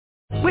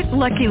With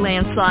Lucky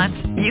Land Slots,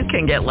 you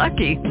can get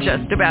lucky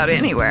just about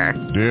anywhere.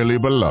 Dearly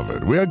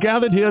beloved, we are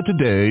gathered here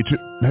today to...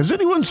 Has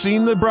anyone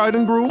seen the bride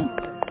and groom?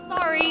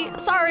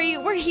 Sorry,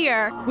 we're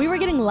here. We were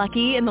getting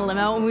lucky in the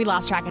limo and we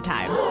lost track of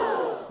time.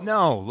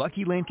 No,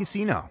 Lucky Land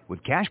Casino,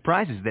 with cash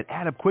prizes that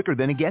add up quicker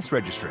than a guest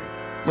registry.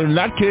 In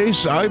that case,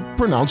 I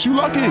pronounce you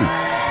lucky.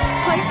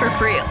 Play for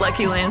free at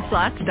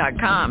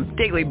LuckyLandSlots.com.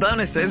 Daily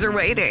bonuses are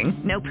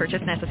waiting. No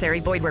purchase necessary.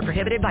 Void where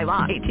prohibited by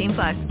law.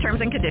 18+.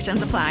 Terms and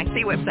conditions apply.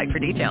 See website for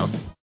details.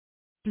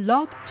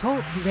 Blog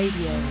Talk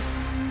Radio.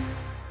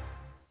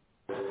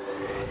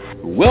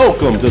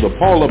 Welcome to the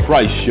Paula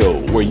Price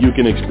Show, where you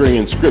can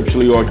experience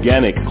scripturally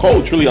organic,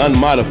 culturally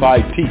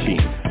unmodified teaching,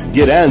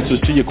 get answers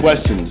to your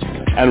questions,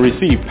 and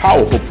receive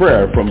powerful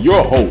prayer from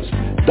your host,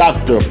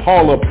 Dr.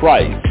 Paula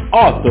Price,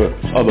 author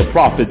of the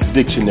Prophet's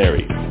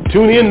Dictionary.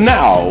 Tune in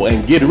now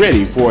and get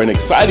ready for an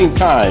exciting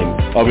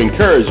time of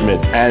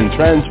encouragement and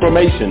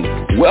transformation.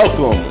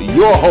 Welcome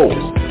your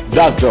host,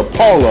 Dr.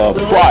 Paula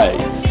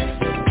Price.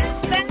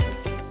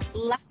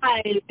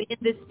 Live in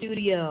the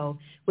studio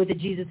with the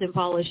Jesus and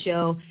Paula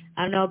Show.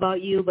 I don't know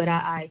about you, but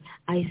I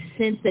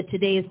sense that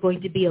today is going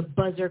to be a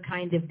buzzer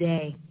kind of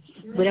day.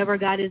 Whatever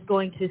God is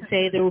going to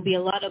say, there will be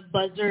a lot of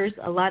buzzers,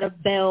 a lot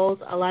of bells,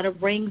 a lot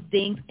of rings,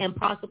 dings, and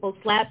possible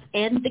slaps,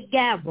 and the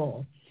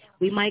gavel.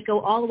 We might go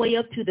all the way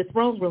up to the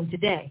throne room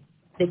today,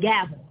 the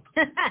gavel.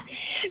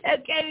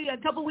 Okay, a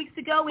couple weeks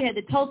ago, we had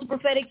the Tulsa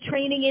Prophetic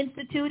Training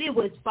Institute. It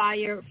was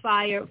fire,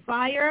 fire,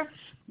 fire.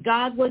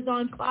 God was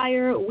on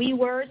fire. We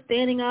were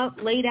standing up,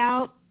 laid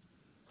out,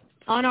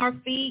 on our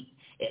feet.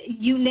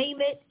 You name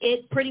it,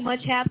 it pretty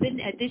much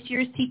happened at this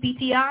year's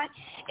TPTI.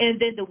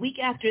 And then the week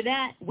after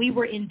that, we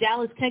were in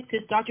Dallas, Texas.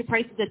 Dr.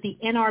 Price was at the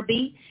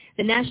NRB,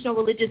 the National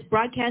Religious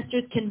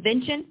Broadcasters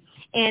Convention.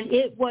 And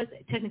it was,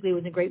 technically it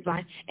was in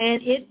Grapevine,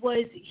 and it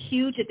was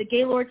huge at the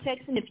Gaylord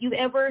Texan. If you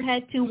ever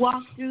had to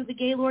walk through the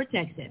Gaylord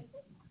Texan,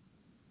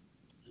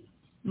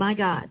 my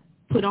God,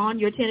 put on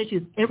your tennis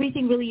shoes.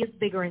 Everything really is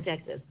bigger in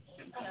Texas.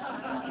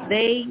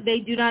 They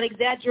do not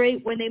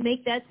exaggerate when they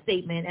make that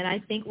statement, and I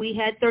think we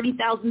had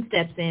 30,000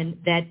 steps in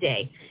that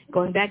day,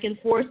 going back and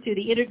forth to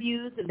the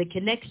interviews and the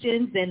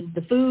connections and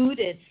the food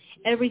and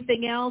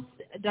everything else.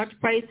 Dr.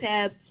 Price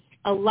had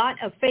a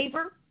lot of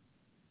favor,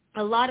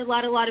 a lot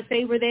of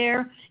favor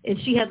there, and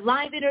she had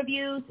live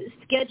interviews,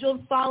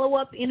 scheduled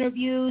follow-up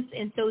interviews,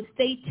 and so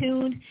stay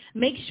tuned.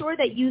 Make sure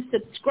that you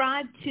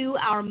subscribe to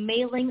our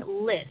mailing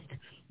list.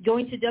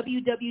 Going to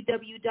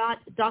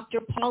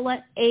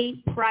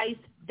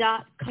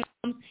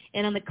www.drpaulaaprice.com,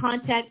 and on the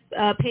contact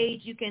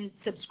page, you can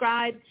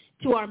subscribe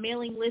to our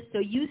mailing list so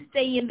you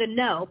stay in the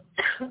know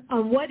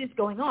on what is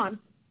going on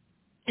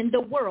in the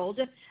world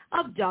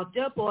of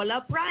Dr.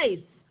 Paula Price,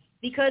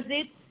 because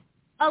it's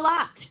a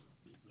lot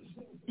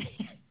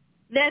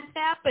that's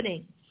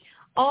happening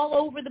all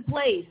over the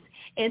place.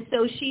 And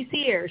so she's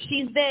here,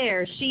 she's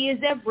there, she is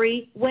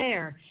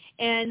everywhere,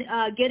 and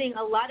getting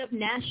a lot of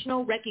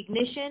national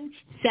recognition.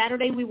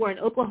 Saturday we were in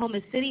Oklahoma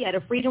City at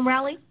a freedom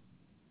rally.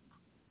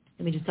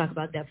 Let me just talk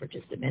about that for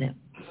just a minute.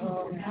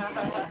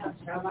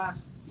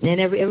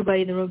 And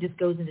everybody in the room just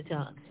goes into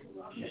tongues.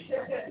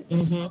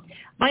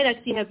 Might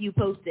actually have you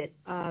post it,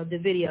 the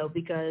video,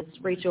 because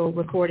Rachel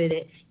recorded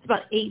it. It's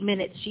about 8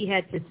 minutes she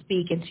had to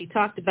speak, and she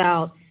talked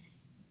about,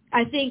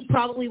 I think,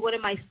 probably one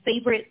of my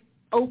favorite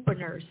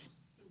openers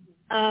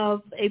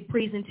of a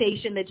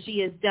presentation that she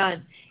has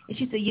done. And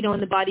she said, you know, in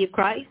the body of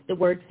Christ, the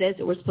word says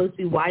that we're supposed to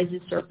be wise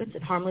as serpents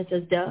and harmless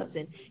as doves,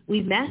 and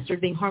we've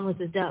mastered being harmless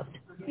as doves.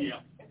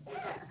 Yeah.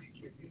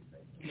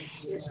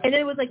 And then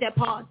it was like that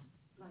pause.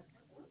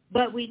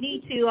 But we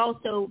need to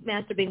also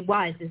master being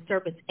wise as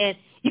serpents. And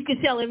you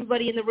can tell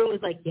everybody in the room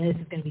is like, yeah, this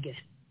is going to be good.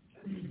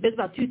 There's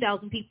about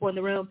 2,000 people in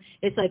the room.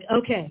 It's like,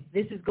 okay,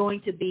 this is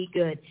going to be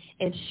good.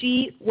 And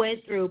she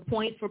went through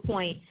point for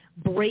point,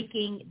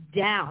 breaking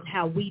down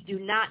how we do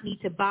not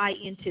need to buy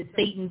into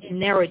Satan's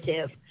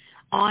narrative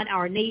on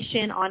our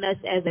nation, on us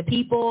as a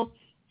people.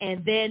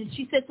 And then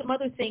she said some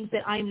other things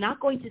that I'm not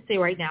going to say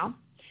right now,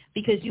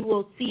 because you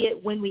will see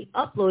it when we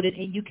upload it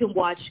and you can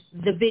watch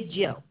the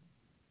video.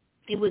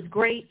 It was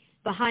great,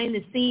 behind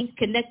the scenes,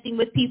 connecting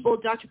with people.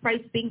 Dr.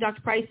 Price being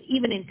Dr. Price,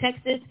 even in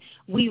Texas,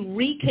 we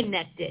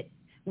reconnected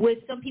with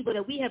some people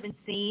that we haven't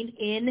seen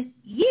in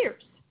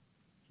years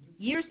and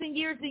years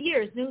and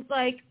years. And it was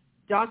like,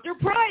 Dr.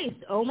 Price,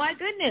 oh my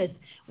goodness.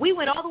 We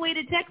went all the way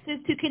to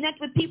Texas to connect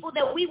with people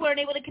that we weren't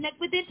able to connect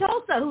with in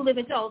Tulsa, who live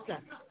in Tulsa.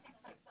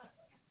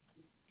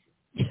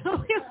 We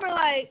were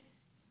like,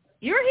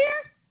 you're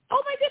here?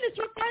 Oh my goodness,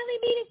 we're finally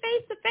meeting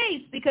face to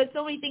face, because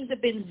so many things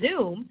have been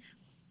Zoom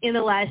in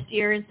the last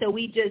year. And so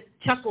we just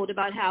chuckled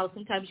about how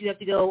sometimes you have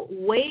to go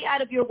way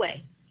out of your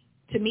way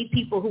to meet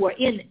people who are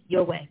in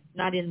your way,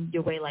 not in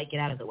your way like get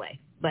out of the way,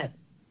 but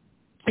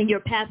in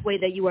your pathway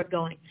that you are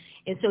going.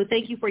 And so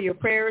thank you for your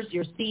prayers,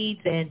 your seeds,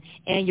 and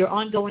your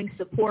ongoing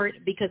support,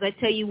 because I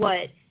tell you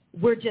what,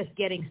 we're just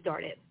getting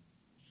started.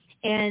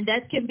 And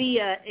that can be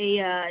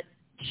a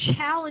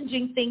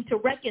challenging thing to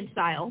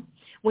reconcile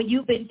when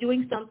you've been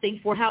doing something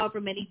for however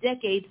many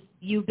decades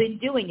you've been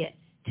doing it,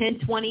 10,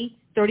 20,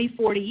 30,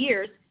 40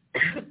 years.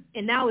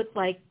 And now it's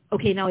like,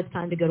 okay, now it's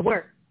time to go to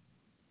work.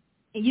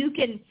 And you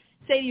can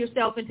say to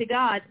yourself and to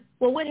God,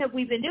 well, what have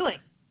we been doing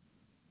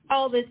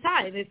all this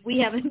time if we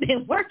haven't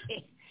been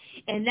working?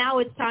 And now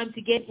it's time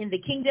to get in the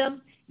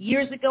kingdom.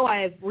 Years ago,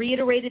 I have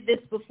reiterated this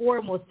before,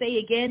 and will say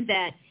again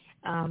that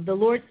the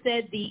Lord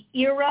said the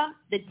era,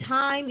 the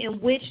time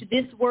in which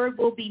this word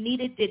will be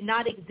needed did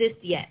not exist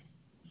yet.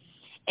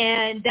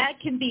 And that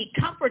can be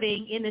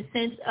comforting in the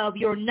sense of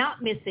you're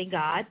not missing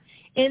God,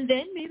 and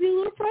then maybe a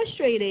little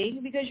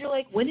frustrating because you're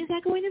like, when is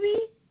that going to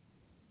be?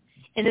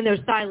 And then there's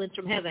silence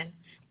from heaven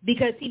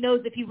because he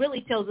knows if he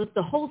really tells us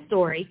the whole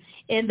story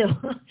and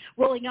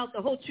rolling out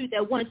the whole truth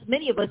at once,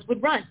 many of us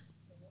would run.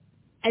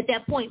 At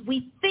that point,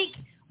 we think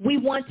we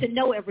want to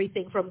know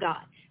everything from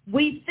God.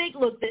 We think,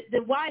 look,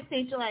 the wise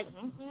saints are like,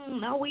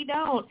 no, we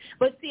don't.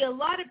 But see, a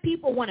lot of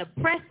people want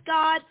to press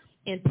God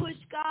and push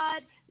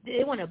God.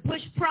 They want to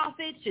push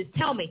prophets. Just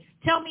tell me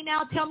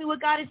now. Tell me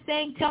what God is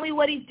saying. Tell me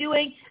what he's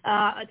doing.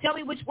 Tell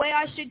me which way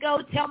I should go.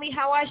 Tell me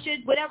how I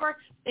should, whatever.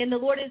 And the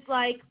Lord is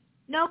like,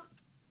 nope.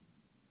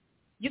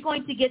 You're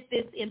going to get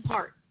this in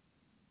part.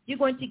 You're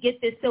going to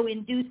get this so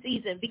in due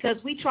season because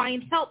we try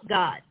and help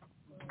God.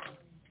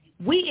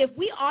 If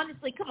we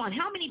honestly, come on,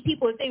 how many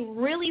people, if they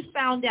really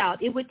found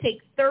out it would take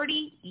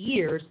 30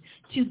 years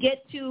to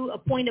get to a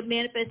point of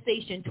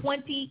manifestation,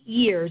 20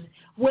 years,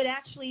 would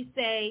actually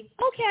say,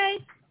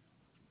 okay,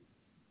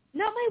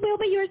 not my will,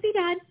 but yours be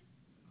done,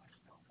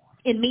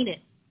 and mean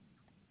it.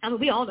 I mean,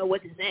 we all know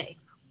what to say.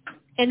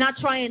 And not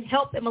try and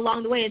help them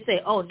along the way and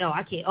say, oh, no,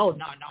 I can't. Oh,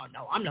 no,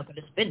 I'm not going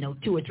to spend no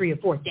 2 or 3 or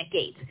 4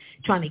 decades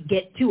trying to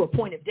get to a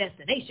point of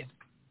destination.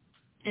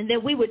 And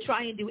then we would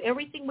try and do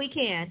everything we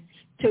can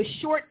to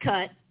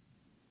shortcut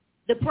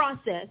the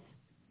process,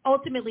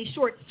 ultimately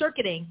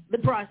short-circuiting the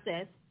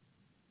process,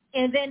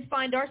 and then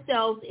find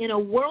ourselves in a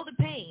world of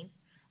pain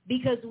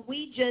because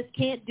we just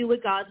can't do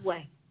it God's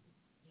way.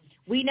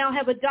 We now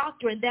have a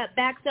doctrine that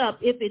backs up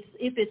if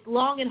it's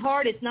long and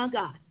hard, it's not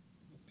God.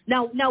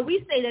 Now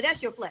we say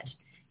that's your flesh.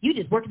 You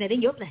just working it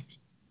in your flesh.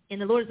 And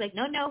the Lord is like,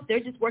 no,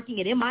 they're just working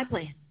it in my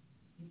plan.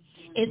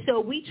 And so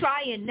we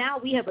try, and now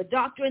we have a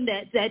doctrine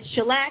that's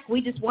shellac. We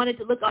just want it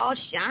to look all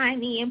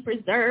shiny and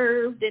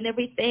preserved and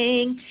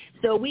everything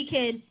so we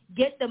can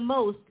get the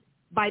most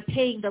by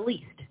paying the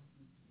least.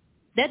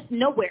 That's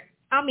nowhere.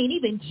 I mean,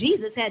 even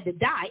Jesus had to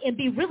die and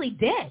be really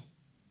dead.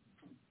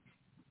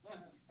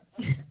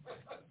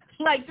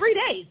 Like 3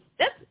 days.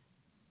 That's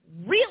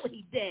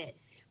really dead.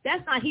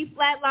 That's not he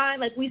flatlined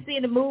like we see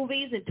in the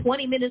movies, and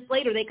 20 minutes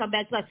later they come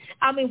back to life.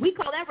 I mean, we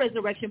call that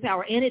resurrection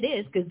power, and it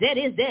is because dead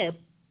is dead.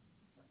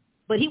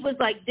 But he was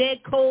like dead,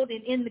 cold,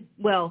 and in the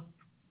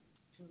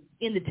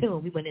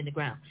tomb. He went in the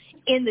ground.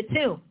 In the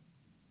tomb.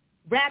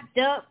 Wrapped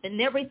up and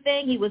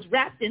everything. He was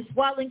wrapped in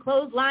swaddling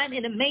clothes, lying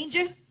in a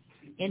manger.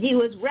 And he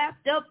was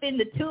wrapped up in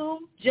the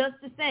tomb just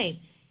the same.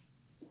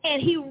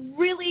 And he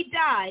really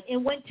died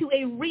and went to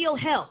a real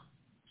hell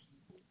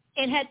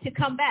and had to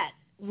come back.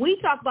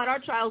 We talk about our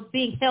trials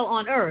being hell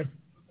on earth.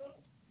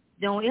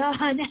 Don't we?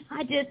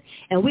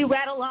 And we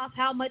rattle off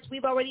how much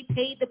we've already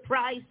paid the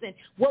price and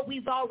what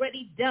we've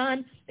already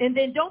done. And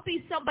then don't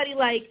be somebody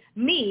like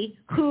me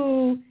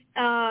who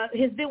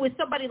has been with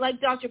somebody like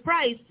Dr.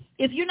 Price.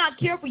 If you're not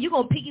careful, you're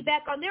going to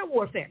piggyback on their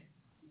warfare.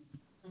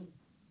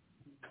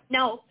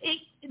 Now,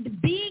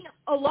 being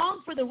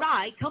along for the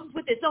ride comes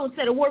with its own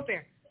set of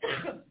warfare.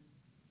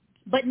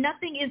 But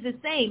nothing is the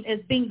same as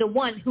being the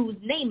one whose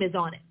name is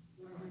on it.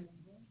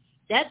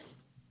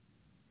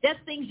 That's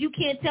things you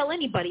can't tell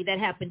anybody that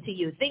happened to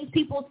you. Things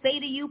people say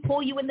to you,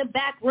 pull you in the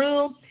back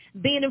room,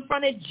 being in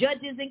front of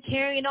judges and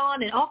carrying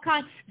on and all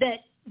kinds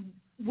that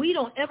we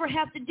don't ever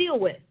have to deal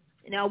with.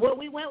 Now, what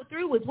we went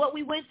through was what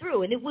we went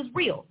through, and it was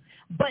real.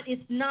 But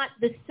it's not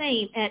the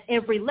same at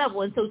every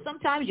level. And so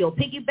sometimes you'll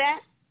piggyback,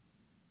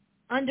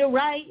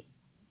 underwrite,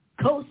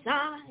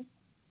 co-sign,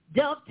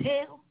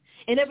 dovetail,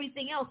 and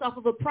everything else off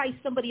of a price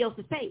somebody else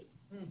has paid.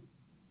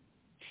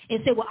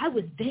 And say, well, I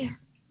was there.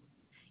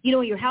 You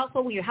know, in your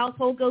household, when your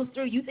household goes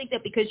through, you think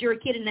that because you're a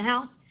kid in the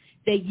house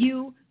that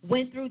you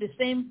went through the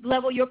same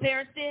level your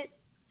parents did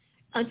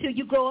until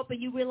you grow up and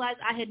you realize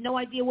I had no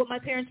idea what my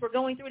parents were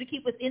going through to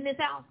keep us in this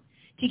house,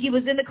 to keep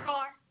us in the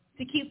car,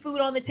 to keep food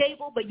on the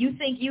table, but you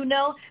think you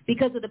know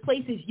because of the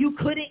places you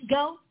couldn't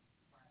go,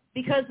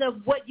 because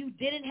of what you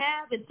didn't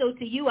have. And so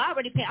to you, I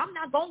already paid. I'm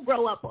not going to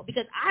grow up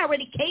because I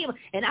already came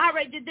and I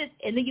already did this.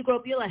 And then you grow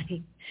up, you're like,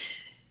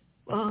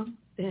 well,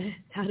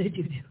 how did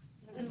you do?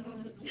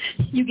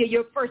 You get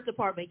your first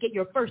apartment,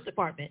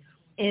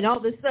 and all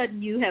of a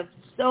sudden you have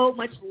so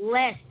much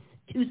less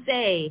to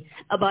say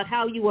about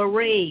how you were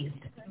raised.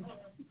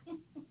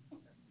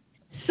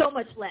 So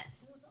much less.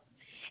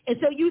 And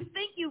so you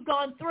think you've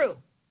gone through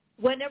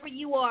whenever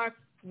you are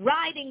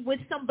riding with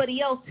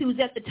somebody else who's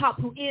at the top,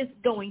 who is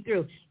going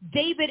through.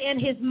 David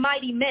and his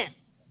mighty men,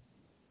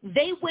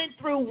 they went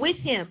through with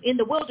him in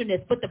the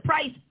wilderness, but the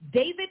price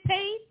David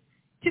paid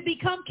to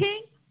become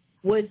king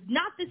was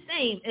not the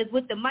same as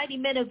what the mighty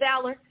men of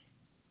valor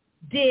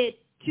did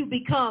to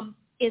become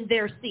in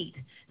their seat.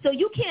 So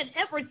you can't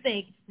ever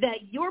think that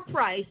your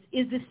price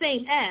is the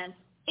same as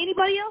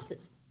anybody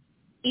else's,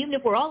 even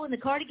if we're all in the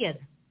car together,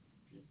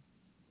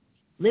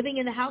 living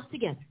in the house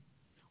together,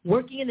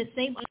 working in the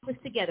same office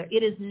together.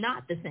 It is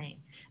not the same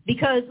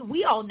because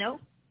we all know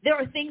there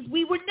are things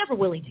we were never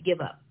willing to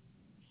give up.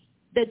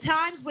 The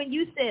times when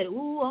you said,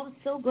 ooh, I'm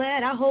so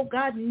glad, I hope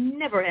God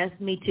never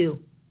asked me to. ...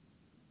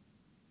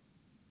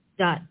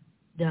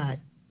 The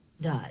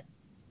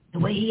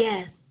way he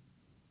asked,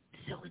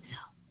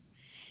 so-and-so.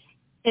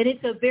 And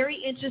it's a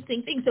very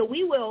interesting thing. So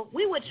we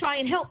would try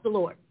and help the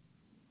Lord.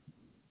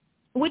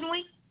 Wouldn't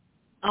we?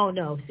 Oh,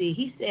 no. See,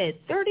 he said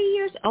 30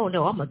 years. Oh,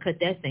 no, I'm going to cut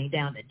that thing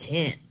down to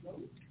 10.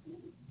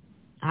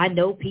 I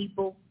know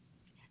people.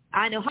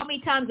 I know how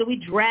many times are we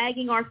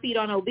dragging our feet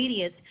on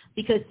obedience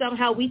because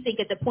somehow we think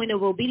at the point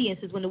of obedience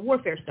is when the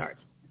warfare starts.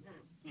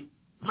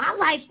 My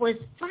life was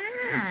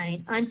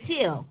fine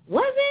until,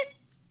 was it?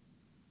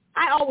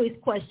 I always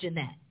question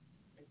that.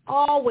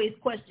 Always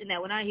question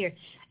that when I hear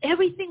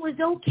everything was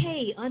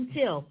okay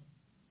until,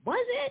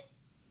 was it?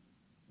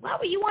 Why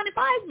were you on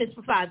advisement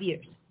for 5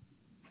 years?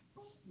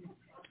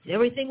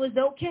 Everything was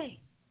okay.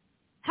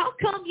 How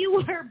come you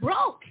were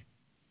broke?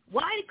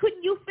 Why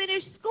couldn't you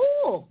finish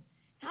school?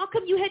 How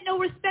come you had no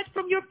respect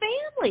from your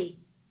family?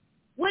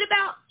 What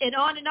about, and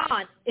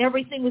on,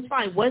 everything was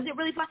fine. Was it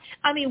really fine?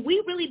 I mean,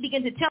 we really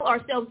begin to tell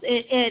ourselves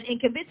and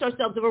convince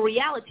ourselves of a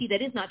reality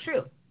that is not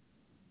true.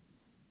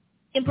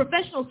 In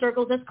professional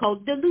circles, that's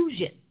called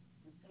delusion.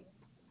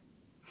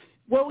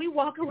 Where we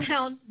walk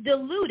around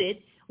deluded,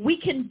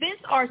 we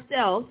convince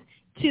ourselves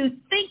to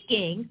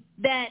thinking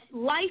that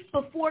life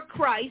before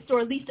Christ,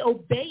 or at least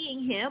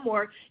obeying him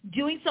or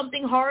doing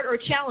something hard or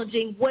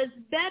challenging, was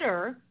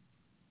better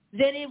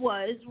than it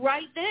was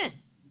right then.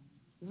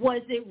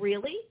 Was it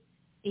really?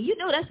 And you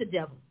know that's the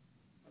devil.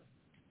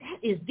 That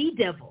is the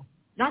devil,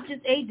 not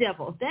just a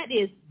devil. That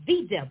is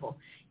the devil.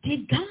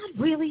 Did God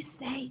really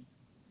say?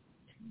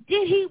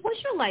 Did he?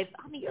 What's your life?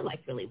 I mean, your life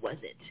really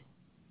wasn't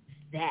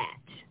that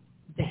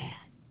bad.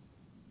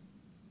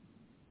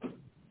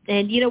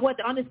 And you know what?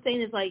 The honest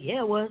thing is like, yeah,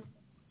 it was.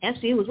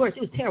 Actually, it was worse.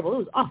 It was terrible. It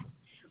was awful.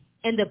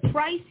 And the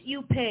price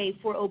you pay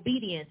for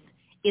obedience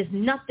is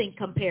nothing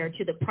compared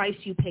to the price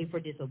you pay for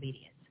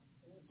disobedience.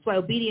 That's why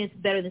obedience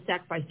is better than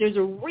sacrifice. There's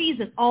a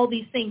reason all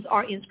these things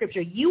are in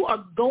Scripture. You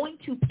are going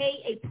to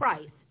pay a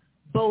price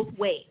both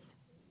ways.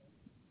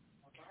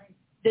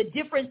 The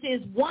difference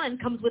is one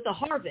comes with a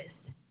harvest,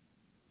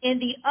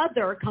 and the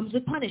other comes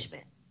with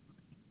punishment.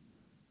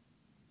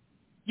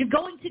 You're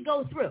going to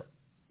go through.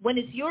 When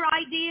it's your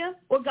idea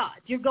or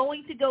God's, you're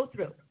going to go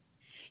through.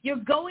 You're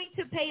going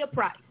to pay a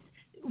price,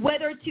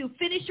 whether to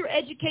finish your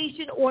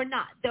education or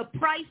not. The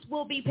price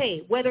will be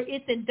paid, whether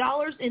it's in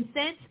dollars and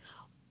cents.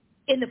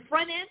 In the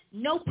front end,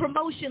 no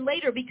promotion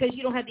later because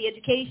you don't have the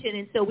education,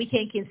 and so we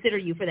can't consider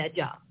you for that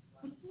job.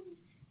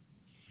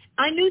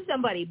 I knew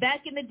somebody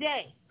back in the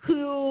day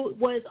who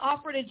was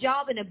offered a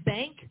job in a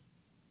bank,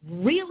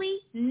 really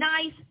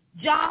nice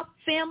job,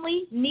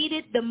 family,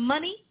 needed the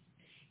money,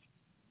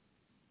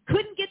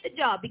 couldn't get the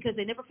job because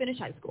they never finished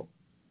high school.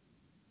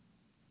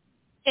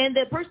 And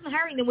the person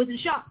hiring them was in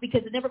shock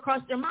because it never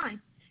crossed their mind.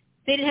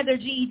 They didn't have their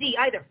GED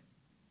either.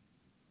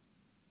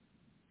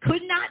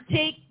 Could not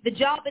take the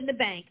job in the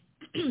bank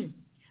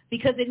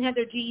because they didn't have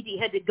their GED.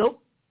 Had to go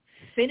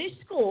finish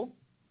school.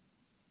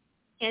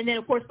 And then,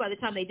 of course, by the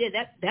time they did,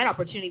 that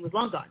opportunity was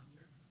long gone.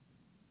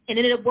 And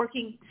ended up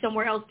working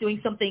somewhere else doing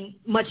something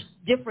much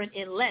different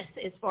and less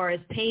as far as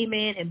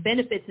payment and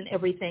benefits and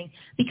everything.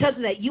 Because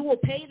of that, you will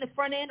pay in the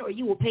front end or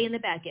you will pay in the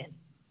back end.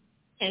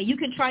 And you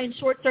can try and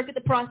short-circuit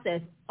the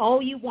process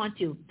all you want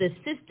to. The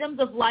systems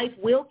of life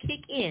will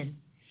kick in,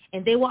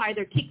 and they will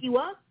either kick you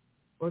up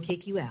or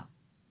kick you out.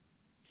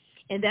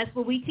 And that's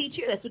what we teach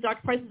here. That's what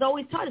Dr. Price has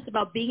always taught us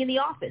about being in the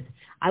office.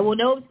 I will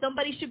know if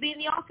somebody should be in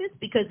the office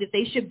because if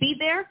they should be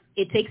there,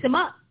 it takes them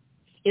up.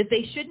 If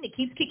they shouldn't, it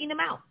keeps kicking them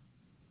out.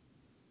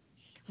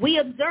 We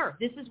observe.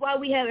 This is why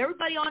we have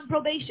everybody on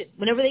probation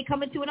whenever they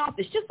come into an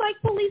office, just like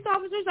police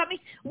officers. I mean,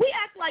 we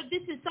act like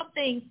this is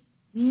something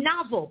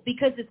novel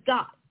because it's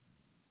God.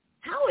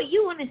 How are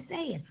you on a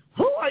saying?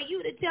 Who are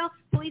you to tell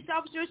police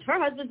officers?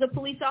 Her husband's a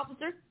police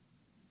officer.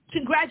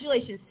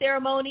 Congratulations,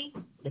 ceremony,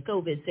 the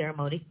COVID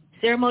ceremony.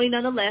 Ceremony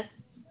nonetheless.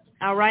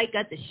 All right,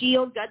 got the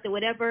shield, got the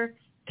whatever.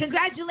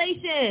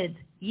 Congratulations.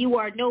 You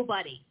are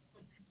nobody.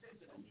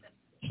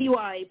 You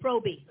are a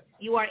probie.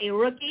 You are a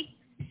rookie.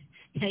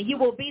 And you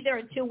will be there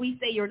until we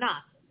say you're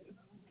not.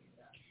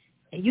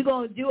 And you're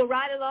going to do a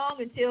ride along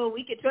until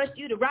we can trust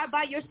you to ride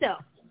by yourself.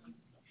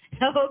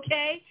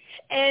 Okay?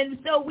 And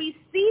so we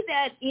see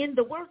that in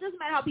the world. It doesn't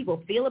matter how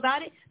people feel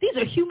about it. These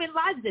are human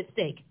lives at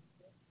stake.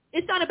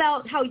 It's not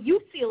about how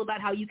you feel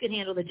about how you can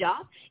handle the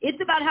job. It's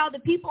about how the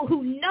people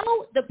who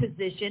know the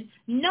position,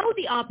 know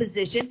the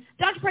opposition.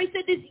 Dr. Price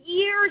said this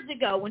years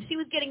ago when she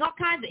was getting all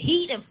kinds of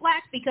heat and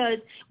flack because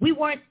we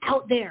weren't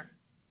out there.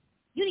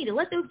 You need to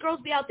let those girls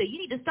be out there. You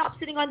need to stop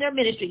sitting on their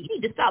ministry. You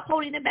need to stop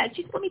holding them back.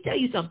 She said, let me tell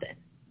you something.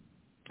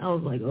 I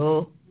was like,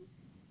 oh.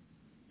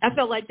 I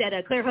felt like that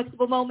Claire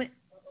Huxtable moment,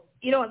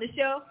 you know, on the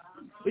show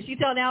where she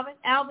told Alvin,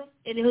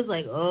 and it was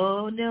like,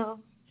 oh, no.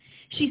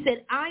 She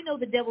said, I know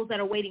the devils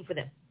that are waiting for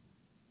them.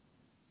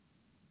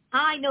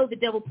 I know the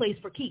devil plays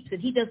for keeps,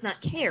 and he does not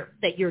care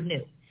that you're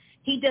new.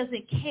 He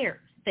doesn't care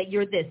that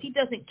you're this. He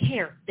doesn't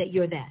care that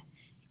you're that.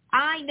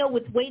 I know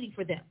what's waiting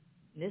for them.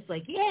 And it's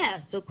like, yeah,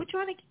 so quit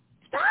trying to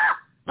stop.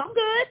 I'm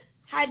good.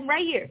 Hiding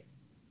right here.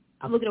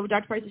 I'm looking over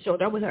Dr. Price's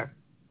shoulder. I'm with her.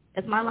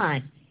 That's my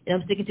line, and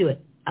I'm sticking to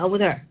it. I'm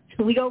with her.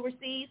 We go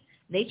overseas.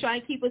 They try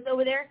and keep us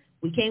over there.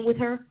 We came with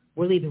her.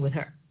 We're leaving with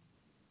her.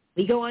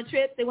 We go on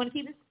trips. They want to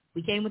keep us.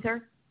 We came with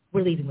her.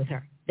 We're leaving with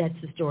her. That's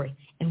the story,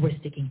 and we're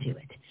sticking to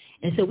it.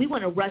 And so we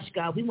want to rush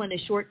God. We want to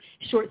short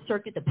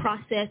circuit the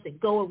process and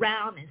go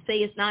around and say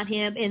it's not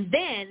him, and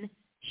then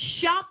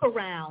shop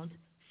around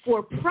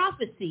for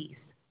prophecies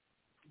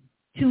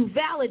to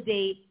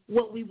validate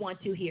what we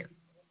want to hear.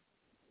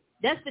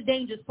 That's the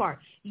dangerous part.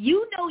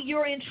 You know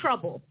you're in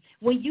trouble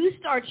when you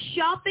start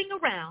shopping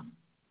around.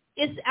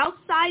 It's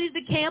outside of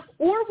the camp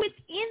or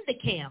within the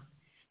camp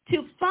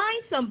to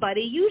find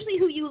somebody, usually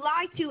who you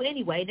lie to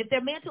anyway. And if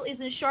their mantle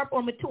isn't sharp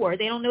or mature,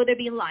 they don't know they're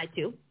being lied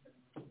to.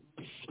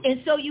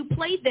 And so you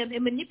play them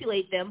and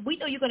manipulate them. We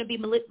know you're going to be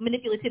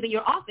manipulative in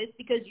your office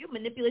because you're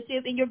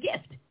manipulative in your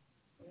gift.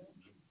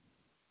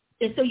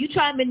 And so you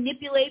try and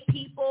manipulate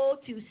people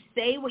to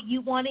say what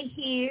you want to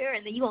hear,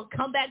 and then you're going to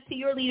come back to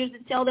your leaders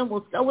and tell them,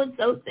 well,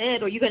 so-and-so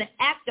said, or you're going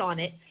to act on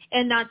it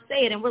and not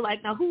say it. And we're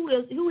like, now who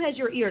has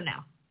your ear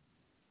now?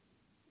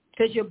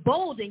 Because you're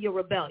bold in your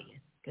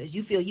rebellion, because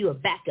you feel you a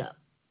backup.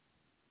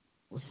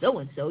 Well,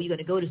 so-and-so, you're going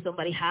to go to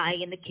somebody high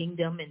in the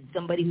kingdom and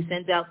somebody who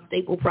sends out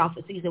staple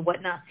prophecies and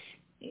whatnot.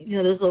 You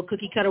know, those little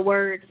cookie-cutter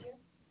words.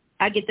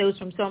 I get those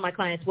from some of my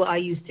clients. Well, I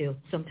used to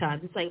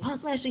sometimes. It's like, well,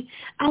 Ashley,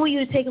 I want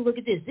you to take a look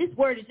at this. This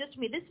word is just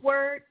for me. This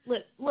word,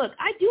 look,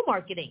 I do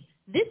marketing.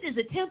 This is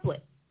a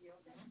template.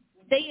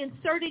 They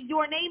inserted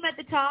your name at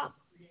the top,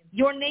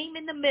 your name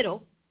in the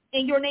middle,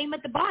 and your name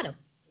at the bottom.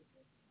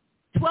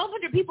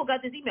 1,200 people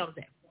got this email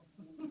today.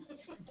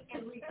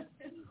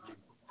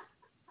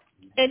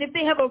 And if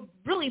they have a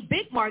really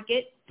big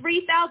market,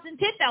 3,000,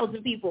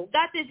 10,000 people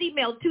got this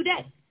email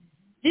today.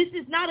 This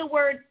is not a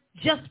word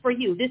just for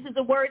you. This is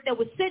a word that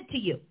was sent to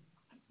you,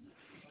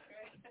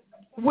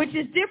 which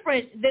is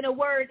different than a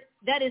word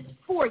that is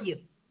for you.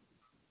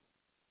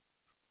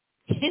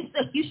 And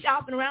so you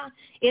shopping around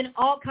in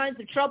all kinds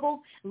of trouble,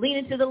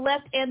 leaning to the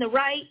left and the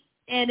right,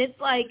 and it's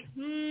like,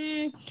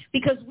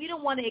 because we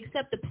don't want to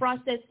accept the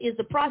process is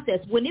the process.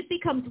 When it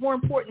becomes more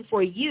important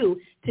for you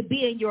to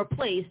be in your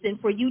place than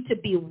for you to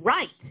be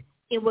right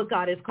in what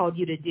God has called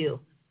you to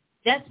do,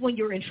 that's when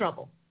you're in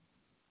trouble.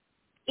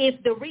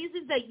 If the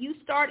reasons that you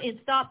start and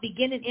stop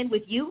begin and end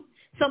with you,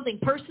 something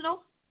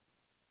personal,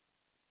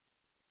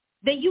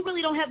 then you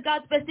really don't have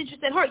God's best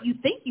interest at heart. You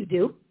think you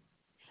do,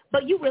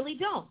 but you really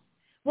don't.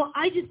 Well,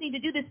 I just need to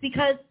do this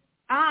because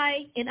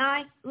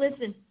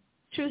listen,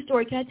 true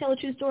story. Can I tell a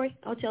true story?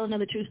 I'll tell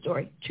another true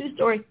story. True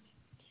story.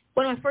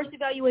 One of my first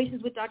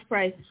evaluations with Dr.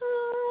 Price,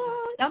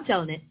 I'm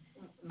telling it.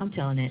 I'm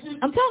telling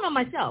on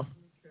myself.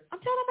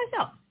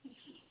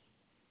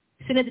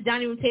 Sitting at the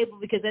dining room table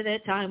because at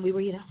that time we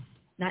were,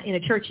 not in a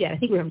church yet. I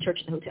think we were in church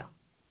in the hotel.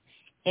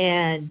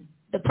 And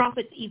the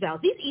prophet's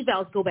evals, these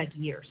evals go back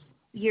years.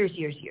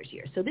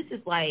 So this is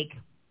like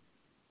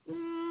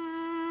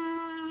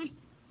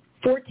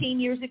 14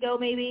 years ago,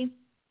 maybe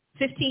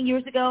 15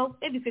 years ago,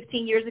 maybe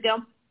 15 years ago.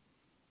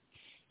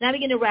 And I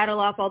begin to rattle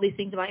off all these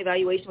things about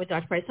evaluation with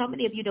Dr. Price. How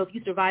many of you know if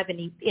you survive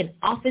an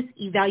office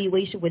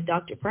evaluation with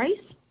Dr. Price?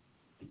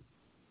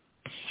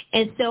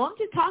 And so I'm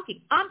just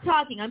talking.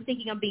 I'm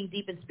thinking I'm being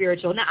deep and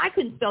spiritual. Now, I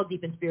couldn't spell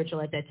deep and spiritual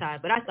at that time,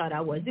 but I thought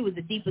I was. It was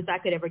the deepest I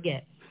could ever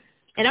get.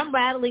 And I'm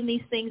rattling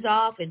these things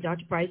off, and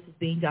Dr. Price is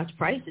being Dr.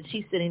 Price, and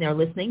she's sitting there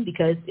listening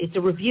because it's a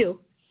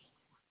review.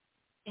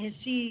 And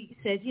she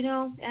says,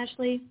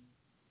 Ashley,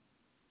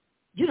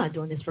 you're not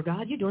doing this for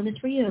God. You're doing this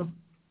for you.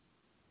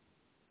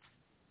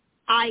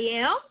 I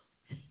am?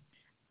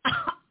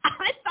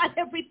 I thought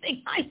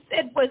everything I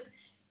said was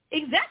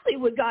exactly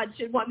what God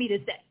should want me to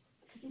say.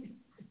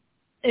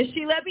 And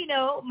she let me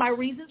know my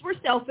reasons were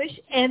selfish,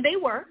 and they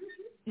were.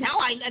 Now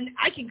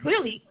I can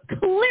clearly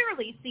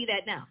see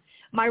that now.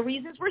 My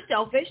reasons were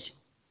selfish.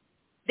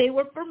 They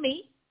were for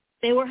me.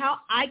 They were how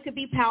I could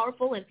be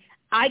powerful, and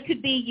I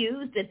could be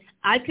used, and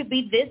I could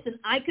be this, and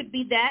I could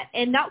be that.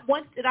 And not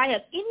once did I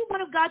have any one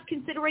of God's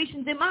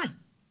considerations in mind.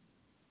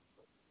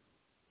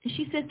 And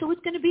she said, so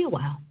it's going to be a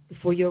while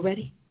before you're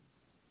ready.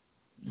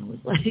 And I was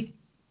like,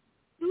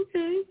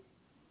 okay.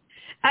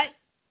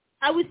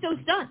 I was so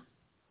stunned.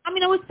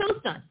 I was so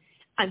stunned.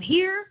 I'm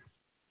here.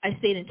 I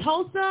stayed in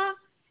Tulsa.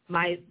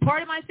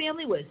 Part of my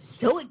family was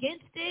so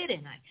against it,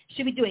 and I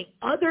should be doing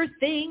other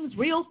things,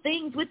 real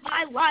things with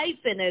my life,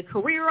 and a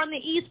career on the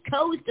East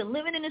Coast, and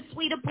living in a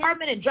sweet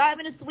apartment, and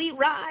driving a sweet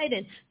ride,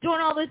 and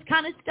doing all this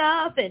kind of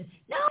stuff. And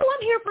no,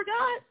 I'm here for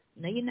God.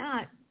 No, you're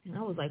not. And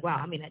I was like,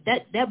 wow.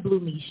 That blew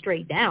me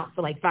straight down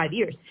for like 5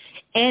 years,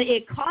 and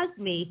it caused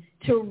me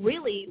to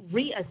really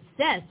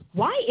reassess,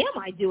 why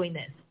am I doing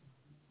this?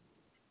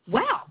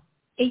 Wow.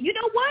 And you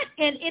know what?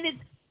 And it's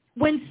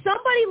when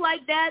somebody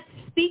like that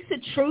speaks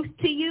a truth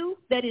to you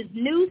that is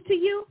news to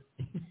you,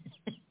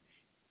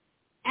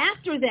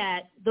 After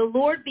that, the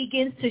Lord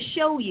begins to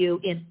show you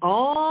in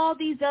all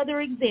these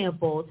other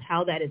examples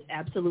how that is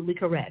absolutely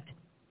correct.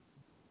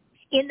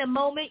 In the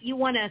moment, you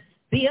want to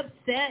be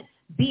upset,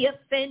 be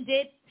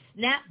offended,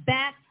 snap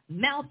back,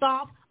 mouth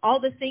off, all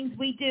the things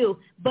we do.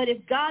 But if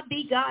God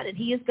be God and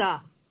he is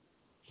God,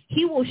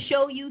 he will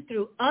show you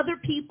through other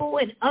people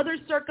and other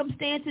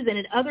circumstances and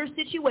in other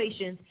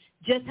situations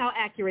just how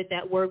accurate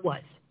that word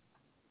was.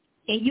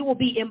 And you will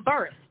be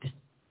embarrassed,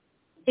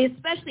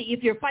 especially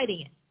if you're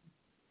fighting it.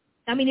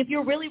 I mean, if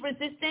you're really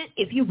resistant,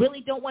 if you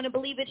really don't want to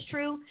believe it's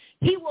true,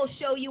 he will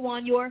show you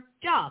on your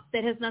job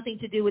that has nothing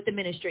to do with the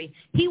ministry.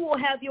 He will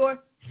have your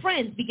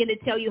friends begin to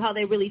tell you how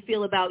they really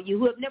feel about you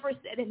who have never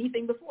said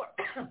anything before.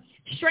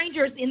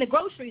 Strangers in the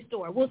grocery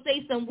store will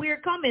say some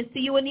weird comments to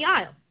you in the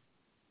aisle.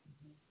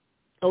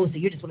 Oh, so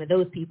you're just one of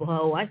those people.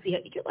 Oh, I see.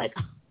 You're like,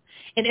 oh.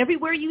 And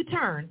everywhere you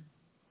turn,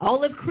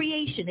 all of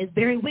creation is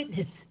bearing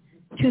witness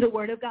to the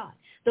word of God.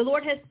 The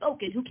Lord has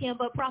spoken. Who can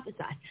but prophesy?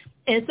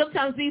 And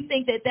sometimes we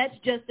think that that's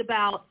just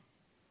about,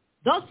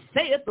 thus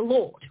saith the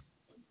Lord.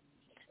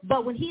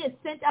 But when he has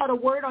sent out a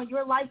word on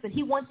your life and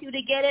he wants you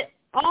to get it,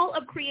 all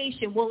of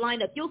creation will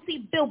line up. You'll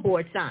see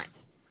billboard signs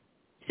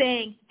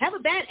saying, have a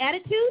bad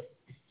attitude?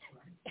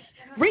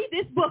 Read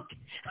this book.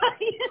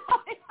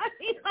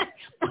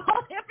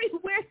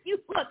 Everywhere you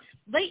look,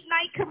 late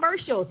night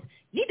commercials.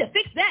 Need to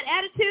fix that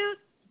attitude?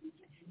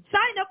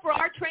 Sign up for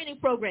our training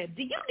program.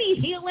 Do you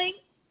need healing?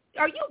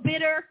 Are you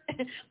bitter?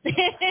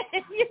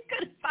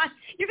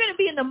 You're gonna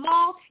be in the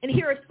mall and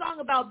hear a song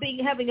about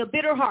having a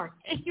bitter heart.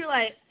 And you're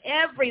like,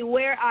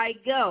 everywhere I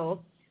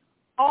go,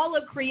 all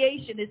of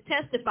creation is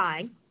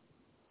testifying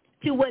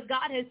to what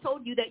God has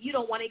told you that you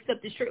don't want to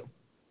accept as true.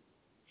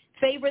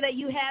 Favor that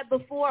you had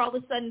before, all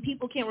of a sudden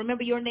people can't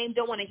remember your name,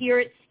 don't want to hear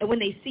it, and when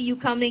they see you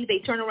coming, they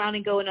turn around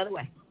and go another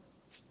way.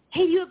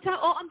 Hey, do you have time?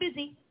 Oh, I'm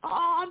busy.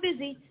 Oh, I'm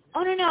busy.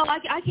 Oh, no,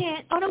 I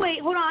can't. Oh, no,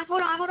 wait, hold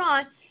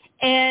on.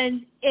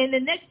 And the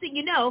next thing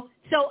you know,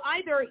 so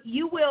either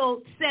you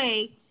will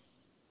say,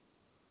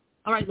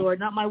 all right, Lord,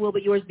 not my will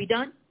but yours be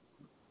done,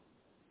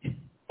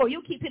 or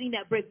you'll keep hitting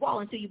that brick wall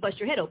until you bust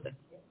your head open.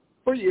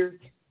 For years.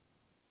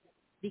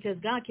 Because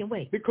God can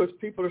wait. Because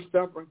people are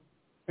stubborn.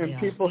 And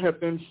people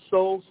have been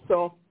so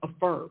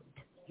self-affirmed.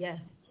 Yes.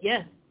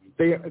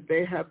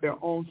 They have their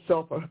own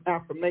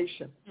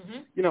self-affirmation. Mm-hmm.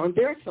 You know, and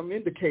there are some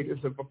indicators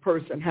of a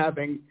person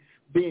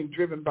being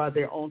driven by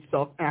their own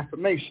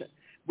self-affirmation,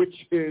 which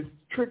is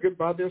triggered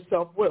by their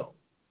self-will,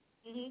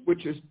 mm-hmm.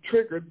 which is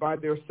triggered by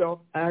their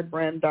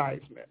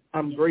self-aggrandizement.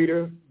 I'm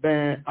greater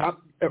than,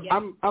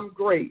 I'm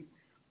great.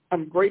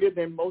 I'm greater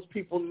than most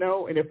people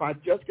know, and if I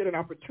just get an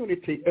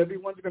opportunity,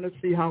 everyone's going to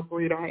see how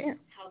great I am.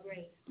 How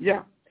great.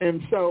 Yeah,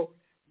 and so,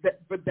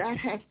 but that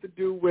has to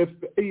do with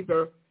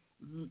either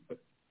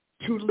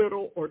too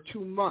little or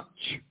too much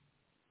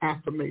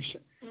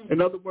affirmation. Mm-hmm.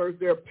 In other words,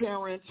 there are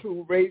parents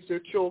who raise their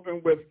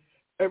children with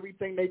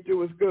everything they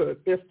do is good.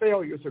 Their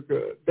failures are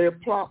good. Their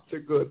plops are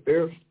good.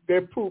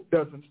 Their poop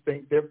doesn't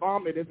stink. Their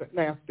vomit isn't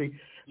nasty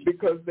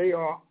because they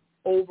are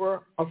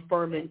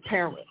over-affirming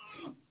parents.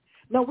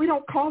 No, we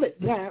don't call it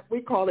that.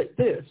 We call it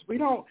this. We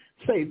don't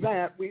say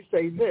that. We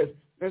say this.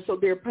 And so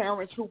there are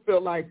parents who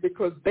feel like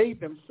because they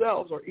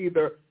themselves are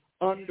either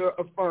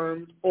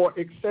under-affirmed or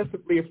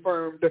excessively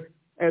affirmed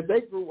as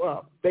they grew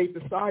up, they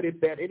decided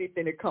that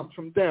anything that comes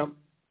from them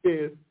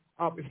is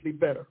obviously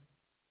better.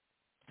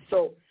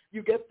 So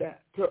you get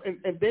that. So,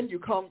 and then you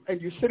come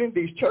and you sit in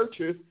these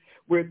churches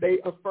where they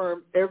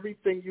affirm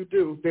everything you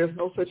do. There's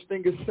no such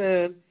thing as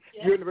sin.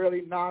 Yeah. You're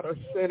really not a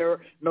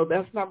sinner. No,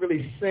 that's not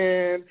really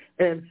sin.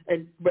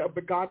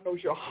 But God knows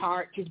your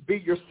heart. Just be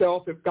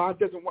yourself. If God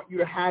doesn't want you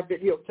to have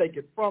it, he'll take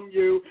it from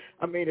you.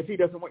 I mean, if he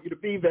doesn't want you to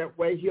be that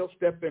way, he'll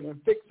step in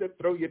and fix it,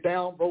 throw you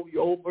down, roll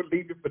you over,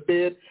 leave you for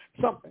dead,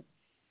 something.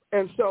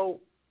 And so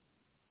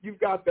you've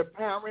got the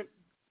parent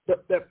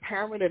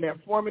in their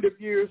formative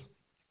years,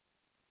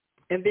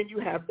 and then you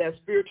have that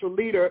spiritual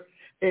leader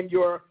in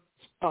your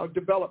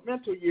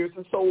developmental years.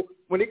 And so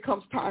when it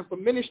comes time for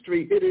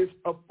ministry, it is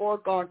a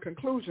foregone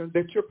conclusion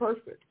that you're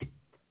perfect.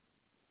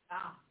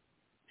 Ah.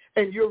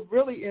 And you're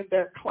really in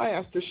that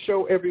class to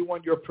show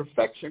everyone your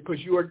perfection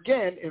because you are,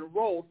 again,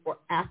 enrolled for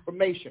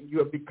affirmation. You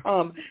have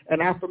become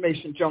an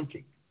affirmation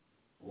junkie.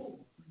 Ooh.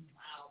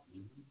 Wow.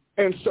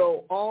 And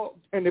so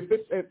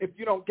if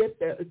you don't get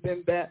that,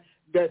 then that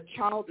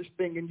childish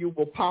thing in you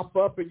will pop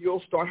up and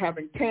you'll start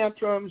having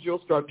tantrums,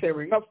 you'll start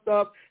tearing up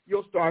stuff,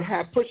 you'll start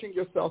pushing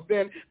yourself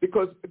in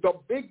because the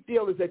big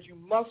deal is that you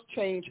must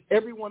change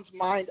everyone's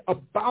mind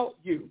about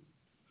you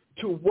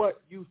to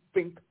what you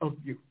think of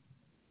you.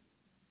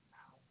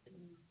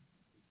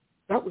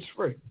 That was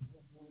free.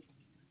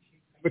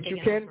 But you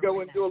can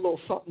go and do a little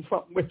something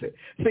with it.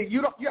 See,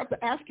 you have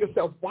to ask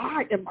yourself,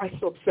 why am I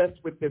so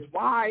obsessed with this?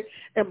 Why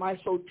am I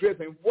so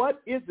driven?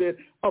 What is it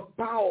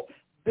about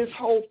this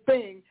whole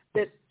thing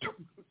that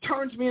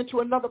turns me into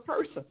another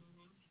person?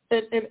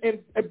 And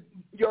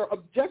your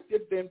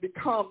objective then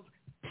becomes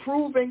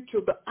proving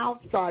to the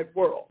outside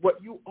world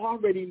what you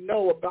already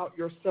know about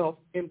yourself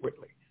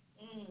inwardly.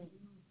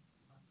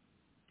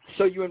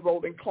 So you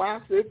enroll in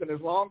classes, and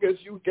as long as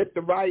you get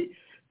the right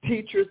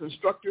teachers,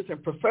 instructors,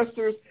 and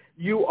professors,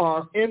 you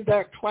are in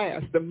that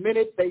class. The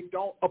minute they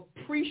don't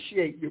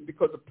appreciate you,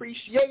 because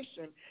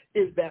appreciation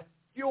is that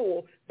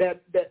fuel,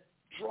 that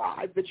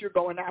drive that you're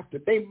going after.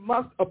 They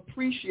must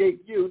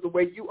appreciate you the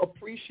way you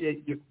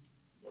appreciate you.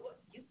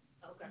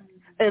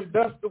 And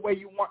thus the way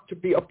you want to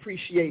be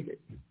appreciated.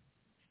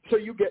 So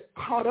you get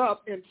caught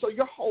up, and so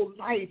your whole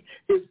life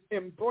is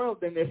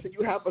embroiled in this, and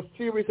you have a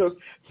series of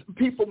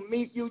people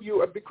meet you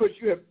because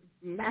you have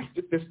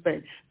mastered this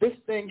thing. This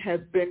thing has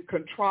been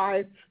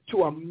contrived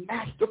to a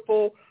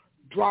masterful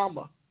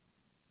drama.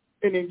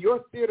 And in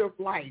your theater of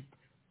life,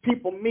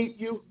 people meet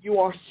you, you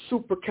are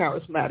super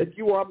charismatic.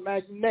 You are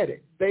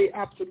magnetic. They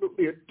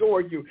absolutely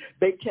adore you.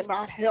 They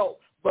cannot help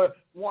but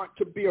want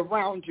to be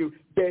around you.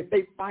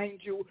 They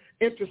find you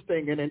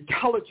interesting and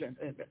intelligent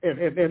and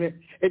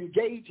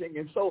engaging.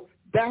 And so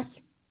that's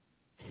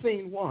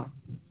scene one.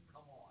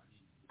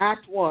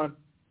 Act one,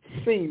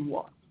 scene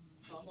one.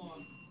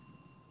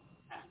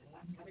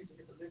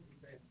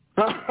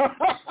 I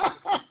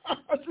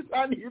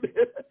need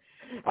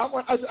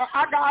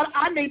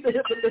to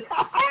hit the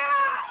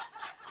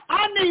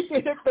I need to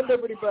hit the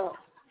Liberty Bell.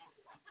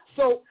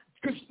 So,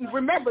 because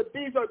remember,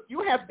 these are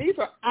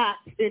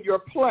acts in your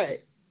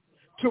play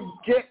to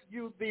get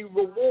you the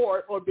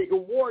reward or the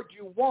award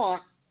you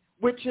want,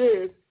 which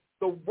is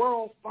the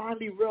world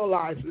finally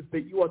realizes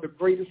that you are the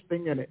greatest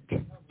thing in it.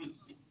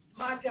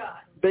 My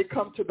God. They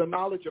come to the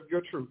knowledge of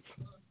your truth.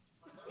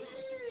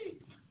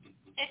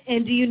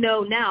 And do you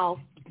know now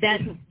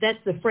that's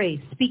the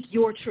phrase, speak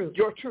your truth.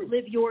 Your truth.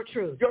 Live your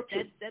truth. Your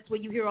truth. That's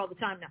what you hear all the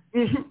time now.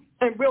 Mm-hmm.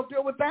 And we'll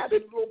deal with that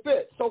in a little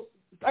bit. So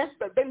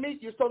they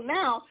meet you. So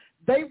now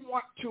they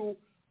want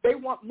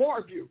more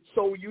of you.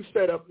 So you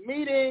set up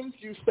meetings,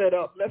 you set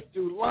up, let's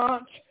do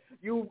lunch,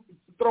 you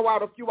throw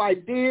out a few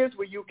ideas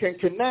where you can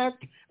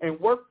connect and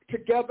work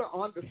together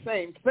on the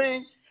same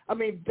thing. I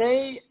mean,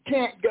 they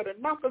can't get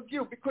enough of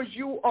you because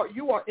you're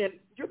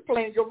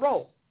playing your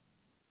role.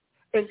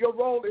 And your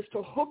role is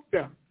to hook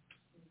them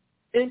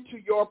into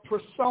your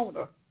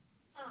persona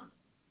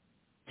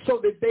so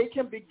that they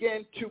can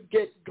begin to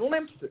get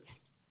glimpses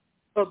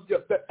of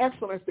the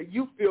excellence that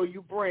you feel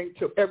you bring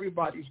to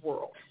everybody's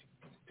world.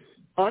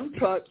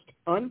 Untouched,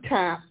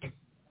 untapped,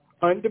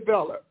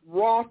 undeveloped,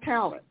 raw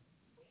talent.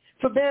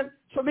 So then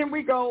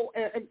we go,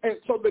 and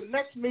so the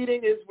next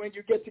meeting is when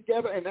you get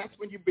together, and that's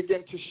when you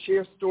begin to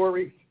share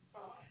stories.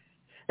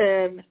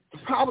 And the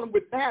problem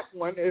with that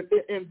one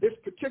in this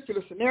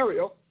particular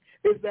scenario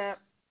is that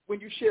when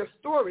you share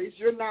stories,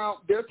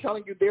 they're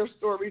telling you their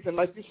stories, and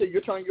like you said,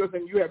 you're telling yours,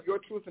 and you have your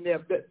truth, and they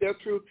have their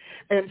truth.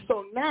 And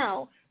so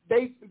now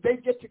they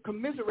get to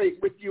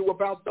commiserate with you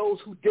about those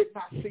who did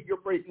not see your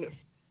greatness.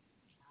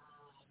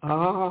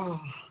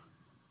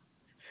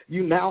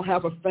 You now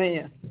have a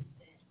fan.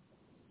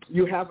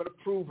 You have an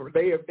approver.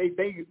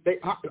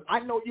 I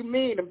know you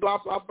mean, and blah,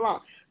 blah,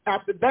 blah.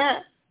 After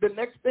that, the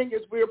next thing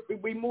is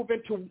we move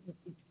into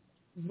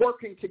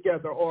working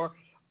together or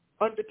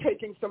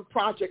undertaking some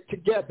project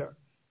together.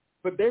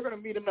 But they're going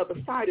to meet another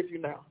side of you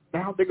now.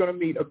 Now they're going to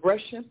meet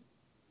aggression,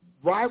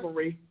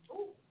 rivalry,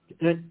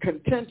 and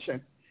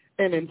contention,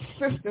 and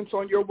insistence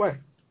on your way.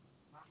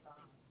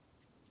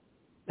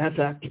 That's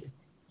accurate.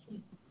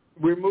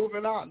 We're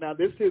moving on. Now,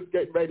 this is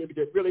getting ready to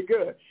get really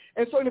good.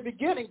 And so in the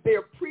beginning, they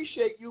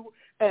appreciate you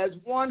as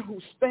one who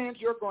stands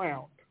your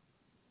ground,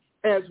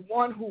 as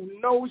one who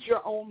knows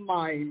your own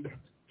mind.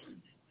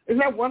 Isn't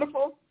that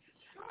wonderful?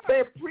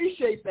 They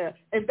appreciate that,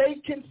 and they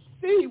can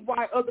see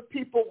why other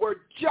people were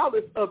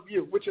jealous of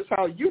you, which is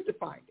how you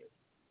defined it.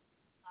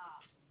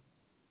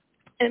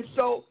 And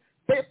so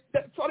they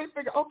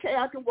figure, okay,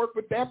 I can work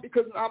with that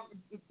because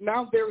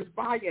now there is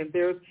buy-in.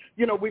 There's,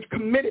 we've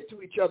committed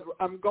to each other.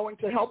 I'm going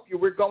to help you.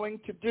 We're going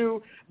to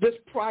do this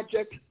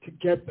project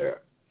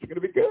together. It's going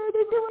to be good.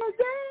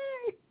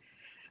 Yay!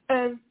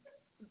 And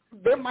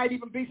there might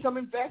even be some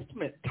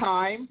investment,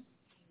 time,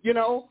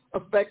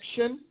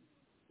 affection,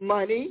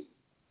 money,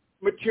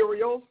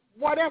 materials,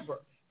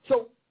 whatever.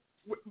 So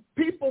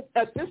people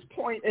at this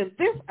point in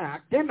this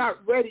act, they're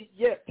not ready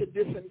yet to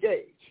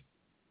disengage.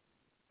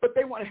 But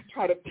they want to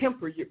try to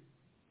temper you.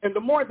 And the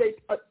more they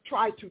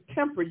try to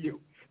temper you,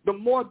 the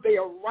more they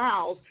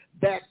arouse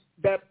that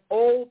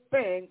old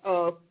thing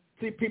of,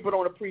 see, people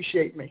don't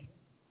appreciate me,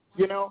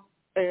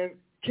 and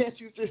can't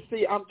you just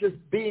see I'm just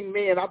being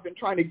me, and I've been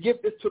trying to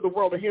give this to the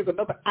world, and here's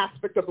another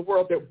aspect of the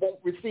world that won't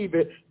receive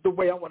it the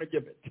way I want to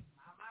give it.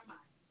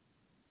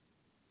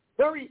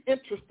 Very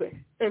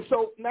interesting. And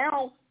so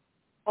now,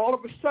 all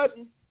of a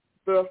sudden,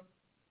 the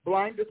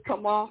blinders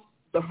come off,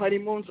 the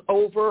honeymoon's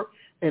over,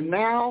 and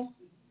now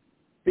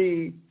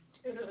it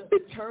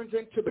turns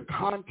into the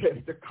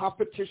contest. The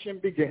competition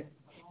begins.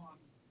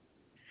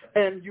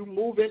 And you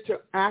move into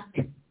Act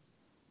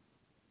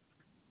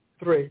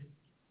 3.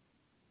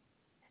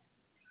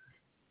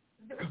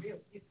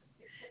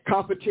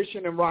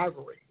 Competition and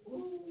rivalry.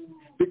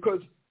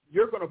 Because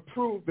you're going to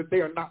prove that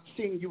they are not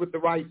seeing you with the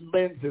right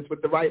lenses,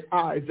 with the right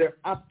eyes. Their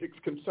optics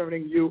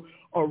concerning you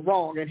are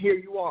wrong. And here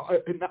you are.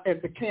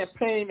 And the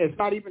campaign is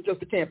not even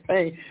just a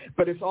campaign,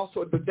 but it's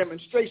also the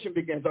demonstration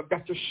begins. I've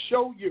got to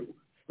show you,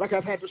 like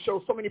I've had to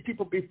show so many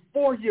people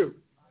before you.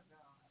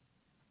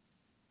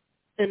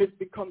 And it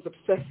becomes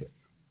obsessive.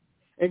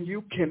 And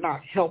you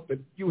cannot help it.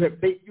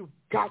 You've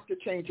got to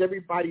change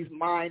everybody's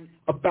mind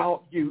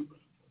about you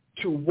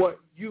to what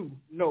you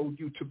know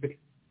you to be,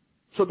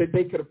 so that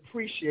they could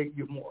appreciate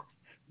you more,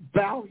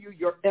 value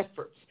your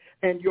efforts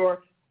and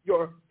your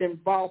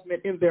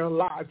involvement in their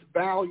lives,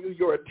 value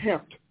your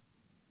attempt.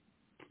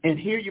 And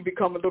here you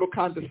become a little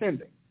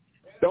condescending.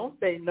 Don't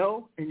they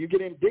know? And you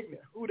get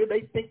indignant. Who do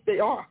they think they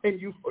are? And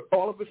you,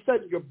 all of a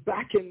sudden, you're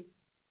back in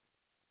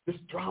this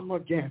drama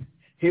again.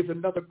 Here's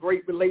another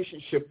great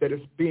relationship that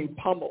is being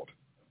pummeled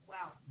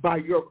by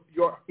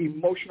your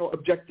emotional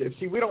objectives.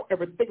 See, we don't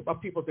ever think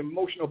about people's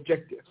emotional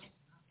objectives.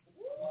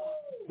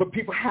 But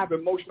people have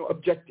emotional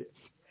objectives.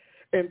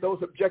 And those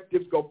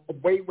objectives go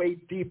way, way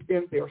deep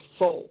in their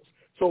souls.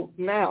 So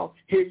now,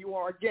 here you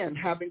are again,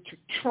 having to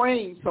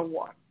train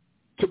someone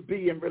to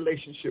be in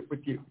relationship with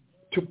you,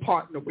 to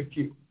partner with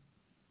you.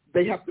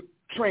 They have to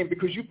train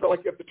because you feel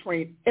like you have to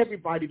train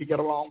everybody to get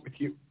along with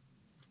you,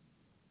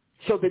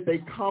 so that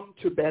they come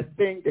to that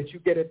thing that you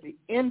get at the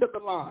end of the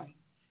line,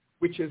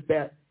 which is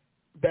that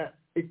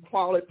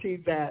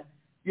equality, that,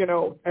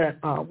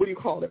 what do you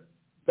call it?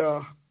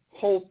 The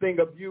whole thing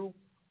of you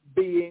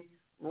being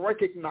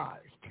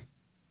recognized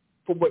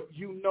for what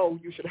you know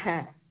you should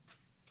have.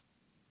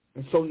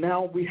 And so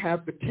now we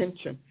have the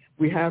tension.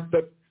 We have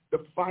the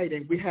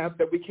fighting. We have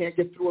that we can't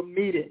get through a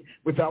meeting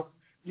without,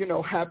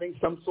 having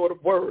some sort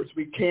of words.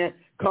 We can't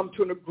come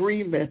to an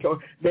agreement. Or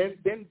then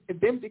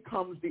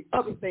becomes the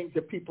other things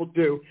that people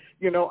do.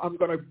 I'm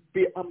going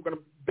to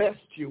best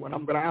you, and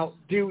I'm going to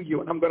outdo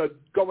you, and I'm going to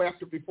go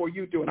after before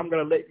you do, and I'm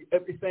going to let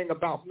everything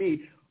about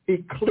me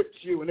eclipse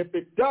you. And if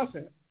it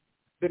doesn't,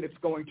 then it's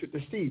going to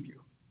deceive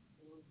you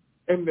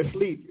and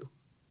mislead you.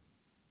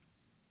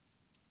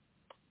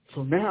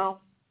 So now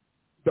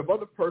the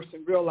other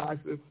person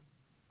realizes,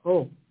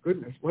 oh,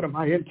 goodness, what am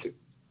I into?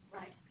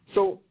 Right.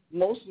 So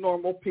most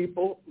normal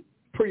people,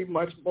 pretty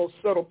much most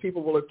subtle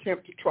people, will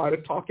attempt to try to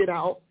talk it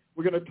out.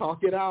 We're going to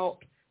talk it out.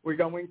 We're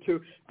going to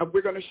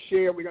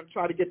share. We're going to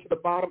try to get to the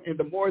bottom. And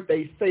the more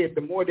they say it,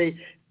 the more they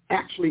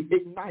actually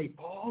ignite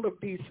all of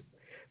these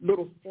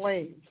little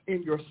flames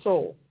in your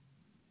soul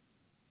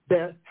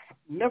that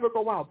never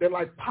go out. They're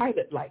like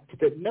pilot lights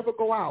that never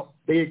go out.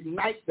 They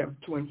ignite them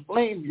to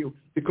inflame you,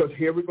 because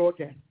here we go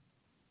again.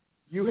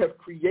 You have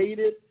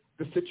created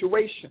the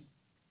situation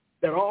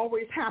that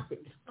always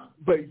happens,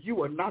 but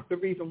you are not the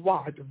reason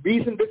why. The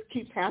reason this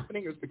keeps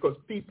happening is because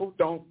people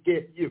don't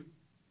get you.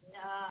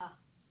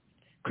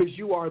 Because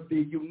you are the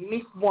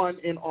unique one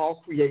in all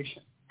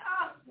creation.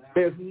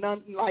 There's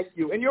none like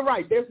you. And you're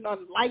right, there's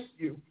none like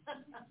you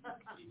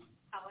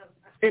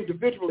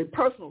individually,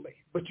 personally,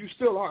 but you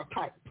still are a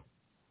type.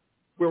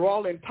 We're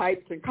all in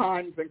types and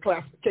kinds and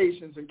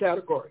classifications and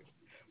categories.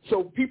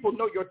 So people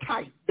know your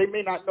type. They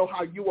may not know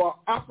how you are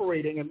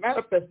operating and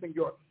manifesting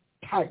your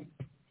type.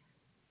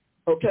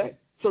 Okay?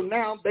 So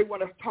now they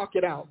want to talk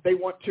it out. They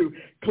want to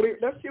clear.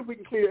 Let's see if we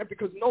can clear it,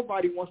 because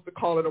nobody wants to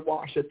call it a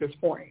wash at this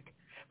point.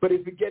 But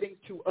it's getting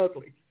too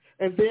ugly.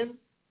 And then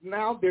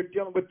now they're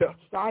dealing with the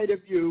side of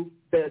you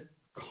that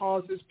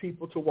causes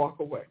people to walk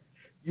away.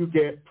 You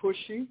get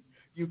pushy.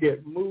 You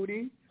get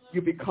moody.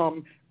 You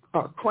become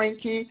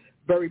cranky,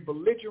 very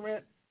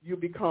belligerent. You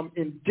become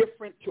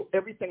indifferent to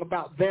everything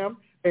about them,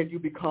 and you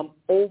become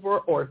over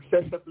or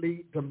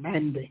excessively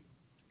demanding.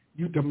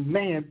 You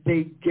demand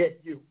they get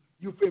you.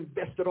 You've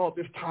invested all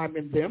this time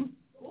in them.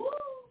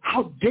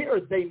 How dare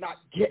they not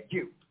get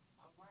you?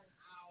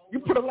 You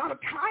put a lot of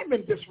time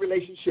in this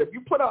relationship.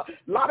 You put a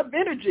lot of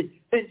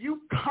energy, and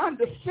you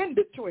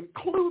condescended to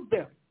include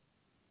them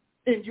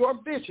in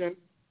your vision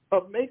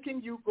of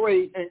making you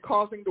great and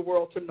causing the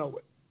world to know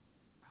it.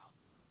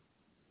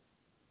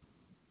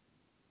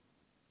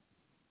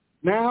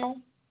 Now,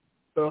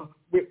 as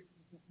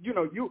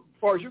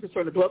far as you're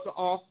concerned, the gloves are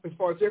off. As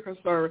far as they're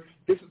concerned,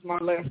 this is my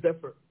last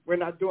effort.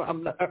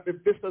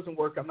 If this doesn't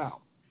work, I'm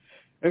out.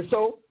 And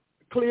so,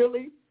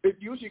 clearly, it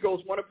usually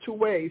goes one of two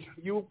ways.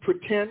 You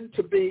pretend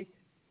to be,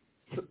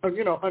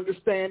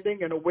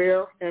 understanding and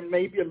aware and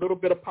maybe a little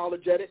bit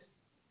apologetic,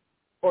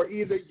 or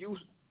either you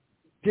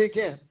dig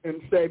in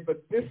and say,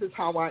 but this is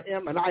how I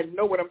am, and I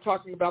know what I'm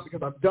talking about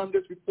because I've done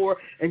this before,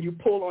 and you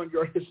pull on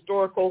your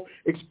historical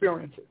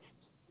experiences,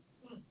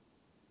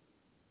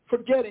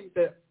 forgetting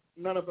that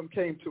none of them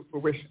came to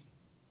fruition.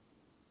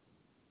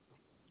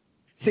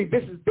 See,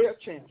 this is their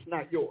chance,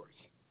 not yours.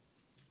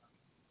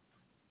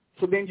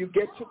 So then you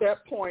get to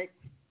that point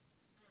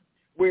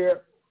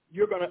where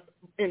you're going to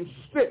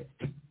insist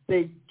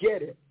they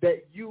get it,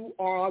 that you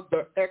are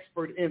the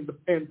expert in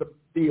the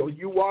field.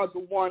 You are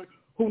the one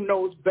who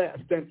knows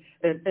best,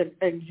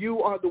 and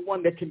you are the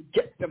one that can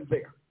get them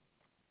there.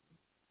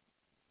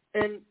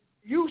 And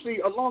usually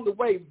along the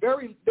way,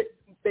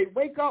 they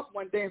wake up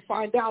one day and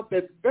find out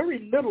that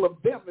very little of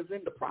them is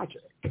in the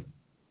project.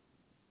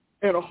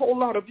 and a whole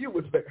lot of you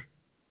was there.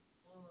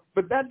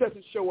 But that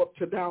doesn't show up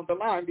to down the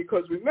line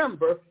because,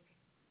 remember,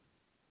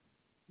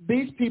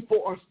 these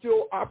people are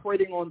still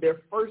operating on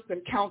their first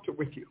encounter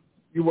with you.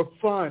 You were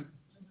fun.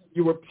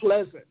 You were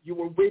pleasant. You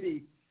were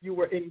witty. You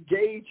were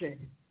engaging.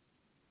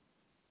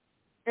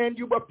 And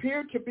you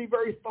appeared to be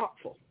very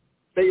thoughtful.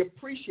 They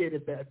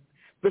appreciated that.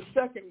 The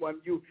second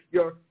one,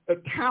 your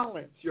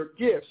talents, your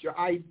gifts, your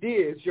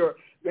ideas, your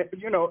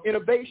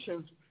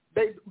innovations,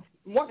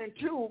 1 and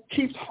 2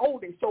 keeps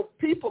holding. So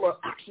people are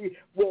actually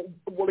will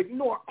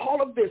ignore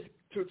all of this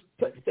to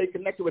stay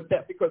connected with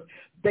that because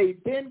they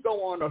then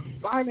go on a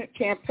silent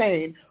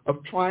campaign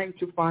of trying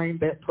to find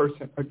that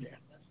person again.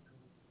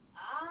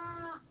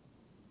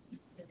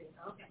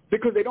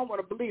 Because they don't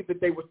want to believe that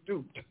they were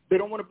duped. They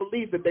don't want to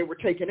believe that they were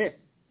taken in.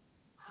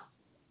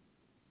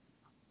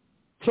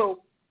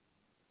 So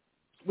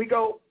we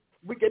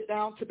get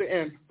down to the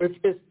end.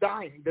 It's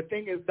dying. The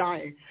thing is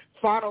dying.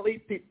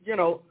 Finally,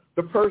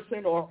 the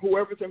person or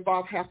whoever's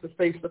involved has to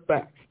face the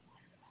facts.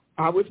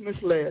 I was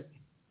misled.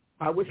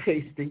 I was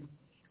hasty.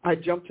 I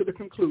jumped to the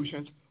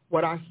conclusions.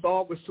 What I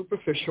saw was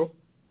superficial.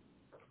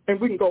 And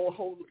we can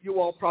go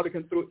you all probably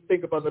can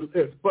think of other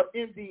lists. But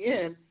in the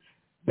end,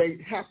 they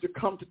have to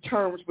come to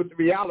terms with the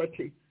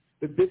reality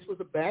that this was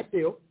a bad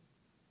deal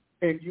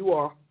and you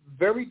are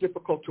very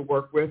difficult to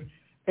work with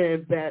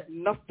and that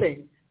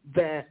nothing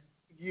that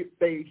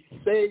they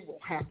say will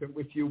happen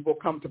with you will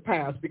come to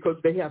pass because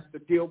they have to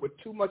deal with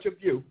too much of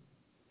you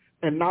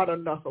and not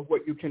enough of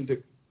what you can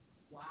do.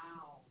 Wow.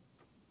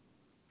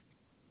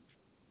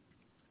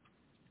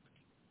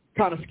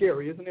 Kind of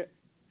scary, isn't it?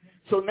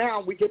 So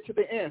now we get to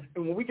the end.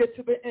 And when we get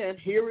to the end,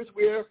 here is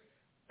where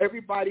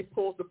everybody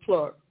pulls the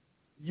plug.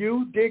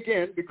 You dig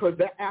in because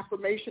that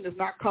affirmation is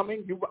not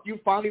coming. You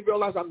finally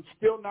realize I'm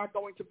still not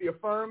going to be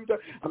affirmed.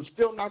 I'm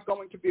still not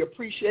going to be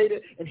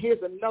appreciated. And here's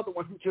another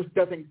one who just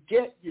doesn't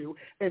get you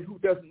and who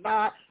does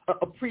not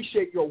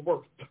appreciate your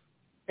worth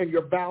and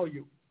your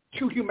value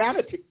to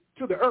humanity,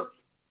 to the earth,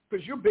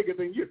 because you're bigger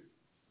than you.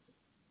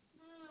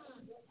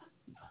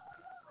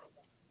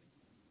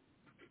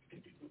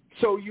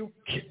 So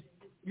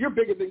you're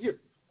bigger than you.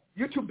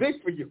 You're too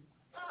big for you.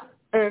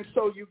 And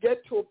so you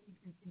get to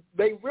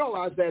they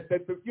realize that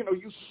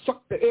you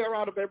suck the air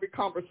out of every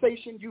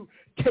conversation, you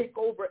take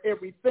over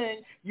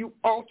everything, you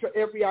alter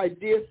every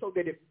idea so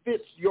that it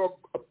fits your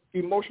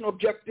emotional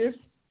objectives.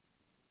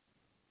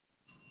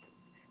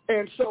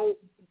 And so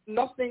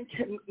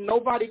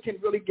nobody can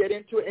really get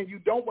into it, and you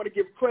don't want to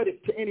give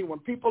credit to anyone.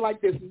 People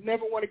like this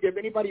never want to give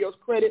anybody else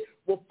credit,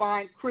 will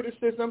find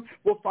criticism,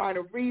 will find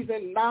a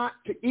reason not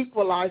to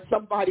equalize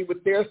somebody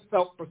with their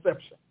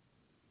self-perception.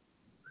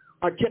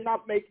 I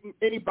cannot make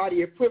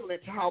anybody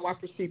equivalent to how I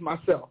perceive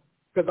myself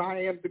because I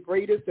am the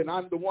greatest and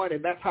I'm the one,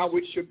 and that's how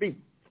it should be.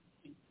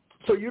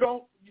 So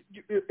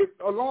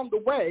along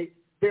the way,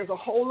 there's a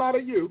whole lot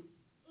of you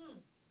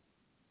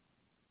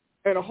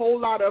and a whole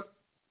lot of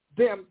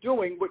them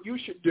doing what you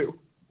should do.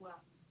 Wow.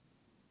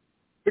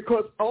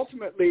 Because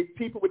ultimately,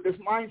 people with this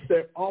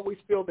mindset always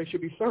feel they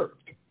should be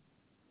served.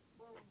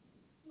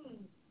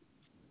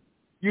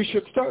 You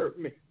should serve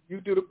me. You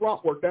do the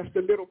grunt work. That's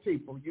the little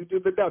people. You do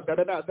the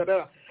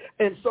da-da-da-da-da-da.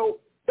 And so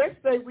let's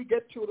say we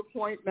get to the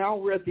point now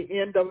we're at the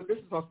end of it. This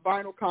is our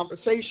final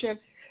conversation,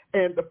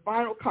 and the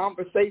final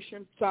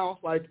conversation sounds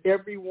like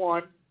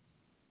everyone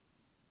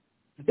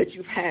that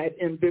you've had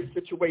in this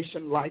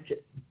situation like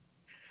it.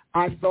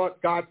 I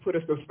thought God put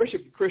us, especially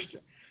if you're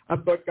Christian, I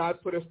thought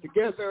God put us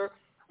together.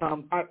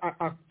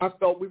 I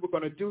felt we were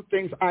going to do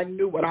things. I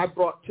knew what I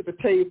brought to the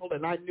table,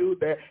 and I knew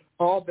that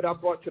all that I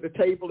brought to the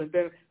table. And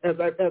then as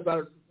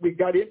we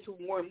got into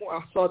more and more,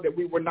 I saw that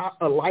we were not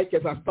alike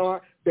as I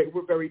thought, that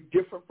we're very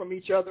different from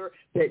each other,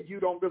 that you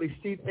don't really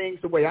see things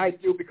the way I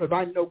do because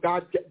I know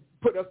God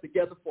put us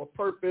together for a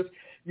purpose.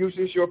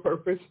 Usually it's your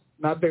purpose,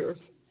 not theirs.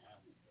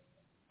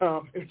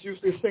 It's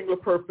usually a singular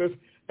purpose.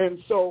 And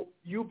so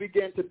you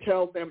begin to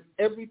tell them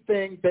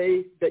everything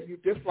that you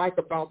dislike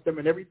about them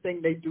and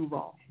everything they do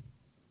wrong,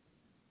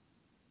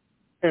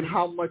 and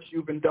how much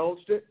you've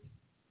indulged it,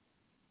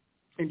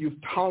 and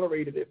you've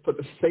tolerated it for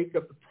the sake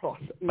of the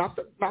process, not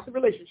the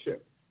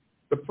relationship,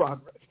 the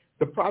progress,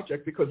 the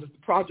project, because it's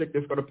the project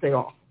that's going to pay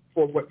off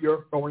for what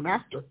you're going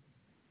after.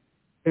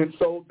 And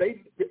so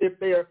if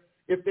they're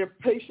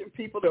patient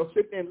people, they'll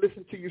sit there and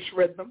listen to you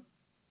shred them,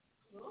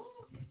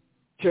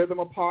 tear them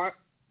apart,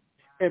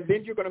 and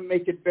then you're going to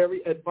make it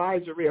very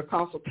advisory or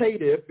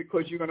consultative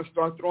because you're going to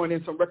start throwing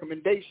in some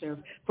recommendations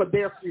for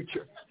their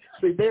future.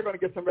 So they're going to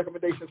get some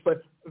recommendations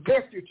for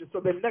their future. So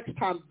the next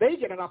time they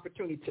get an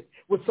opportunity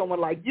with someone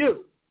like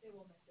you,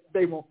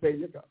 they won't. There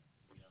you go.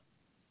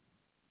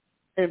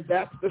 And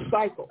that's the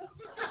cycle.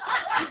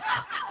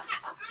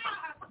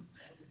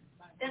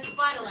 That's the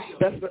final act.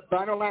 That's the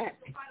final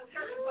act.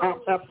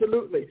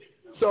 Absolutely.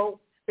 So,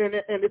 and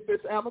if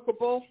it's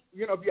amicable,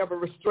 if you have a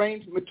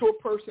restrained, mature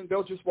person,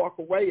 they'll just walk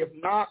away. If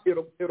not,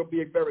 it'll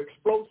be very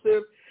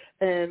explosive,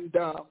 and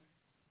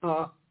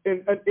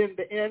in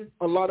the end,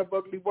 a lot of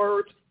ugly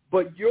words.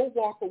 But you'll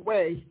walk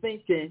away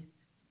thinking,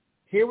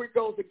 here it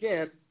goes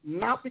again,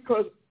 not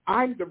because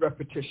I'm the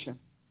repetition,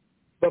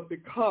 but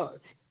because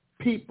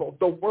people,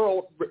 the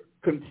world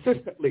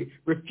consistently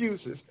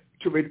refuses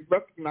to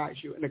recognize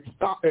you and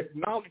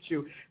acknowledge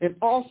you, and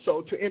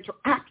also to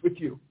interact with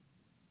you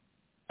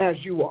as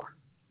you are.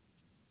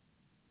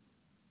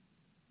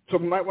 So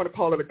we might want to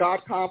call it a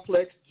God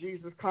complex,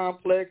 Jesus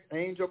complex,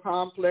 angel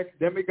complex,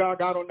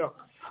 demigod, I don't know.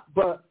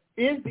 But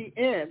in the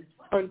end,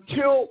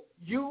 until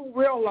you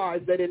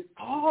realize that in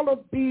all of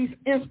these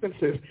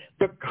instances,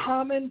 the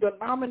common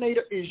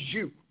denominator is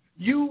you.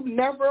 You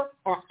never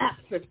are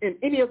absent in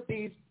any of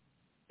these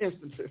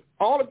instances.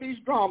 All of these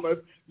dramas,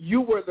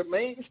 you were the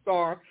main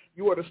star.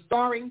 You were the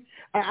starring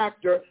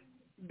actor.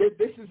 This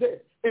is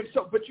it. And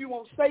so, but you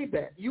won't say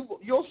that.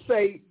 You'll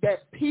say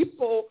that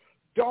people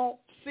don't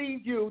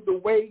see you the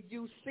way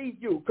you see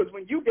you, because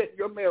when you get in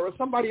your mirror,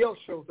 somebody else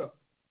shows up.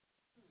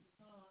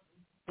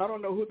 I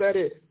don't know who that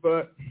is,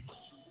 but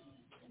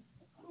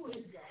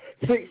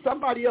see,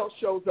 somebody else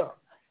shows up.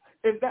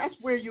 And that's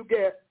where you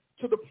get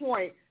to the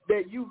point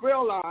that you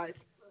realize,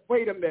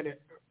 wait a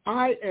minute,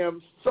 I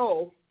am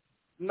so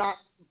not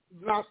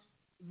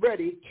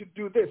ready to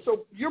do this.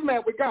 So you're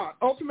mad with God.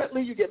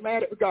 Ultimately, you get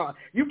mad at God.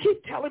 You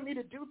keep telling me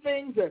to do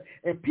things,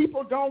 and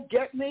people don't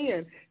get me,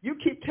 and you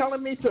keep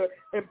telling me to,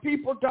 and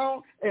people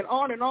don't, and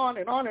on and on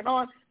and on and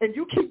on, and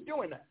you keep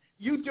doing that.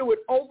 You do it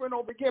over and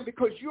over again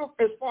because you're,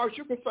 as far as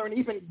you're concerned,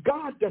 even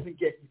God doesn't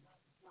get you.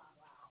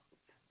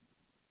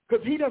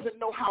 Because he doesn't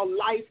know how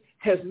life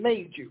has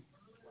made you.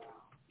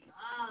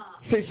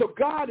 See, so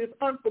God is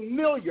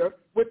unfamiliar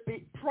with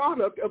the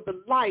product of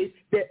the life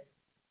that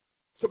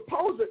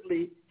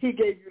supposedly he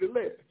gave you to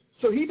live.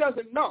 So he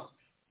doesn't know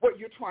what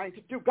you're trying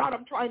to do. God,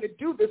 I'm trying to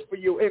do this for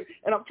you,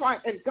 and I'm trying,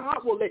 and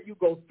God will let you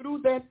go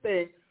through that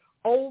thing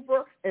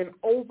over and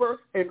over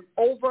and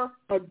over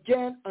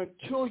again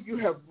until you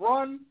have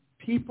run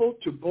people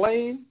to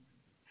blame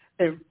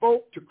and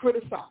folk to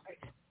criticize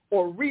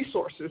or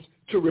resources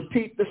to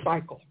repeat the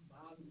cycle.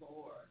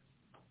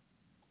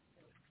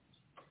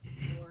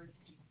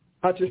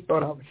 I just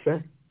thought I would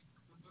say.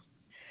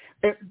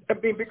 And, I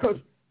mean, because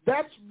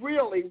that's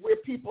really where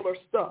people are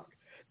stuck.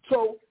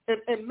 So,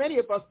 and many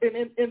of us,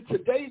 in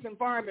today's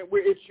environment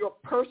where it's your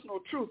personal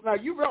truth. Now,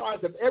 you realize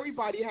if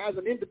everybody has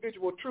an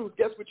individual truth,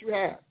 guess what you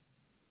have?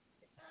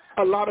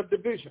 A lot of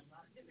division.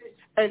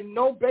 And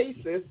no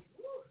basis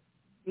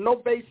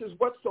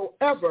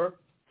whatsoever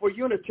for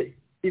unity,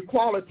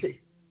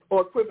 equality,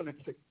 or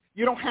equivalency.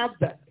 You don't have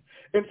that.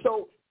 And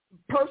so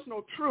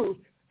personal truth,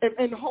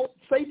 and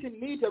Satan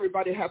needs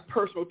everybody to have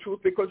personal truth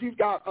because he's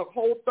got a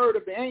whole third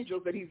of the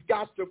angels that he's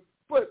got to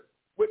put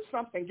with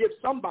something, give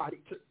somebody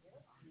to.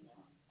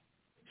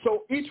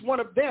 So each one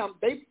of them,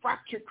 they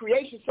fractured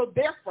creation, so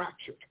they're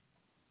fractured.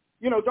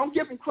 You know, don't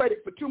give them credit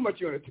for too much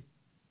unity.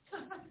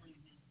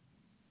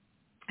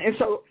 And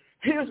so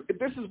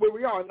this is where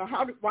we are. Now,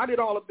 why did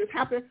all of this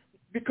happen?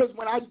 Because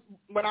when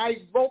I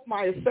wrote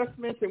my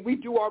assessments and we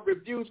do our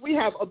reviews, we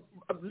have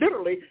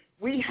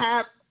we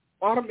have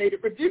automated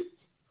reviews.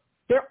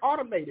 They're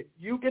automated.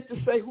 You get to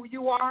say who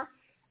you are,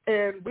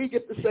 and we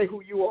get to say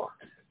who you are.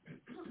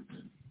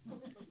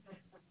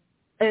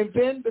 And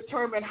then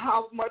determine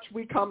how much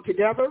we come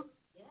together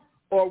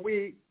or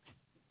we,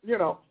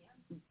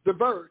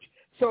 diverge.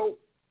 So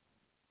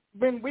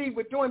when we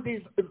were doing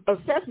these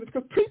assessments,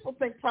 because people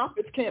think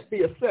prophets can't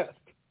be assessed.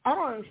 I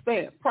don't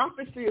understand.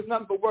 Prophecy is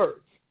nothing but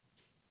words.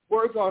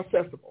 Words are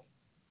accessible.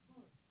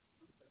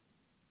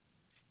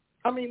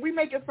 I mean, we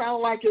make it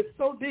sound like it's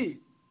so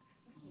deep.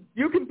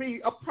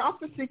 A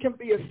prophecy can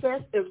be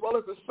assessed as well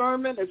as a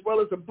sermon, as well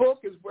as a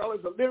book, as well as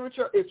a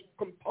literature. It's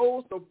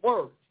composed of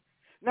words.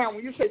 Now,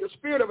 when you say the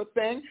spirit of a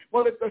thing,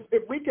 well,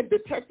 if we can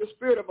detect the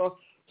spirit of a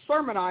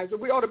sermonizer,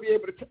 we ought to be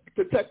able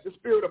to detect the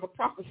spirit of a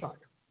prophesier.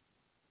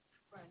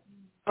 Right.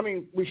 I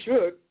mean, we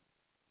should,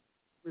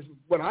 is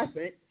what I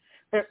think.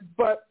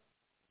 But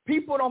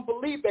people don't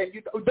believe that.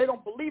 They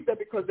don't believe that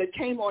because they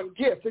came on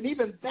gifts. And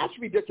even that's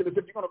ridiculous.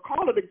 If you're going to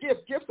call it a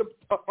gift, gifts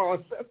are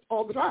assessed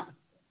all the time.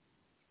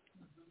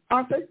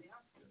 Aren't they?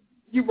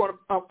 I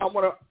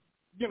want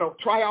to,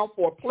 try out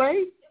for a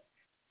play.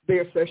 They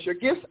assess your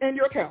gifts and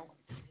your talents.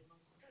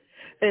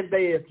 And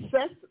this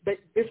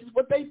is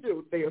what they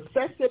do. They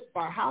assess it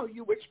by how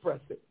you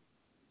express it.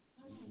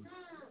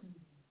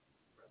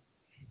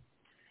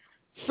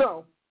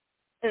 So,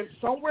 and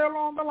somewhere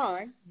along the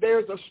line,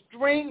 there's a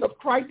string of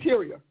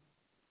criteria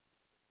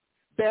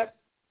that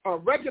are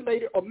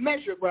regulated or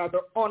measured, rather,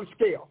 on a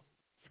scale.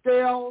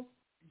 Scales,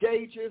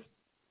 gauges,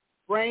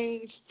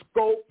 range,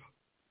 scope,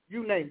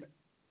 you name it.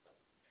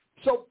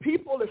 So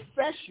people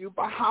assess you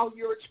by how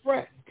you're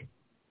expressed.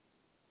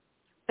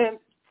 And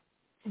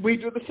we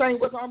do the same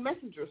with our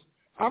messengers.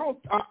 I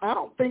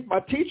don't think my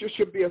teachers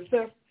should be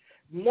assessed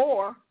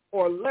more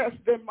or less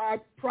than my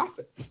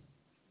prophets.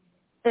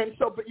 And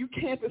so, but you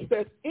can't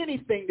assess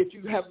anything that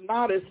you have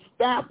not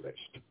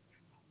established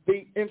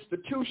the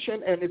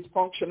institution and its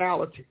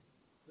functionality.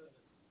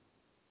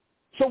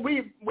 So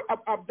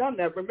I've done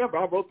that. Remember,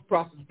 I wrote the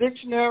Prophet's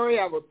Dictionary.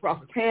 I wrote the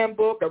Prophet's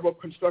Handbook. I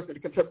wrote Constructing the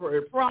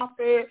Contemporary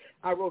Prophet.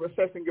 I wrote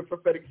Assessing Your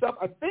Prophetic Self.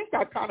 I think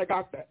I kind of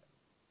got that.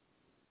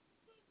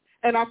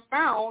 And I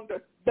found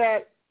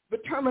that the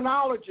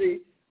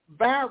terminology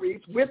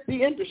varies with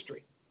the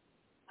industry.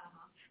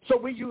 So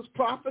we use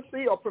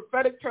prophecy or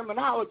prophetic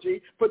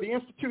terminology for the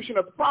institution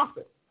of the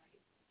prophet.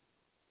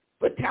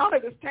 But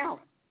talent is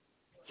talent.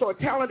 So a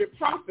talented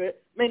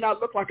prophet may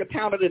not look like a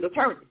talented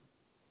attorney.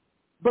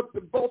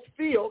 But both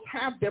fields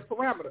have their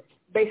parameters.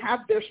 They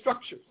have their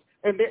structures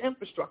and their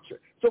infrastructure.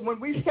 So when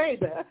we say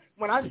that,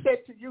 when I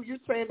said to you, you're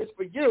saying this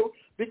for you,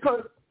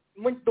 because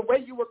when the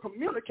way you were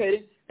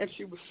communicating, and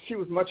she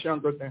was much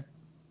younger then.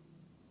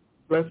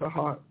 Bless her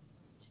heart.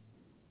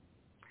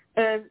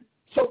 And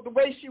so the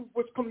way she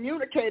was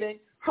communicating,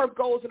 her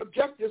goals and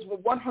objectives were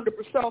 100%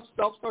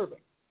 self-serving.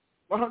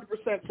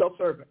 100%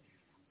 self-serving.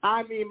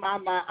 I mean, my,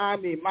 I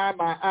mean, my,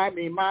 I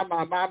mean, my,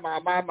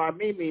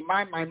 me, me,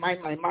 my,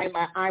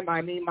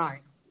 I, me, mine.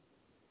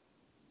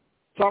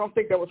 So I don't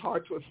think that was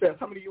hard to assess.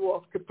 How many of you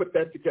all could put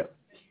that together?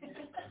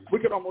 We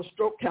could almost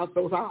stroke count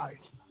those eyes.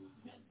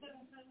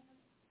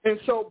 And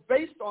so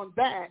based on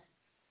that,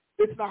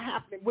 it's not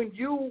happening. When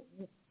you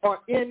are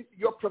in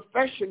your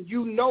profession,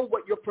 you know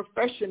what your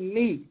profession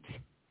needs.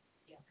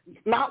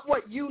 Not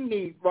what you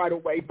need right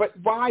away, but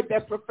why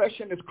that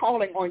profession is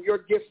calling on your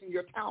gifts and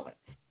your talents.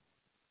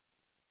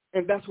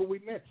 And that's what we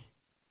miss.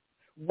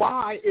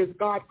 Why is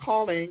God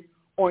calling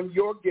on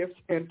your gifts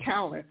and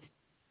talents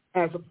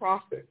as a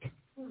prophet,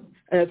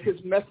 as his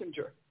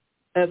messenger,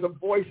 as a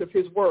voice of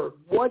his word?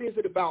 What is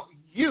it about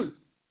you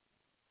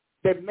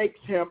that makes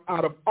him,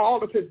 out of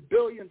all of his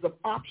billions of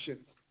options,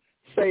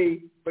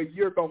 say, but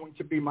you're going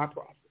to be my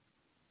prophet.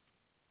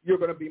 You're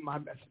going to be my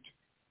messenger.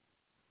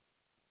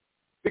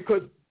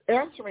 Because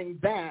answering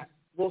that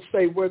will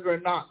say whether or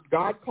not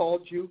God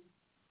called you,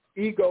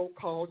 ego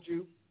called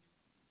you,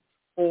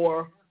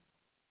 or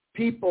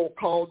people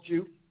called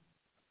you,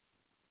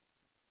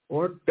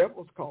 or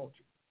devils called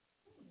you.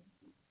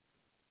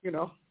 You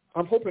know,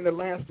 I'm hoping the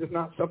last is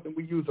not something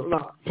we use a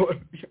lot. But,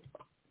 you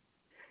know.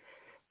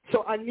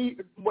 So I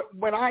need,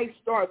 when I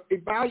start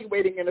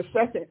evaluating and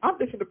assessing, I'm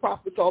listening to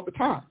prophets all the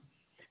time.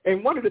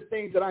 And one of the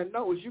things that I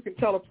know is you can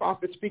tell a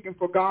prophet speaking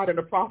for God and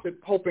a prophet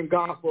hoping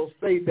God will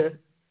say that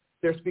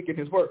they're speaking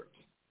his words.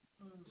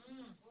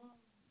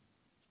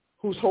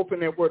 Who's hoping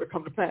that word to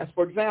come to pass?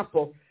 For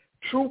example,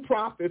 true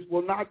prophets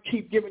will not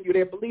keep giving you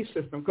their belief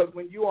system, because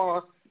when you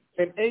are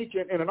an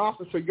agent and an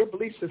officer, your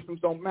belief systems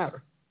don't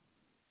matter.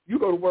 You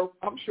go to work,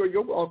 I'm sure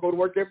you'll all go to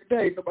work every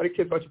day. Nobody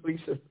cares about your belief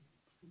system.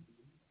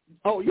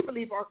 Oh, you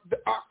believe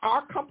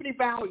our company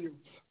values,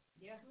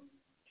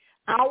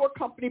 our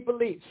company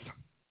beliefs.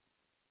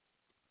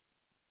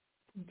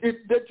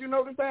 Did you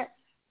notice that?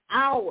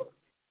 Our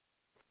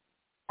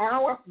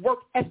work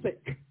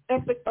ethic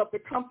of the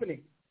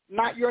company,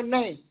 not your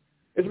name.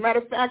 As a matter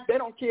of fact, they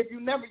don't care if you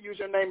never use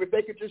your name, if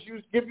they could just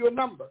give you a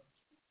number.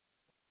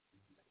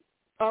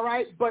 All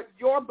right? But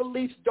your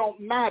beliefs don't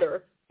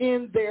matter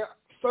in their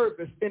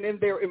service and in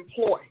their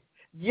employ.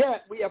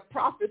 Yet we have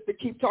prophets that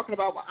keep talking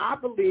about, well, I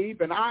believe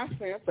and I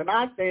sense and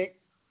I think.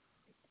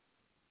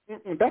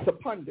 That's a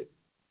pundit.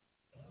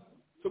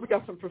 So we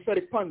got some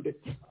prophetic pundits.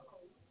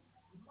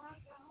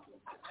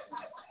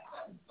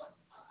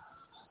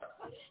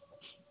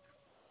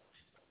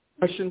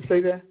 I shouldn't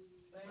say that?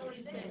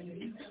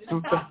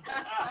 Okay.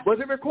 Was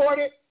it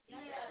recorded?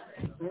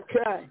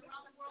 Okay.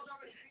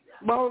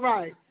 All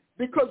right.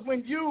 Because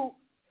when you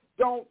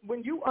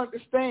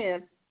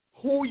understand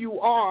who you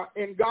are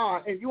in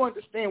God and you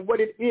understand what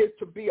it is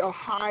to be in a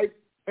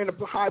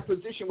high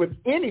position with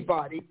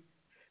anybody,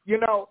 you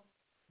know,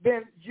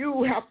 then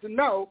you have to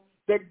know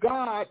that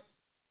God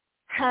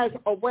has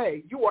a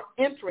way. You are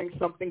entering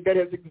something that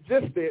has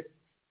existed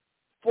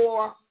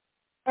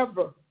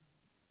forever.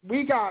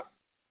 We got,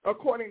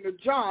 according to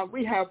John,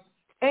 we have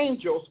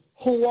angels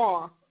who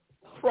are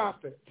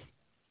prophets.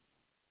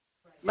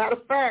 Matter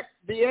of fact,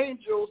 the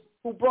angels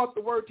who brought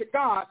the word to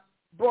God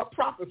brought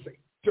prophecy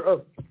to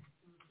earth.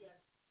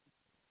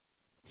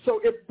 So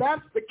if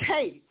that's the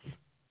case,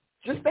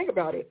 just think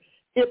about it.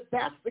 If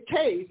that's the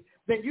case,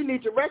 then you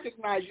need to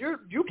recognize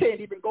you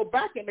can't even go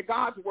back into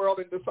God's world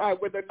and decide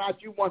whether or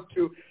not you want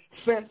to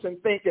sense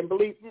and think and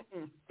believe.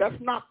 That's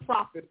not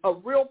prophet. A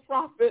real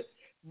prophet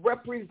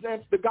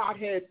represents the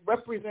Godhead,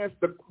 represents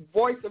the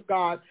voice of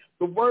God,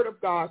 the word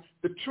of God,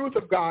 the truth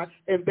of God,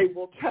 and they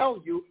will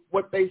tell you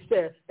what they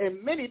said.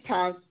 And many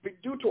times,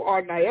 due to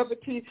our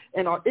naivety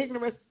and our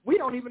ignorance, we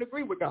don't even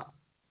agree with God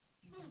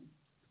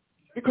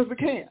because we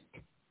can't.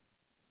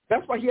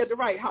 That's why he had to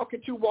write, how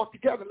can two walk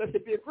together unless they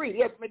be agreed?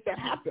 He had to make that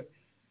happen.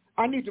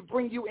 I need to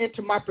bring you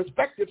into my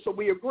perspective so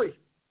we agree.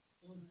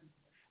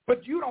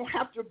 But you don't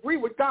have to agree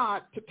with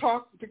God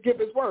to give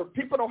his word.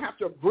 People don't have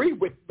to agree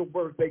with the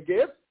word they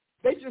give.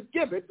 They just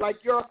give it.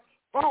 Like your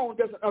phone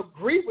doesn't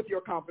agree with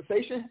your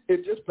conversation.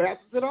 It just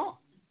passes it on.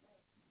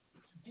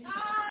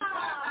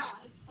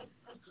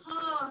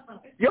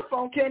 Your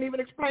phone can't even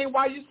explain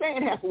why you're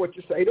saying half of what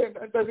you say.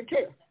 It doesn't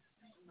care.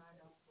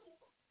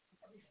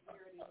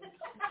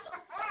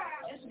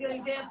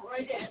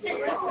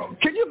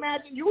 Can you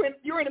imagine you're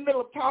in the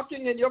middle of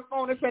talking and your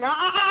phone is saying,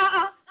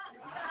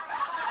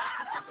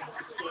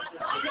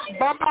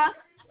 Baba,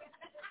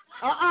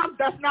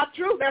 That's not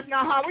true. That's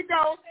not how it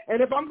goes.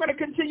 And if I'm going to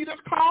continue this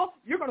call,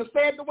 you're going to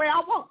say it the way I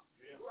want.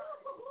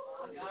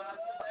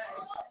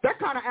 That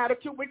kind of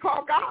attitude we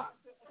call God.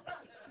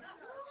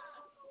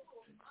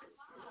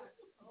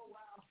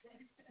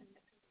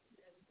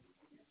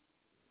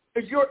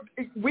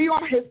 We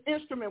are his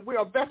instrument. We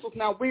are vessels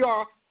now. We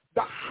are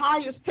the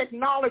highest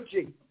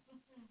technology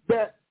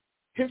that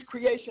his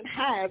creation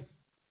has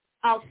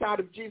outside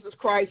of Jesus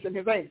Christ and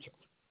his angels.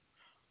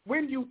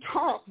 When you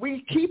talk,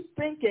 we keep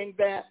thinking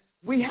that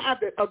we have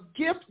it. A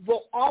gift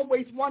will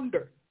always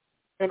wonder.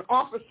 An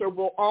officer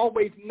will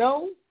always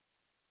know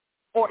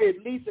or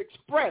at least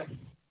express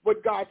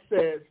what God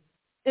says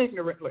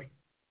ignorantly.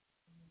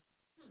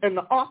 And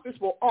the office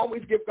will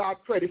always give God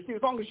credit. See,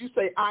 as long as you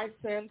say, I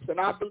sense and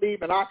I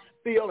believe and I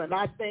feel and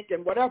I think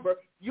and whatever,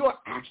 you're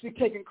actually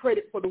taking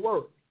credit for the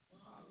word.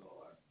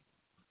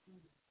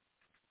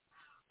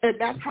 And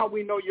that's how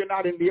we know you're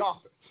not in the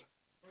office.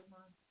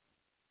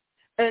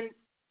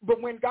 But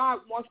when God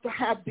wants to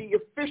have the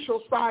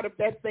official side of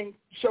that thing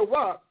show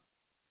up,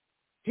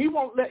 he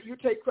won't let you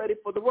take credit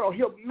for the world.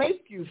 He'll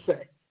make you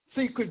say.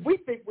 See, because we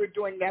think we're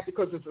doing that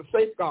because it's a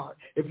safeguard.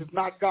 If it's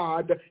not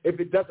God, if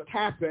it doesn't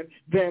happen,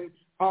 then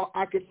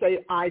I could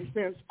say, I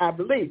sense, I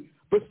believe.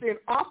 But see, an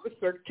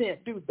officer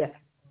can't do that.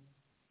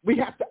 We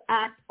have to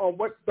act on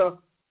what the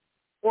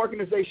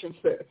organization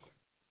says.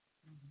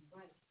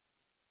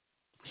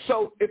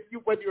 So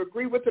whether you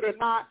agree with it or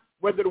not,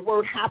 whether the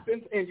word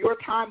happens in your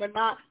time or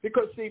not,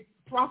 because, see,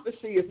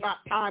 prophecy is not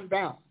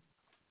time-bound.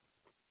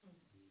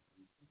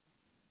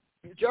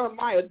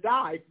 Jeremiah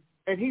died,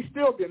 and he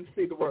still didn't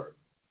see the word.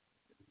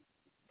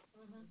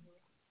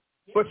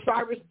 But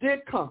Cyrus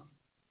did come,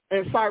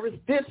 and Cyrus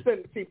did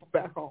send the people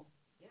back home.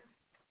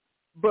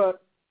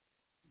 But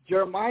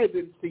Jeremiah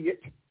didn't see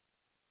it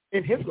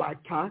in his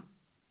lifetime.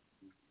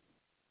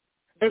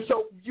 And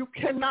so you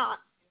cannot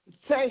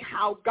say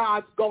how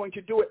God's going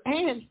to do it,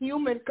 and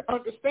human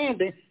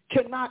understanding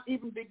cannot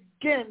even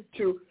begin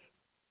to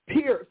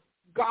pierce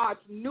God's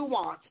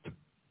nuanced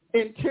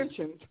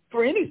intentions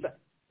for anything.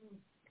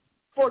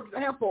 For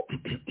example,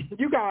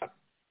 you've got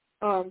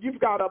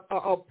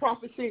a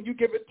prophecy and you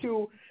give it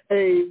to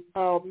a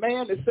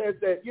man that says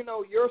that,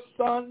 your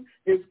son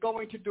is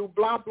going to do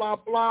blah, blah,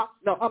 blah.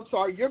 No, I'm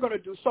sorry, you're going to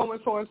do so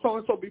and so and so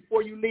and so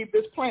before you leave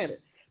this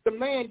planet. The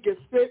man gets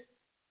sick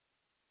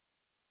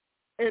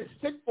and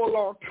sick for a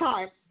long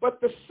time, but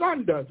the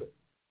son does it.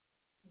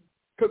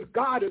 Because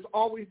God is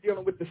always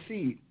dealing with the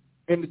seed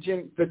in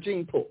the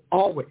gene pool,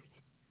 always.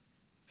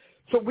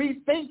 So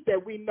we think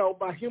that we know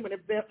by human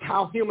events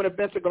how human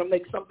events are going to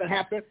make something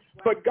happen,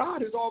 but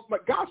God's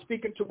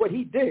speaking to what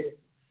he did,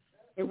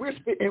 and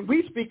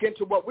we speak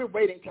into what we're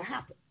waiting to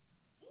happen.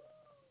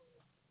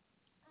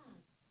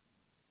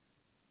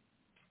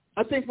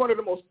 I think one of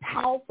the most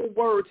powerful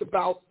words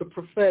about the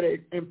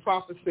prophetic and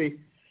prophecy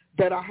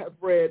that I have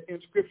read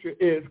in Scripture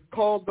is,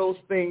 call those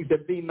things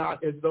that be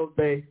not as though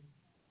they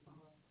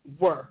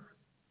were.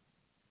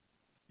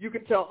 You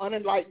can tell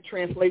unenlightened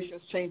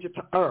translations change it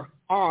to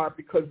are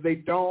because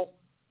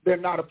they're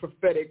not a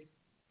prophetic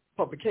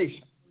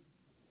publication.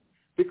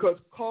 Because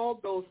call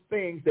those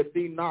things that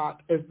be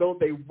not as though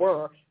they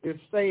were is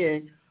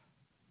saying,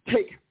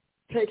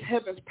 take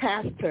heaven's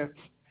past tense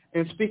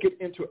and speak it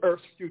into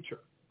earth's future.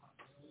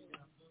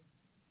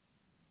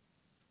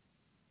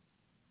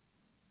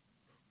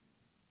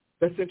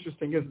 That's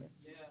interesting, isn't it?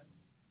 Yeah.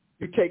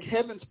 You take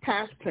heaven's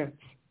past tense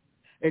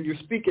and you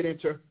speak it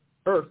into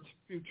earth's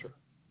future.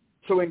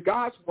 So in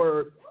God's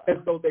word, as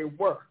though they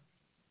were,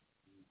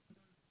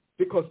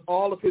 because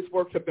all of his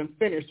works have been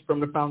finished from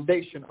the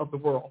foundation of the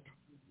world.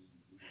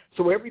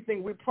 So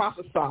everything we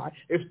prophesy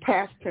is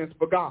past tense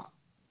for God.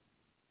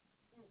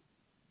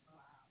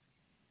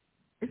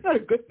 Isn't that a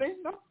good thing,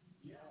 though?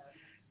 Yeah.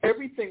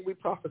 Everything we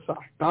prophesy,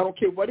 I don't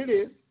care what it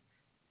is,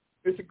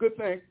 it's a good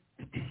thing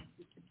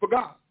for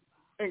God.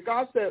 And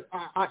God said,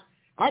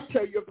 I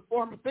tell you of the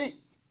former things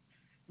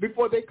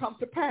before they come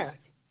to pass.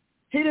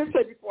 He didn't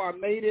say before I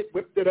made it,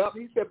 whipped it up.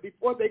 He said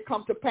before they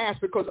come to pass,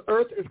 because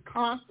earth is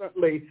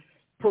constantly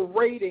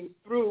parading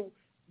through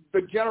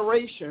the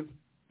generations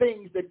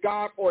things that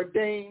God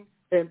ordained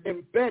and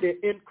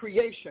embedded in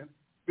creation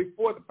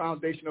before the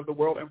foundation of the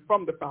world and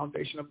from the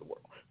foundation of the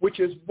world, which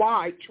is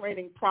why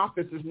training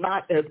prophets is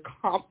not as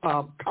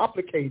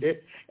complicated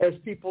as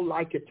people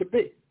like it to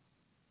be.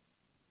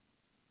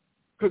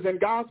 Because in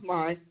God's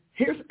mind,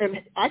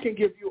 and I can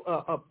give you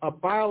a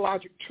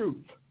biologic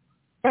truth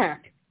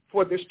back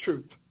for this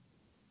truth.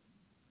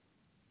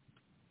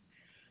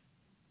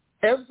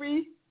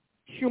 Every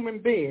human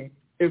being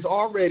is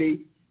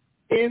already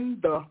in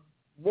the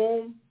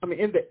womb,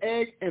 in the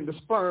egg and the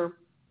sperm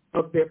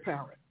of their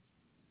parent.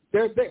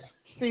 They're there.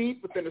 Seed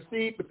within a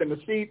seed, within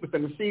a seed,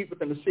 within a seed,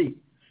 within a seed.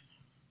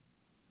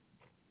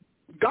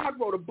 God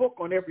wrote a book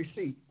on every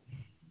seed.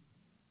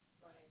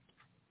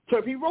 So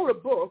if he wrote a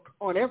book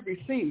on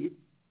every seed,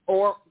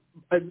 or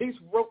at least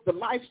wrote the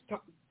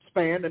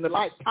lifespan and the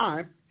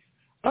lifetime,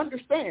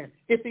 understand,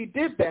 if he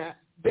did that,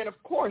 then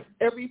of course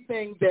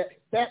everything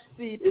that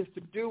seed is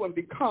to do and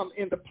become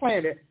in the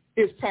planet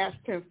is past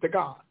tense to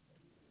God.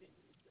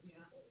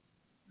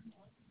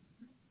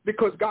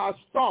 because God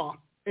saw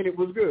and it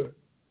was good.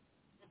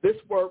 This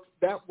works,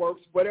 that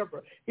works,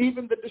 whatever.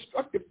 Even the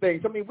destructive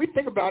things. I mean, we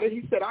think about it.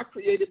 He said, I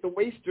created the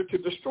waster to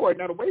destroy.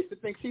 Now, the waster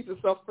thinks he's a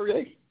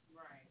self-creation.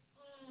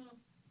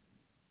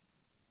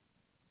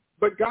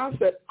 But God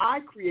said,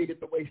 I created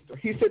the waster.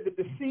 He said, the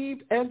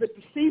deceived and the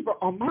deceiver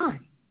are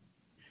mine.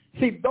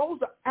 See, those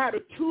are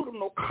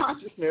attitudinal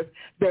consciousness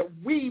that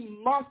we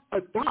must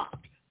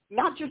adopt,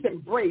 not just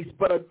embrace,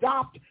 but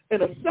adopt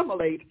and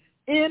assimilate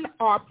in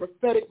our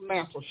prophetic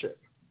mantleship.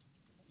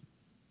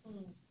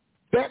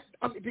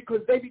 Because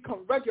they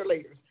become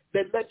regulators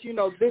that let you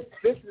know this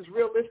is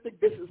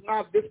realistic, this is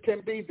not, this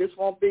can be, this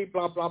won't be,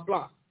 blah, blah,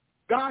 blah.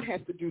 God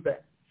has to do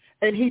that.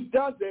 And he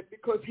does it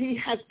because he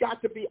has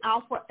got to be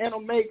Alpha and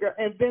Omega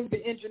and then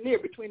the engineer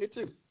between the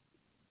two.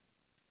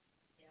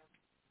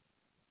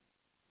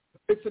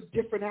 It's a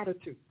different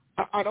attitude.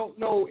 I don't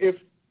know if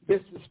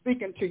this is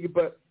speaking to you,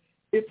 but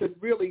it's a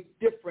really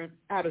different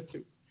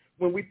attitude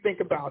when we think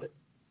about it.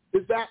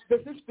 Does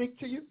this speak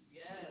to you?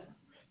 Yes.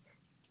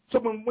 So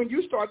when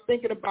you start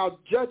thinking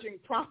about judging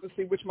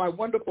prophecy, which my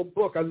wonderful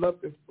book, I love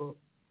this book,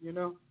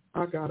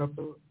 I got a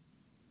book.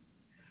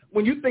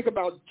 When you think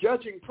about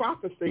judging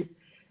prophecy,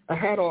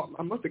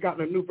 I must have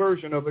gotten a new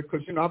version of it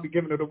because, I'll be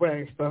giving it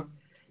away and stuff.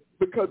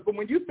 But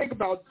when you think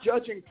about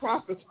judging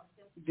prophecy,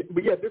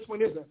 but yeah, this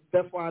one isn't.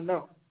 That's why I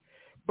know.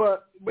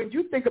 But when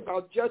you think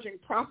about judging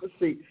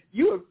prophecy,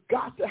 you have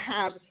got to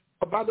have,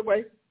 by the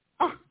way,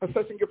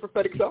 assessing your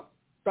prophetic self,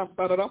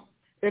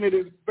 and it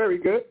is very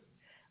good.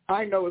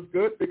 I know it's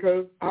good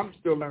because I'm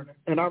still learning,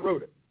 and I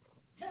wrote it.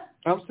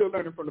 I'm still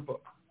learning from the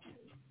book.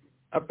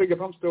 I figure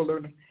if I'm still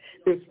learning,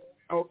 it's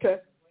okay.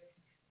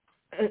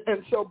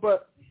 And so,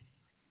 but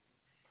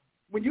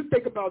when you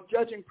think about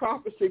judging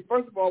prophecy,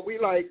 first of all,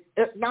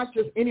 not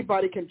just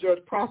anybody can judge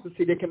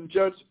prophecy. They can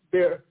judge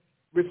their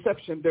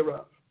reception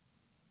thereof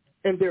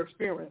and their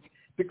experience,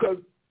 because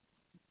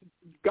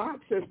God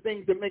says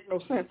things that make no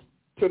sense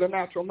to the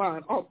natural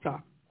mind all the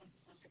time.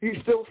 He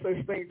still says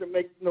things that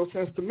make no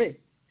sense to me.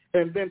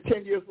 And then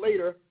 10 years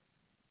later,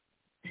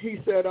 he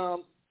said,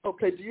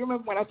 okay, do you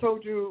remember when I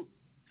told you,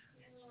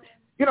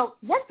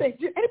 one thing,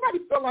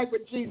 anybody feel like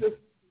with Jesus,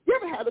 you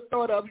ever had a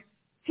thought of,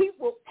 he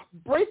will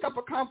break up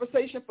a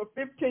conversation for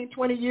 15,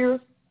 20 years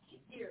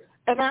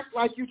and act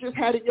like you just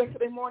had it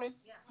yesterday morning?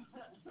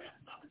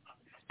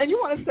 And you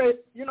want to say,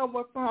 you know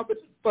what, Father,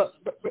 but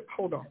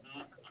hold on.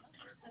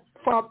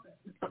 Father,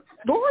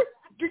 Lord,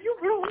 do you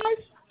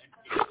realize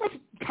how much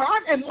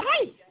time and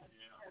life?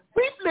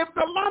 We've lived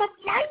a lot of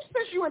life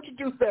since you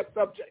introduced that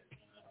subject.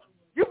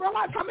 You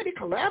realize how many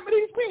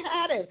calamities we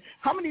had and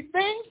how many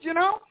things,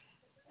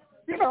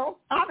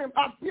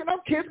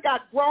 kids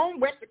got grown,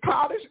 went to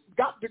college,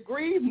 got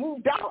degrees,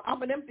 moved out.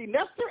 I'm an empty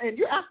nester, and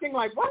you're acting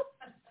like what?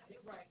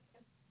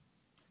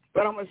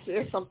 But I'm going to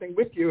share something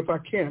with you if I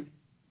can,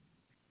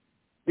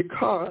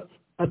 because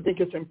I think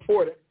it's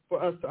important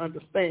for us to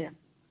understand.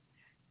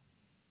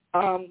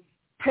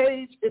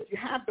 If you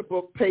have the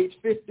book, page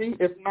 50.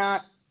 If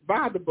not,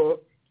 buy the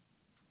book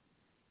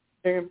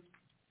and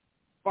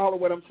follow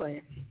what I'm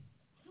saying.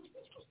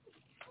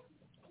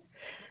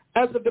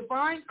 As a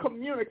divine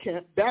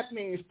communicant, that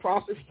means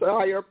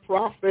prophesier,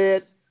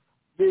 prophet,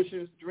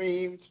 visions,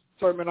 dreams,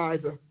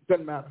 sermonizer,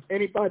 doesn't matter.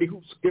 Anybody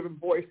who's given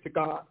voice to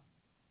God.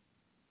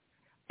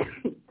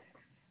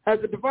 As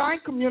a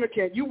divine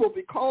communicant, you will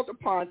be called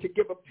upon to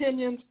give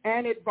opinions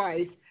and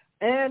advice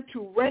and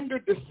to render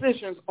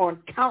decisions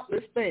on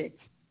countless things.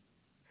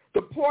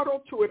 The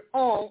portal to it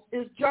all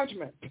is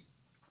judgment.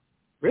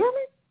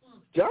 Really?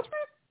 Judgment?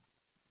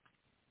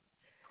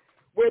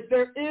 Where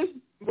there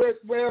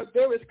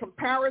is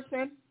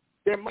comparison,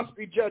 there must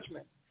be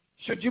judgment.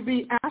 Should you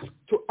be asked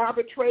to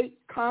arbitrate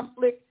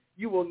conflict,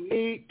 you will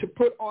need to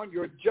put on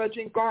your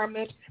judging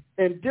garment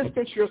and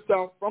distance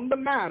yourself from the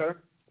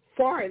matter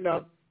far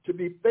enough to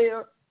be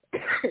fair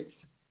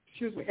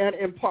and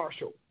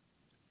impartial.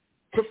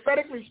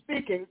 Prophetically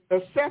speaking,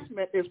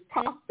 assessment is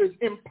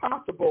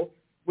impossible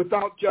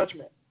without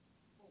judgment.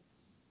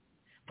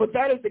 For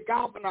that is the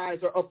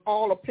galvanizer of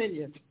all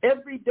opinions.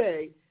 Every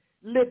day,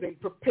 living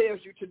prepares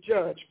you to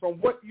judge, from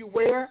what you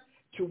wear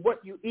to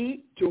what you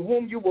eat, to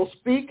whom you will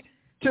speak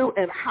to,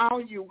 and how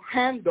you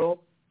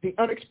handle the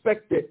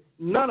unexpected.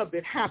 None of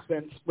it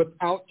happens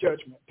without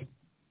judgment.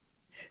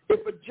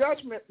 If a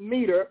judgment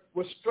meter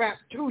was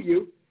strapped to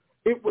you,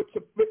 it would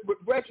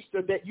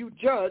register that you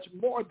judge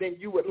more than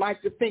you would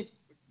like to think,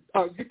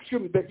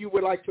 that you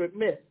would like to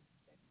admit.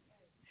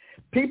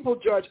 People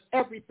judge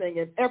everything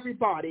and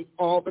everybody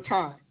all the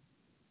time.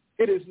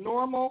 It is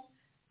normal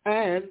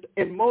and,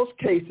 in most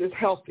cases,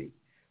 healthy.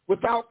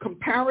 Without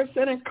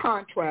comparison and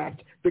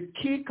contrast, the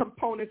key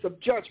components of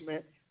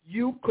judgment,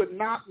 you could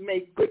not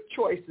make good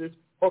choices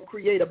or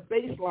create a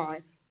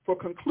baseline for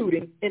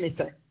concluding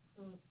anything.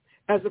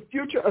 As a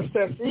future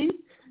assessee,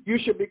 you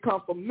should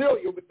become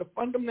familiar with the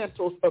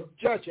fundamentals of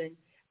judging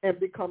and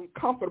become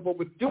comfortable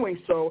with doing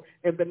so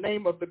in the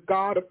name of the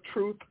God of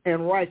truth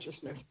and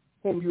righteousness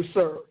whom you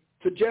serve.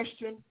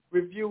 Suggestion,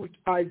 review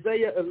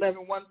Isaiah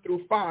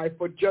 11:1-5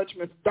 for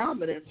judgment's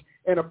dominance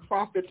and a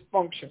prophet's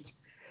functions.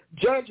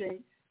 Judging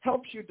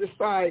helps you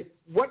decide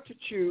what to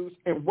choose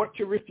and what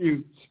to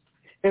refuse.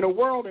 In a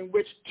world in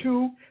which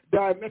two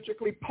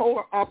diametrically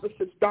polar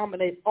opposites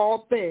dominate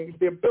all things,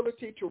 the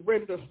ability to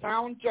render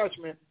sound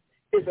judgment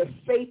is a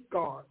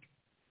safeguard,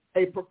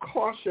 a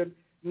precaution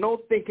no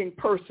thinking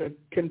person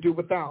can do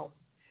without.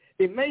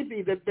 It may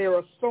be that there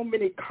are so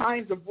many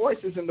kinds of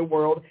voices in the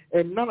world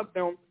and none of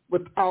them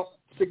without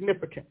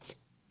significance.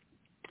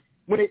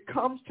 When it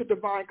comes to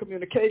divine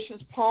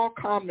communications, Paul's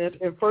comment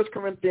in 1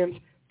 Corinthians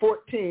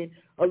 14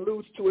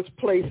 alludes to its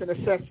place in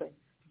assessing.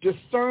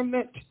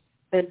 Discernment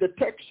and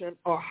detection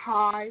are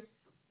high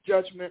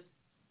judgment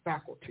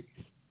faculties.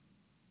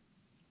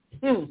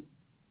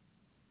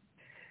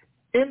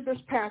 In this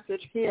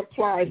passage, he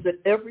implies that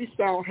every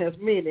sound has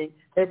meaning,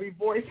 every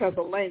voice has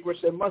a language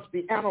that must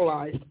be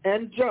analyzed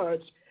and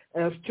judged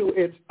as to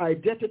its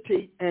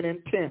identity and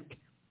intent.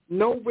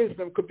 No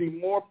wisdom could be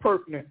more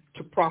pertinent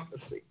to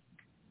prophecy.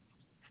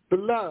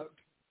 Beloved,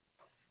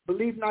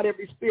 believe not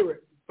every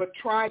spirit, but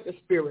try the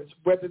spirits,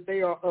 whether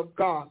they are of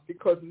God,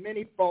 because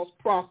many false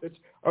prophets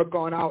are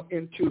gone out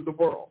into the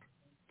world.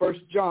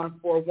 1 John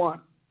 4:1.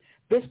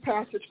 This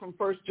passage from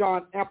 1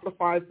 John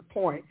amplifies the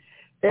point.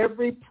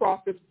 Every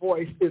prophet's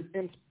voice is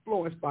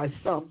influenced by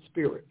some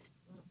spirit.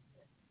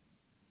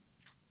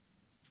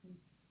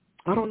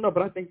 I don't know,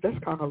 but I think that's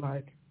kind of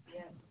like.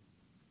 Yeah.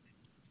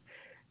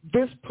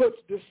 This puts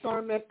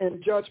discernment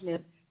and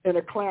judgment in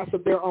a class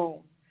of their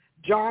own.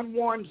 John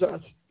warns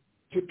us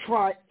to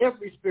try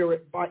every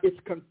spirit by its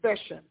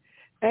confession,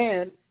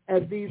 and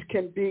as these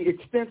can be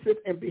extensive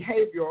in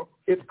behavioral,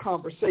 it's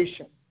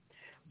conversation.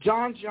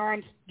 John's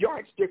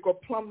yardstick or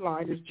plumb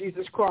line is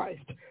Jesus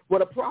Christ.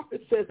 What a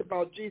prophet says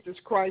about Jesus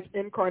Christ's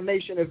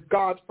incarnation as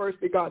God's first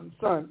begotten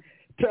Son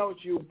tells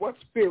you what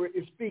spirit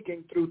is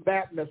speaking through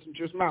that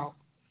messenger's mouth.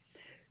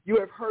 You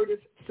have heard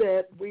it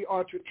said we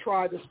are to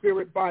try the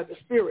spirit by the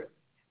spirit.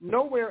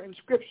 Nowhere in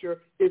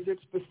Scripture is it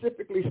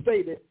specifically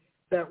stated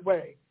that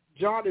way.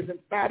 John is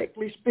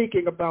emphatically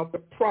speaking about the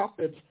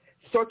prophets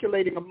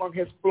circulating among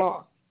his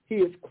flock. He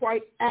is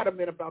quite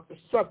adamant about the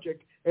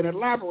subject and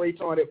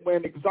elaborates on it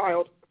when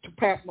exiled to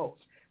Patmos.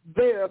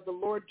 There, the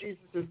Lord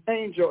Jesus'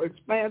 angel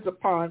expands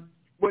upon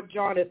what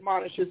John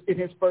admonishes in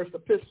his first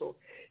epistle.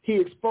 He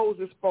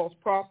exposes false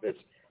prophets,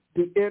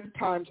 the end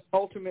times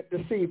ultimate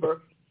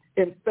deceiver,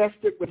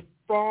 infested with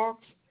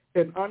frogs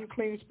and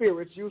unclean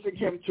spirits, using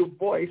him to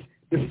voice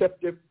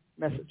deceptive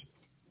messages.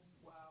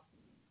 Wow.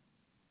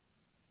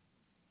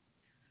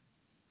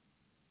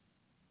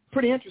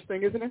 Pretty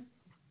interesting, isn't it?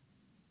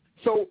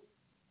 So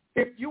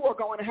if you are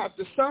going to have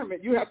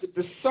discernment, you have to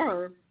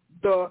discern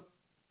the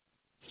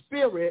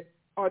spirit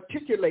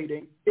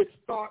articulating its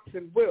thoughts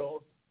and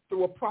wills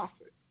through a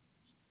prophet,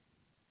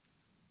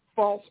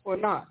 false or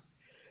not.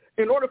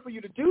 In order for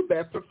you to do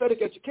that,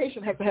 prophetic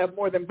education has to have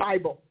more than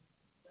Bible.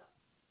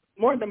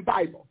 More than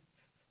Bible.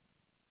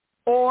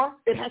 Or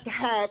it has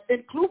to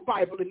include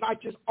Bible and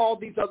not just all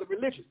these other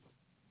religions.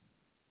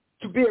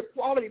 To be a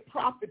quality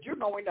prophet, you're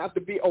going to have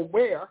to be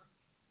aware,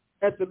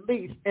 at the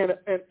least,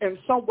 and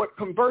somewhat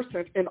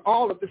conversant in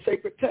all of the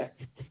sacred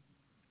texts.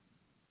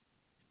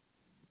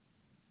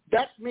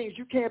 That means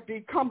you can't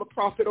become a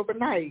prophet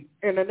overnight.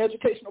 And an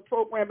educational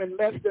program in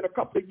less than a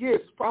couple of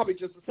years is probably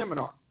just a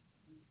seminar.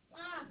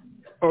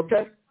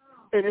 Okay?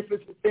 And if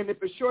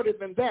it's shorter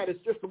than that,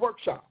 it's just a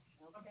workshop.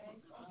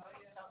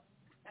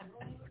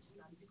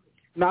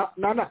 No,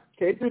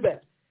 can't do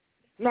that.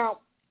 Now,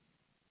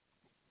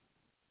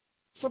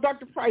 so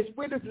Dr. Price,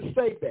 where does it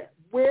say that?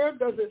 Where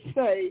does it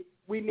say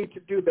we need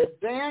to do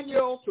that?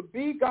 Daniel, to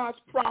be God's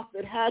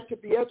prophet, had to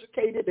be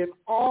educated in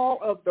all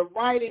of the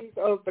writings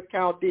of the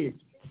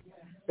Chaldeans.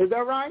 Is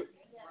that right?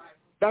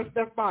 That's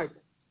Bible.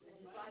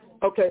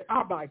 Okay,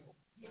 our Bible.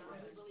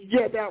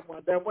 Yeah, that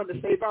one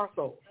to save our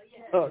souls.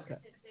 Okay,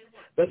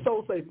 the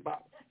soul saving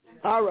Bible.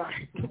 All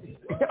right.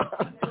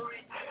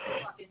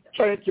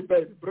 Thank you,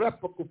 baby.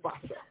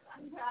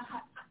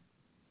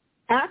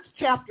 Acts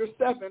chapter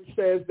 7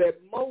 says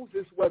that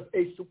Moses was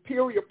a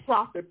superior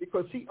prophet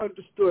because he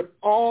understood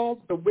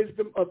all the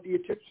wisdom of the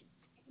Egyptians,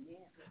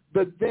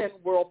 the then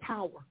world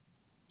power.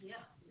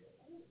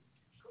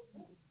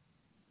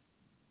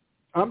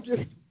 I'm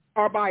just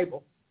our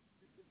Bible.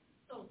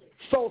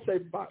 Soul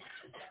saving Bible.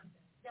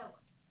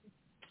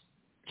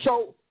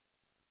 So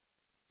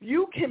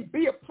you can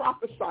be a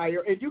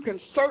prophesier and you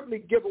can certainly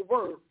give a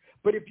word,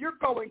 but if you're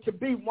going to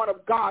be one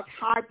of God's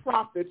high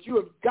prophets, you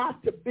have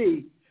got to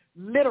be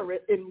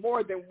literate in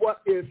more than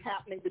what is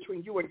happening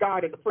between you and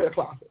God in the prayer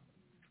closet.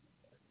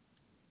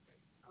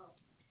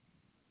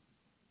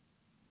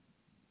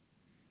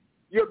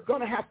 You're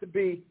going to have to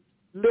be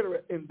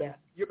literate in that.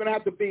 You're going to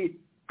have to be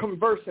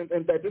conversant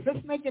in that. Does this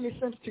make any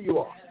sense to you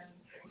all?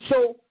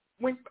 So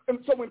when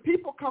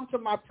people come to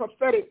my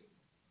prophetic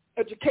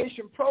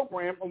education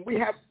program, and we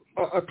have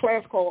a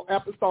class called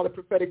Apostolic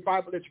Prophetic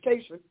Bible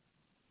Education,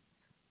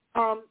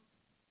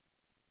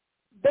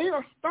 they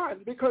are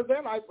stunned because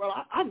they're like,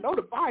 well, I know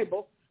the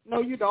Bible. No,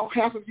 you don't.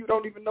 Half of you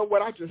don't even know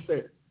what I just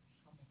said.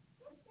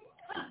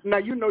 Now,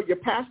 you know your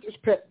pastor's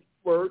pet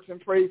words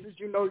and phrases.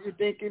 You know your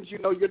deacons. You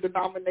know your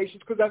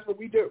denominations because that's what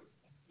we do.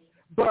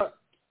 But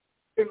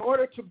in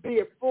order to be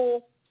a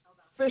full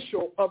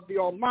official of the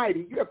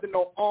Almighty, you have to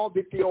know all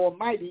that the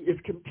Almighty is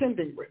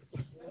contending with.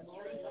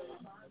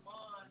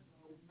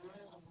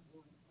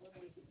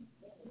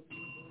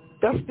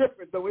 That's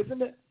different, though,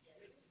 isn't it?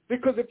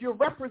 Because if you're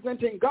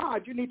representing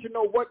God, you need to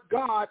know what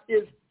God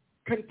is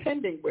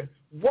contending with.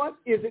 What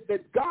is it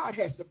that God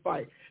has to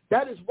fight?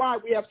 That is why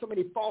we have so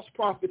many false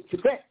prophets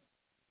today.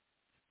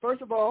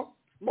 First of all,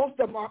 most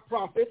of them aren't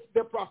prophets,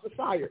 they're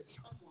prophesiers.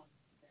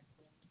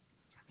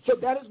 So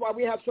that is why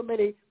we have so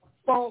many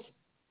false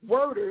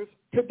worders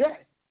today,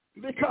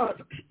 because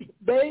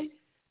they,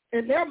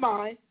 in their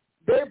mind,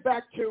 they're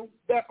back to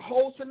that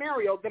whole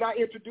scenario that I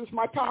introduced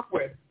my talk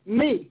with.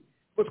 Me,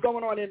 what's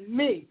going on in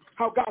me,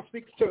 how God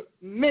speaks to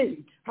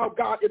me, how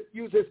God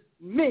uses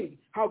me,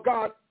 how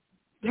God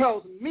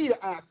tells me to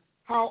act,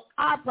 how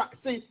I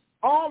see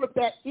all of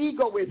that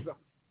egoism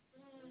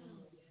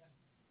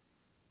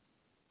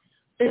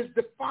is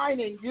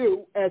defining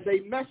you as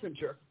a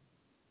messenger.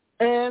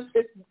 And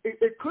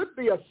it could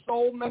be a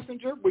soul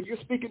messenger where you're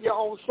speaking your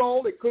own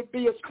soul. It could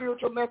be a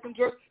spiritual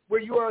messenger where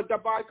you are a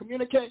divine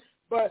communicator.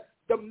 But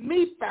the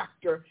me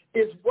factor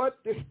is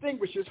what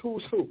distinguishes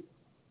who's who.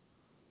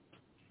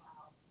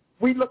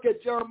 We look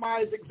at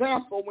Jeremiah's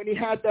example when he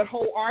had that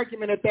whole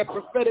argument at that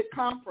prophetic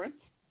conference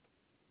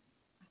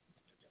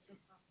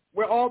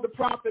where all the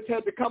prophets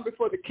had to come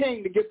before the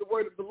king to get the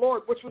word of the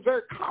Lord, which was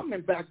very common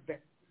back then.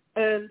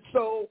 And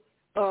so,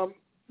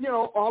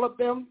 all of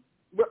them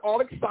were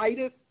all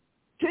excited.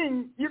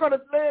 King, you're going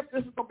to live.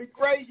 This is going to be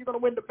great. You're going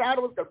to win the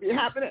battle. It's going to be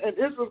happening. And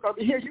Israel's going to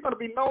be here. You're going to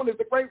be known as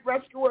the great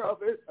rescuer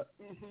of it.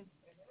 Mm-hmm.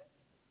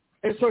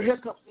 And so here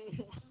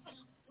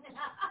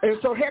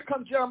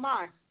comes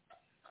Jeremiah.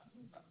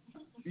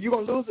 You're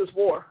going to lose this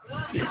war.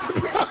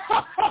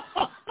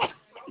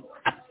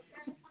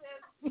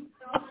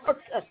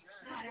 Okay.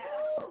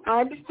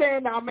 I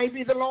understand now I may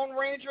be the Lone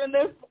Ranger in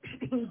this,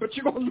 but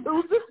you're going to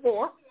lose this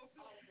war.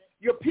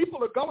 Your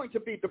people are going to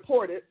be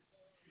deported.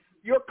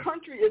 Your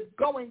country is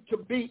going to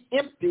be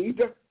emptied,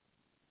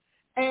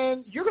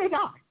 and you're going to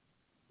die.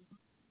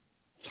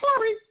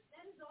 Sorry.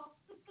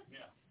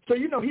 So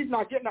he's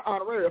not getting an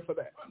honorarium for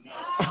that.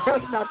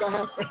 That's not going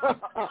to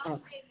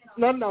happen.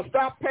 No.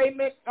 Stop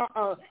payment.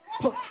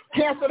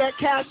 Cancel that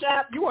Cash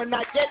App. You are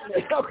not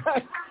getting it.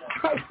 Okay.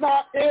 That's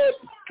not it.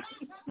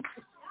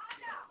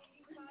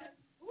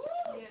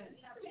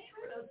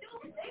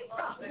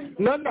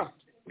 No.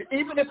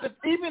 Even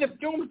if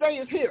doomsday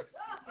is here.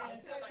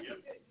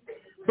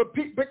 But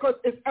because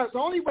it's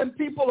only when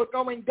people are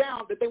going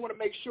down that they want to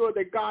make sure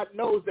that God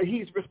knows that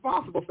he's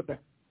responsible for them.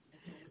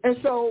 And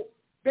so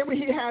then when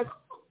he has,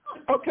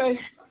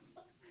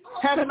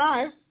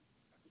 Hananiah,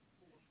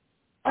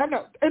 I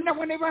know. And then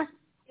whenever,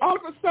 all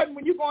of a sudden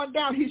when you're going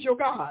down, he's your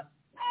God.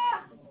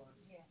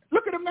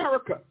 Look at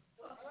America.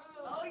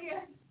 Oh,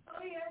 yeah.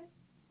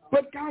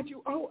 But God,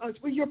 you owe us.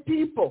 We're your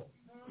people.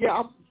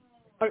 Yeah,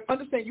 I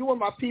understand you were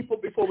my people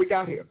before we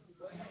got here.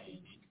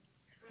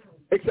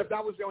 Except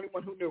I was the only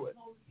one who knew it.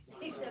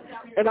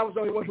 And I was the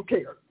only one who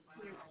cared.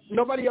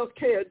 Nobody else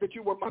cared that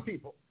you were my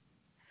people.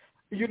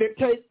 You didn't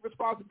take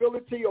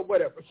responsibility or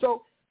whatever.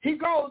 So he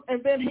goes,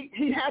 and then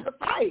he has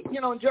a fight.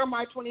 In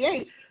Jeremiah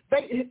 28,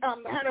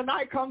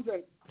 Hananiah comes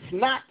and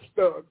snaps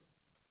the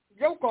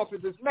yoke off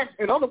his neck.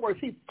 In other words,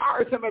 he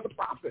fires him as a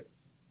prophet.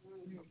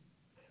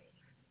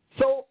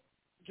 So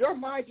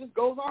Jeremiah just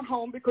goes on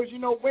home because,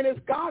 when it's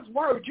God's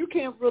word, you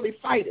can't really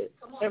fight it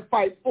and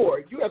fight for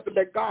it. You have to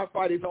let God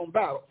fight his own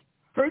battles.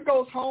 So he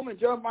goes home, and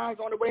Jeremiah's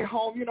on the way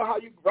home. You know how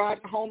you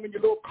riding home in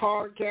your little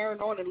car and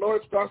carrying on, and the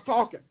Lord starts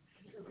talking.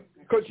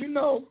 Because,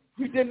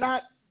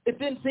 it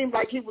didn't seem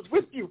like he was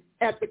with you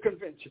at the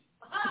convention.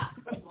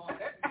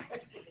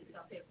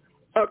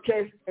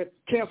 Okay, and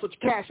canceled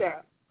your Cash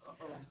App.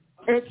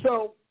 And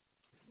so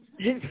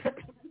he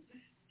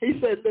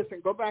said,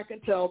 listen, go back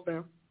and tell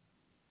them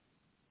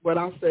what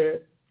I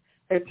said,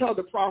 and tell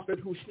the prophet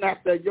who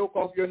snapped that yoke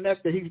off your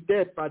neck that he's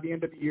dead by the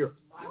end of the year.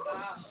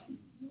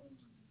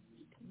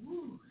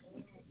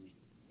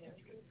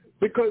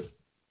 Because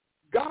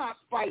God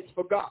fights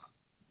for God.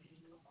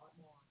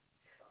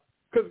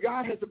 Because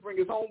God has to bring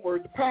his own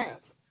word to pass.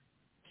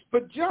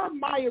 But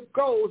Jeremiah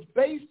goes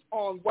based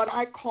on what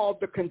I call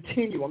the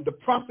continuum, the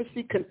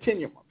prophecy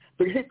continuum,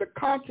 the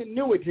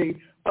continuity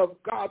of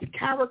God's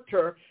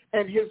character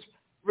and his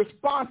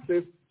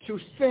responses to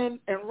sin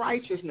and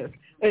righteousness.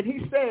 And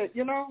he said,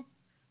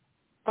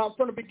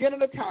 from the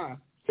beginning of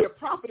time, the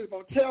prophet is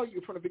going to tell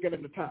you from the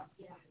beginning of time.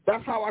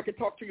 That's how I can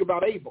talk to you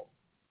about Abel.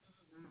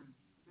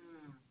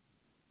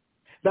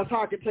 That's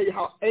how I can tell you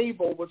how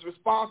Abel was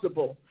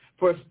responsible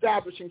for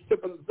establishing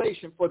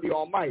civilization for the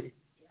Almighty.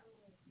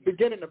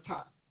 Beginning of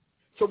time.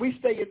 So we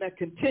stay in that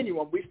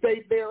continuum. We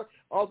stay there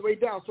all the way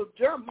down. So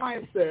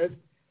Jeremiah says,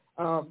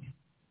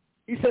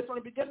 he said from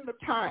the beginning of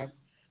time,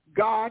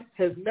 God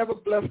has never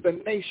blessed a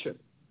nation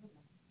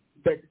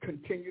that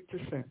continued to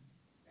sin.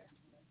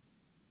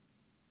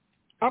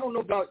 I don't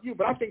know about you,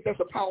 but I think that's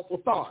a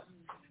powerful thought.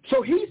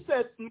 So he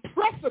said,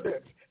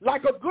 precedence,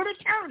 like a good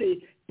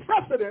attorney,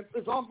 precedence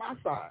is on my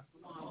side.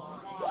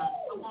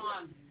 Come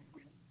on.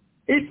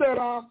 He said,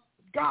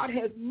 God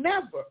has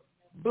never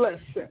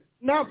blessed sin,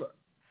 never.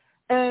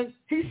 And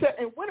he said,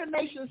 and when a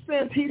nation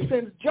sins, he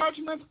sends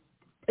judgment,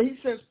 he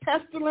sends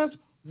pestilence,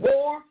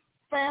 war,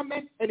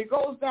 famine, and he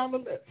goes down the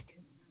list.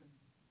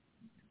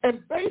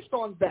 And based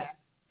on that,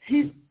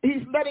 he's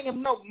letting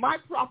him know my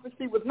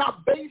prophecy was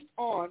not based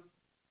on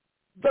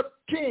the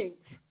king's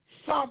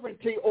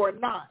sovereignty or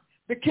not,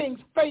 the king's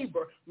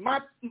favor.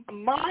 My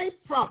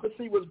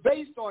prophecy was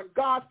based on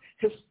God's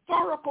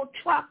historical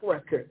track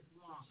record.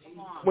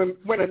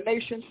 When a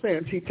nation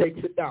sins, he takes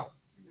it down.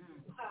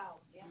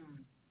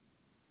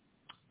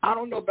 I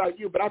don't know about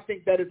you, but I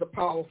think that is a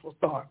powerful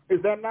thought.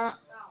 Is that not?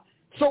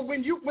 So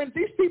when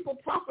these people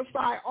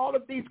prophesy all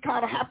of these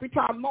kind of happy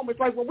time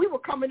moments, like when we were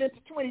coming into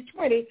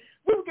 2020,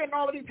 we were getting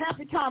all of these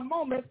happy time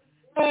moments,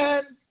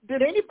 and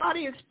did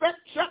anybody expect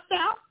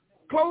shutdown,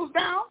 close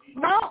down?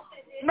 No.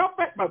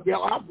 But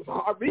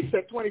I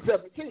reset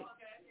 2017.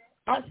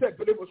 I said,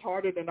 but it was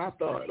harder than I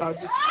thought.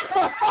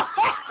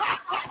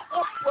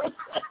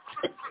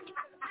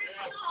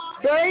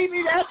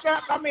 Baby,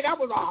 that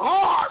was a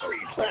hard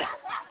reset.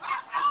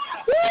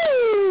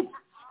 Woo!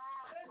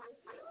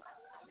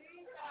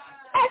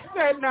 I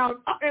said, now,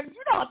 and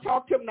I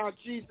talked to him, now,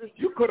 Jesus,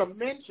 you could have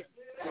mentioned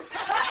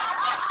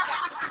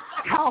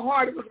how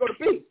hard it was going to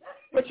be.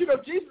 But,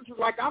 Jesus was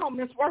like, I don't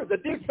mince words. I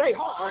did say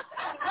hard.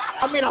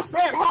 I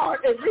said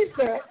hard and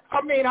reset.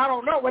 I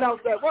don't know what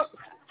else that was.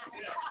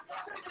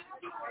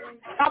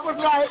 I was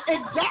like,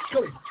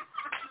 exactly.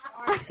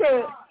 I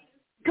said,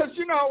 because,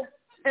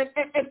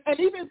 and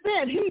even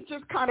then, he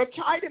just kind of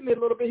chided me a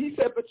little bit. He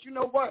said, but you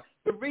know what?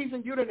 The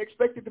reason you didn't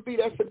expect it to be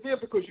that severe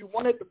because you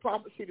wanted the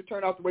prophecy to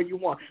turn out the way you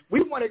want.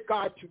 We wanted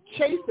God to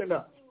chasten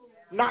us,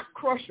 not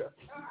crush us.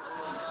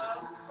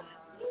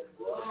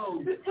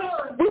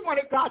 We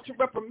wanted God to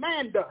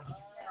reprimand us,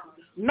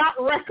 not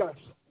wreck us.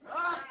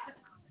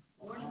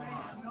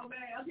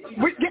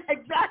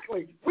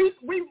 Exactly. We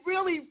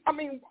really,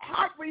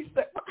 hard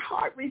reset,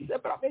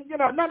 but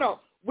no.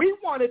 We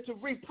wanted to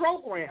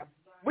reprogram.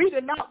 We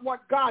did not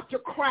want God to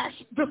crash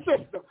the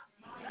system.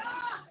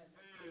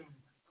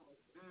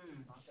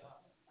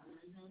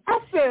 I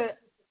said,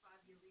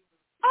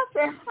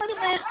 honey,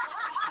 man,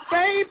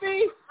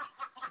 baby,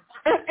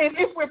 and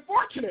if we're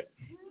fortunate,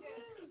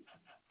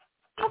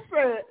 I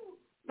said,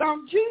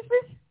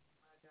 Jesus,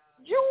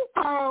 you,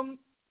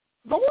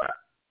 Lord,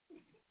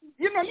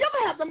 you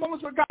ever have the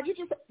moments where God, you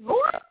just,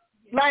 Lord,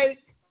 like,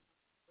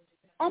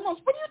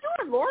 almost, what are you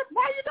doing, Lord?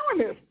 Why are you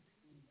doing this?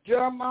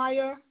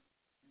 Jeremiah,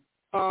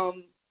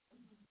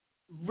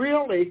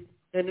 really,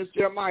 and it's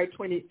Jeremiah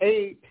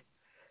 28,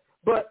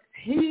 but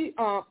he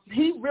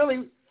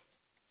really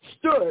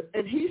stood,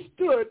 and he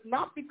stood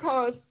not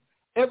because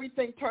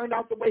everything turned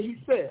out the way he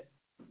said.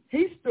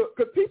 He stood,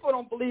 because people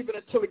don't believe it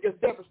until it gets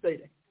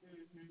devastating.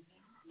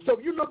 Mm-hmm. So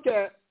if you look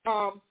at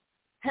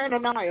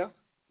Hananiah,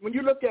 when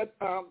you look at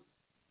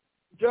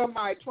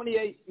Jeremiah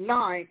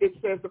 28:9, it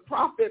says, the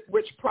prophet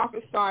which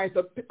prophesies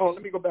of,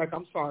 let me go back,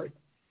 I'm sorry.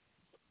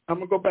 I'm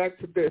going to go back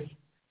to this.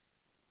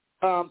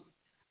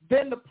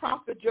 Then the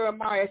prophet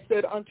Jeremiah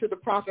said unto the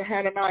prophet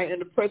Hananiah in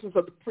the presence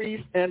of the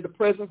priests and the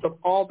presence of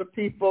all the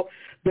people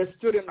that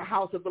stood in the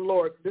house of the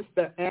Lord. This is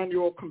the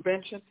annual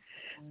convention.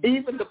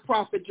 Even the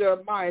prophet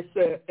Jeremiah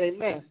said,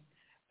 amen.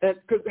 And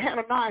because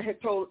Hananiah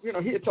had told,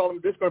 he had told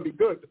him this is going to be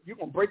good. You're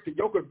going to break the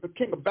yoke of the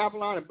king of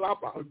Babylon and blah,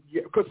 blah.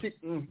 Because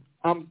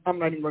I'm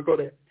not even going to go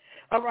there.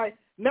 All right.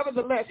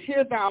 Nevertheless,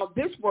 hear thou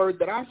this word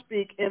that I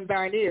speak in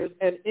thine ears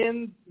and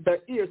in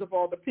the ears of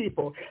all the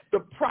people. The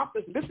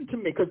prophets, listen to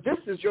me, because this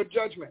is your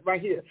judgment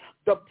right here.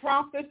 The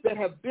prophets that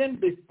have been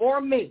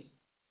before me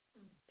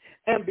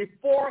and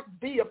before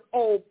thee of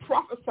old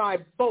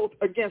prophesied both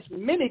against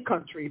many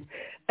countries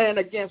and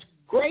against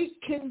great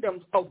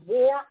kingdoms of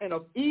war and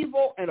of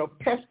evil and of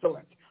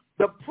pestilence.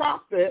 The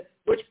prophet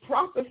which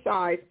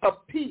prophesies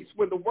of peace,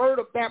 when the word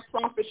of that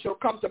prophet shall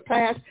come to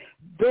pass,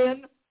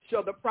 then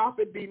shall the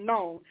prophet be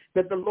known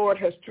that the Lord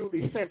has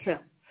truly sent him.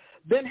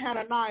 Then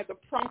Hananiah the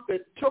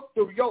prophet took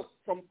the yoke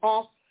from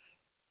off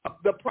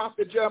the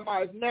prophet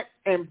Jeremiah's neck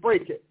and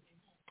brake it.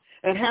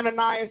 And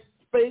Hananiah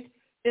spake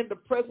in the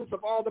presence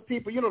of all the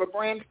people. The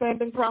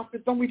grandstanding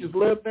prophets, don't we just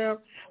live them?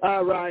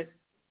 All right.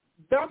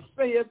 Thus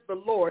saith the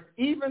Lord,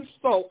 even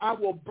so I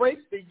will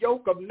break the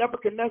yoke of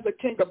Nebuchadnezzar,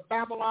 king of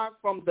Babylon,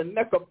 from the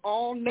neck of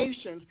all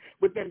nations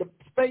within the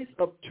space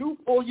of 2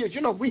 full years.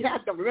 We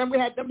had them. Remember,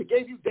 we had them. They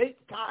gave you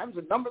dates, times,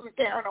 and numbers and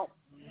carrying on.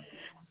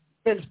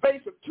 In the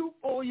space of 2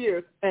 full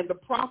years, and the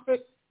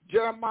prophet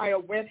Jeremiah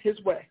went his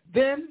way.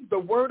 Then the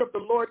word of the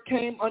Lord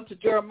came unto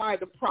Jeremiah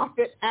the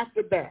prophet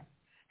after that.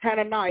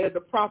 Hananiah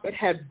the prophet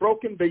had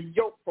broken the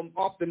yoke from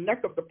off the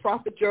neck of the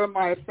prophet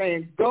Jeremiah,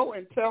 saying, go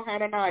and tell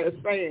Hananiah,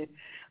 saying,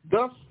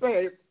 thus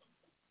saith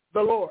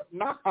the Lord,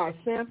 not I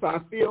sense, I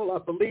feel, I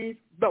believe.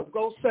 No,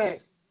 go say,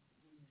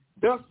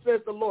 thus says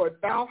the Lord,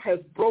 thou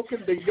hast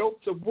broken the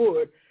yokes of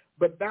wood,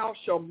 but thou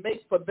shalt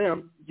make for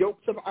them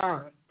yokes of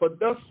iron. For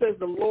thus says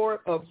the Lord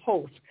of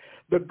hosts,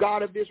 the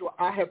God of Israel,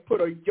 I have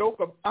put a yoke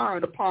of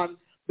iron upon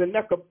the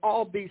neck of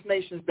all these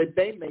nations, that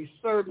they may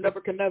serve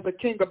Nebuchadnezzar,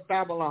 king of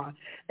Babylon,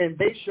 and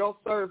they shall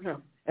serve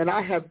him. And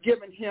I have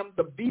given him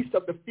the beasts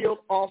of the field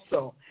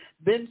also.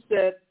 Then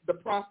said the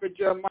prophet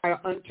Jeremiah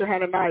unto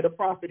Hananiah the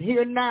prophet,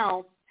 Hear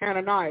now,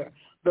 Hananiah,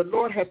 the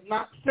Lord hath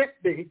not sent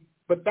thee,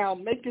 but thou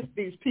makest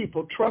these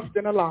people trust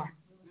in a lie.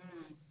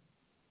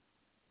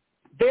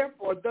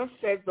 Therefore, thus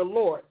says the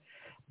Lord,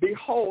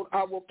 Behold,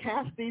 I will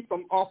cast thee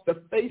from off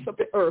the face of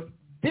the earth.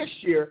 This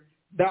year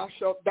thou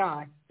shalt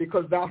die,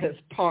 because thou hast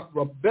taught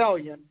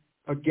rebellion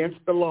against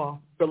the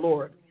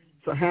Lord.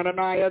 So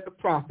Hananiah the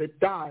prophet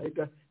died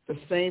the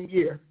same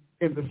year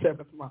in the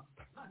 7th month.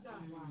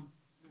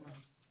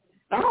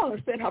 Now, I don't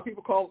understand how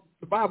people call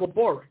the Bible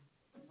boring.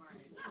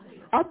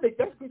 I think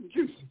that's good and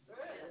juicy.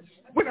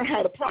 We done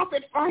had a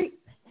prophet fight.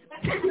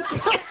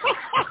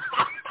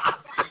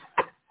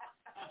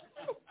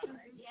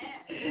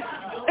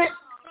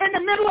 In the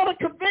middle of the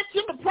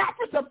convention, the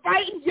prophets are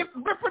fighting,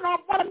 ripping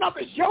off one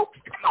another's yokes.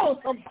 Come on,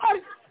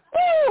 somebody.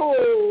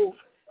 Ooh.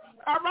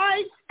 All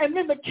right? And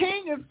then the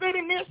king is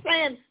sitting there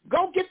saying,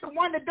 go get the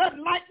one that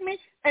doesn't like me.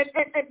 And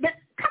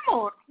come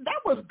on. That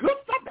was good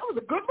stuff. That was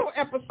a good little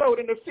episode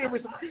in the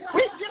series.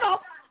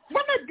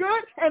 Wasn't it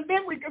good? And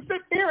then we can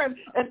sit there and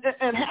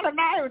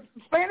Hananiah was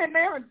standing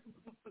there, and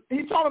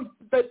he told him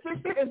that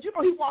sister, and he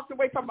walked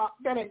away talking about,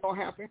 that ain't going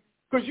to happen.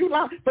 Because you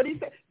lied. But he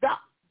said,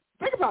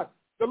 think about it.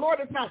 The Lord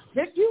has not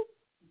sent you,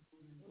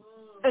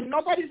 and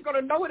nobody's going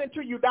to know it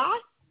until you die,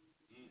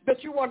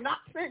 that you are not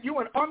sent. You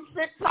an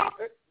unsent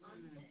prophet.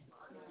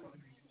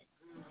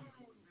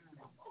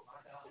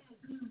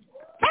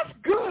 That's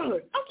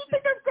good. Don't you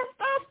think that's good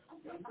stuff?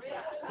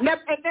 And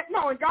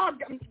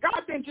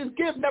God didn't just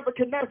give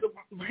Nebuchadnezzar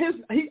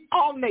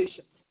all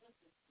nations.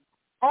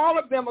 All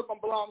of them are going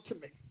to belong to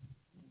me.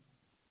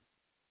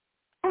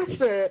 I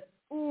said,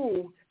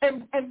 ooh.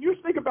 And you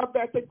think about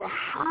that, think about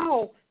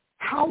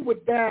how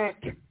would that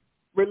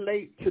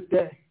relate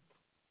today?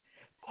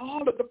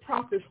 All of the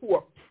prophets who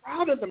are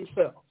proud of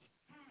themselves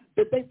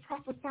that they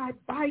prophesied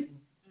Biden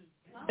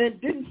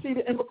and didn't see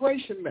the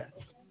immigration mess,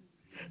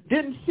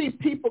 didn't see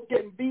people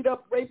getting beat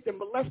up, raped, and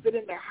molested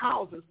in their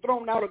houses,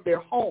 thrown out of their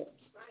homes,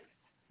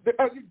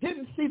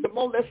 didn't see the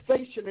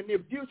molestation and the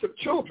abuse of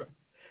children,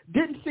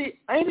 didn't see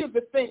any of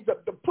the things,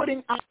 the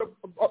putting out of,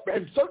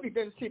 and certainly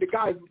didn't see the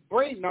guy's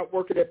brain not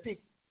working at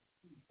peak.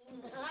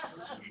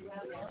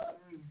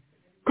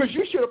 Because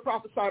you should have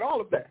prophesied all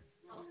of that.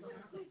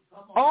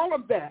 All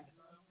of that.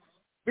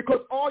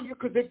 Because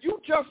if you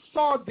just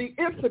saw the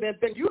incident,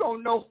 then you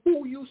don't know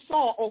who you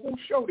saw or who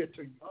showed it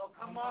to you. Oh,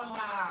 come on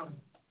now.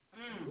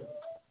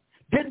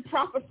 Didn't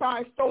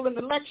prophesy stolen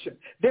election.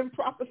 Didn't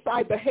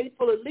prophesy the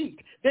hateful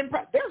elite. There's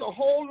a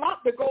whole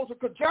lot that goes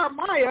because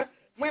Jeremiah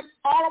went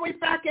all the way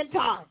back in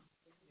time.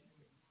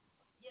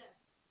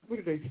 What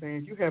are they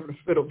saying? You having a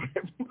fit over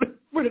there.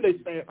 What are they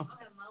saying?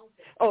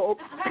 Oh,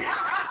 okay.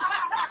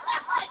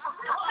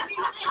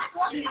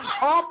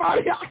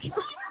 Almighty,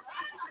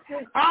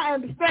 I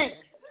understand.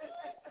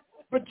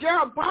 But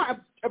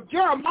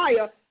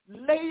Jeremiah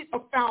laid a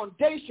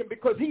foundation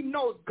because he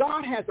knows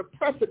God has a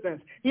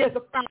precedent. He has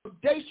a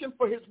foundation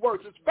for his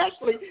words,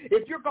 especially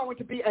if you're going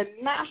to be a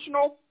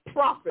national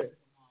prophet.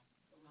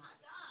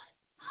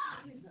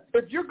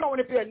 If you're going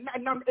to be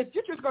if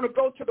you're just going to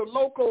go to the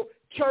local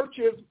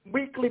church's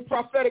weekly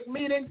prophetic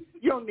meetings,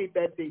 you don't need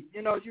that deep.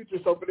 You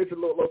just open this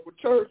little local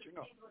church,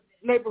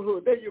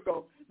 neighborhood. There you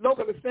go.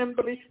 Local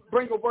assembly,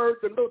 bring a word,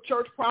 the little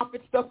church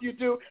prophet stuff you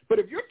do. But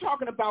if you're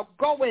talking about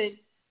going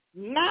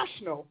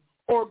national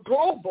or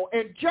global,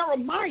 and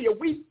Jeremiah,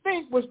 we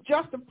think, was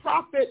just a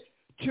prophet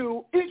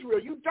to Israel,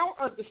 you don't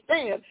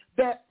understand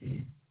that.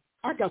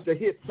 I got to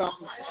hit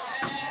something.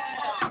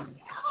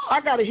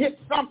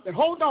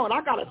 Hold on.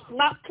 I got a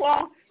slap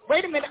claw.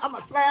 Wait a minute. I'm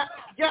going to slap.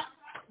 Yep,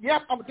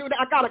 I'm going to do that.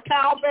 I got a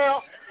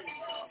cowbell.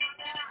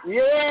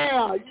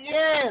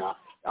 Yeah.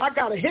 I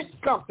got to hit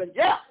something.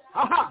 Yeah.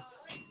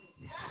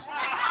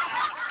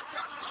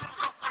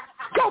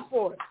 Go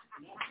for it.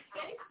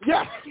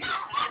 Yeah.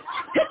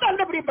 Hit that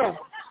Liberty Bell.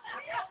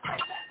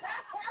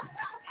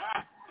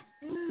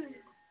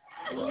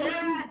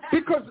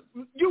 Because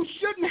you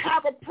shouldn't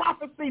have a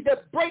prophecy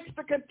that breaks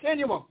the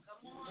continuum.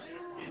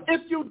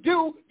 If you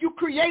do, you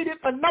created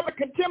another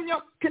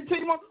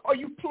continuum, or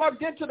you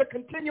plugged into the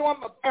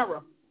continuum of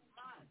error.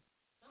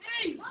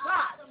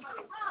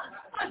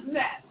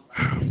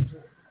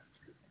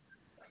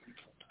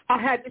 I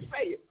had to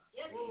say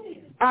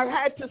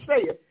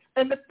it.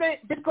 And the thing,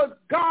 because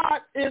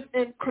God is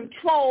in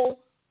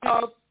control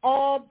of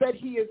all that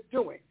he is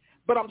doing.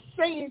 But I'm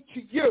saying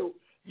to you,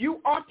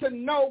 you ought to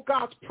know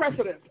God's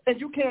precedents,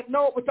 and you can't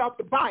know it without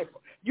the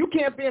Bible. You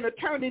can't be an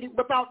attorney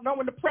without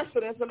knowing the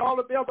precedents and all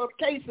of the other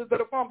cases that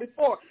have gone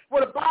before.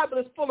 Well, the Bible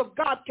is full of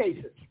God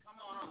cases.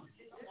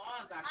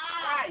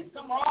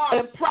 Come on.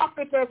 And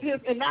prophets, as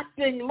his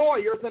enacting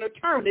lawyers and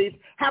attorneys,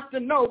 have to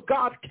know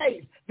God's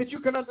case, that you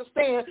can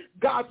understand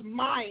God's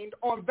mind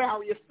on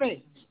various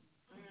things.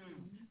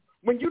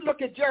 When you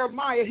look at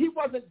Jeremiah, he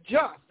wasn't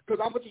just, because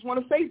I just want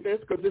to say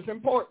this because it's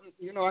important.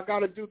 I got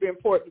to do the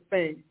important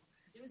thing.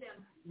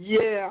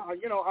 Yeah,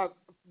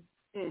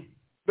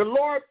 The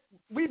Lord,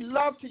 we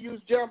love to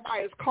use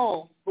Jeremiah's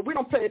call, but we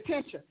don't pay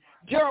attention.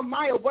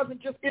 Jeremiah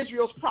wasn't just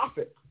Israel's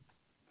prophet.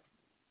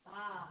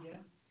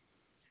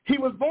 He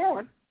was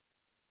born.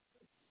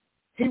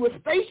 He was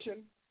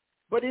stationed,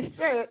 but he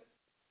said,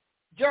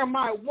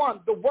 Jeremiah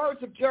 1, the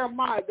words of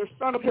Jeremiah, the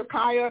son of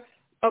Hilkiah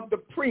of the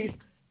priest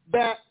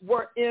that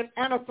were in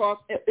Anathoth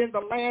in the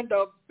land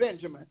of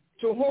Benjamin,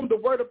 to whom the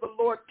word of the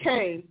Lord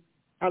came,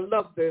 I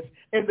love this,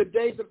 in the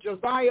days of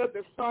Josiah,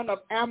 the son of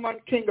Ammon,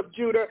 king of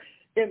Judah,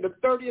 in the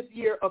 30th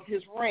year of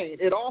his reign.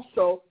 It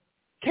also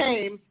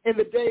came in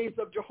the days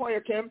of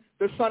Jehoiakim,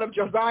 the son of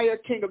Josiah,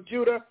 king of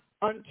Judah,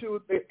 unto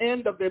the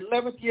end of the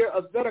 11th year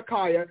of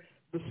Zedekiah,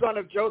 the son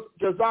of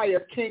Josiah,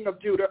 king of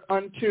Judah,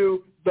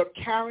 unto the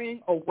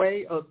carrying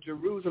away of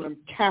Jerusalem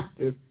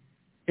captive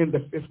in the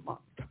 5th month.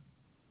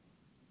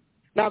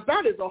 Now,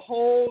 that is a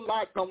whole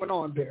lot going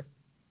on there.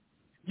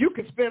 You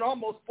could spend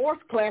almost 4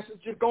 classes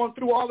just going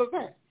through all of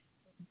that.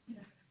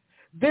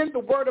 Then the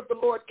word of the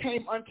Lord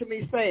came unto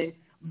me, saying,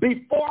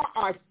 before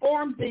I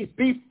formed thee,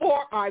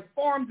 before I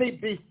formed thee,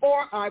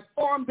 before I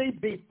formed thee,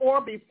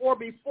 before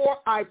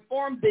I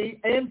formed thee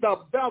in the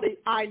belly,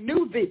 I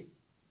knew thee.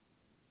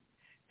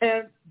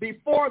 And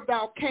before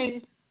thou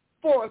came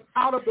forth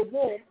out of the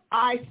womb,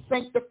 I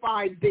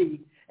sanctified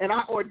thee, and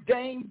I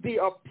ordained thee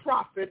a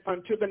prophet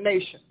unto the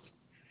nations.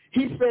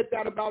 He said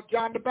that about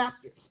John the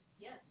Baptist.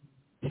 Yes.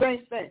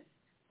 Same thing.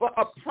 But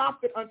a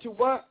prophet unto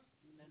what?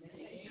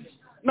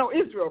 No,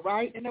 Israel,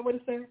 right? Isn't that what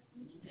it says?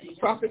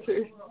 Prophet to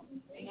Israel.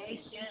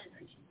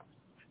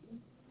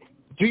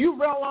 Do you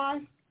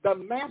realize the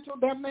mantle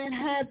that man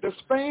had, the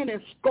span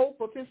and scope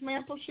of his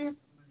mantleship?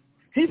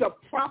 He's a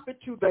prophet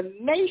to the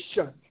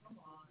nation.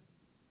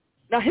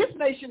 Now, his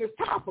nation is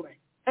toppling,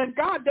 and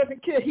God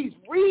doesn't care. He's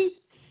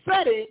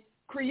resetting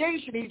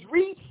creation. He's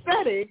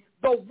resetting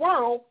the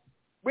world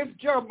with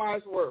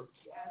Jeremiah's words.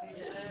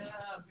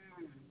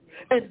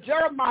 And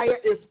Jeremiah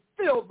is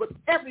filled with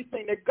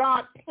everything that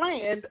God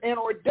planned and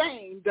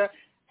ordained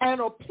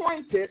and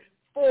appointed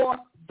for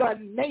the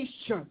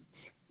nations.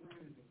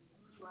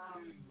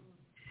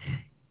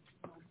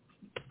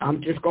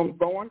 I'm just going to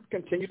go on,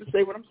 continue to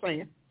say what I'm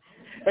saying.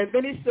 And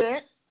then he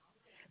said,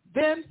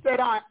 then said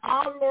I,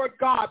 our Lord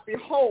God,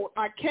 behold,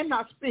 I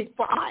cannot speak,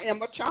 for I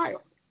am a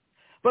child.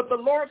 But the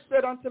Lord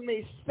said unto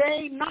me,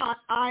 say not,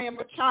 I am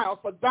a child,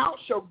 for thou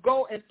shalt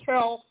go and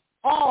tell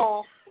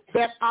all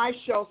that I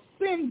shall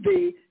send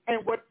thee,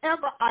 and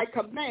whatever I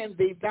command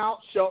thee, thou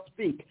shalt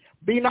speak.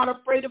 Be not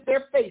afraid of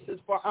their faces,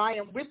 for I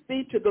am with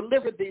thee to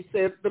deliver thee,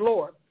 saith the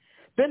Lord.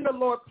 Then the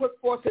Lord put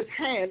forth his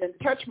hand and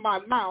touched my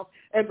mouth,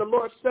 and the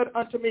Lord said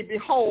unto me,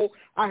 behold,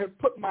 I have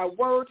put my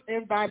words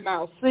in thy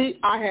mouth. See,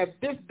 I have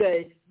this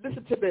day,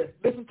 listen to this,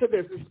 this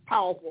is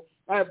powerful.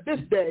 I have this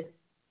day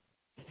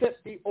set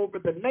thee over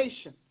the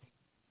nations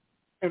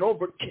and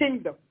over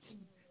kingdoms.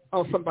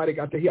 Oh, somebody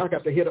got to hear. I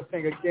got to hit a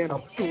thing again.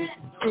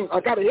 I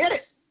got to hit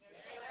it.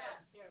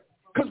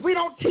 Because we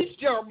don't teach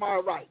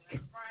Jeremiah right.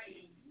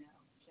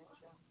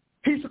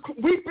 He's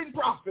a weeping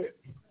prophet.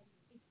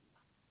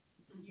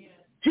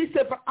 He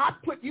said, but I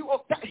put you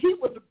up.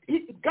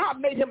 God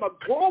made him a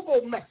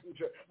global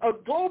messenger, a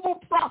global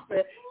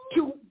prophet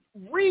to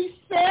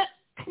reset,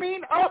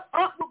 clean up.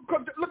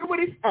 Look at what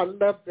I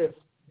love this.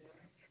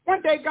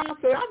 One day God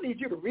said, I need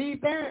you to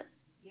read that.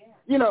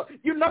 You know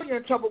you're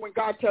in trouble when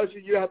God tells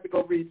you have to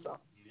go read something.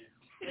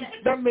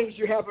 That means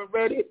you haven't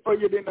read it or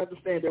you didn't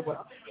understand it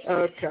well.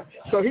 Okay.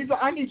 So he's like,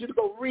 I need you to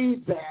go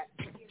read that.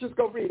 Just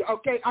go read it.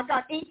 Okay, I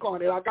got ink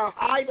on it. I got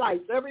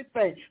highlights,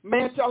 everything.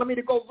 Man telling me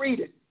to go read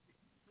it.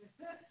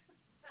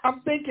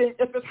 I'm thinking,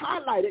 if it's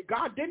highlighted,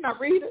 God didn't I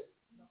read it?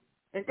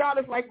 And God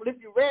is like, well,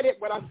 if you read it,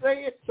 when I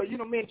say it, so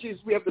me and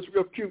Jesus, we have this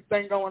real cute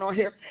thing going on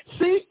here.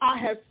 See, I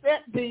have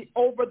set thee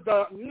over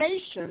the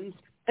nations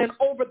and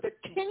over the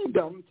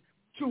kingdoms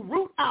to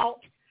root out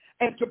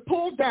and to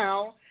pull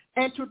down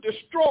and to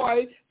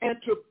destroy and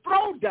to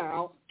throw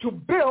down, to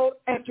build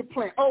and to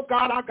plant. Oh,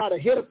 God, I got to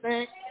hit a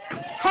thing.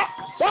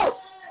 Whoa.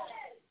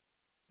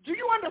 Do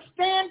you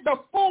understand the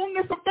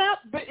fullness of that,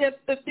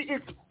 the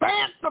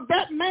expanse of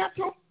that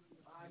mantle?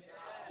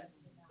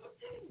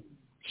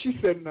 She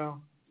said, no.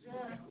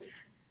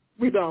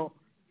 We don't.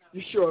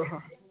 You sure, huh?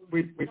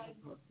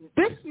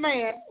 This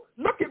man,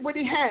 look at what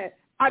he had.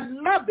 I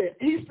love it.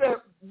 He said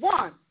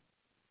 1,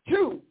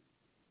 2,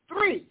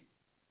 3,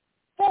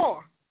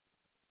 4,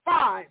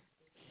 5,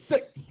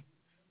 6.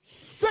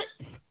 6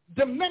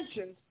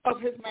 dimensions of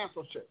his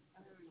mantleship.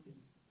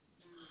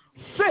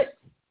 6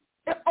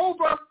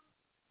 over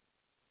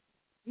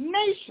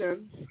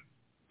nations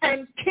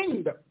and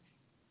kingdoms.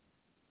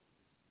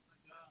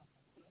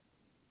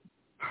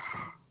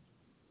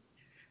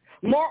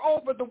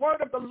 Moreover, the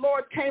word of the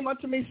Lord came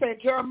unto me, saying,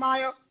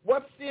 Jeremiah,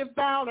 what seest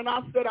thou? And I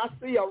said, I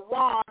see a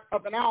rod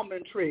of an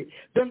almond tree.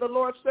 Then the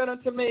Lord said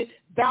unto me,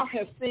 thou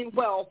hast seen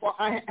well, for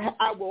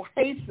I will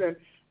hasten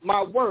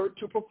my word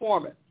to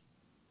perform it.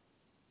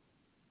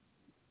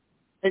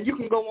 And you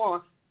can go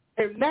on.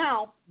 And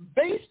now,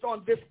 based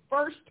on this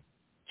first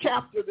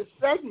chapter, the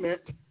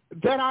segment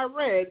that I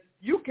read,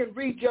 you can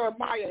read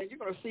Jeremiah and you're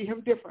going to see him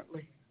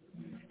differently.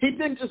 He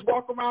didn't just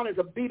walk around as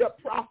a beat-up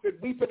prophet,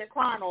 weeping and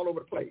crying all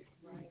over the place.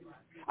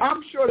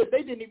 I'm sure that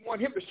they didn't even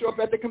want him to show up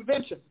at the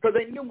convention because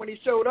they knew when he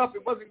showed up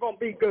it wasn't going to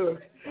be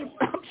good.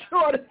 I'm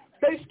sure that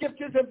they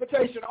skipped his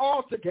invitation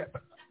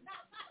altogether.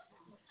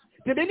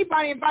 Did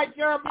anybody invite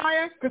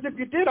Jeremiah? Because if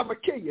you did, I'm going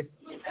to kill you.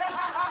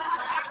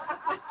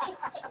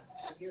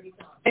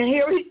 And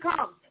here he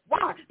comes.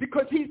 Why?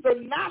 Because he's the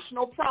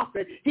national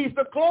prophet. He's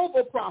the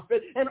global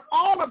prophet. And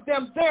all of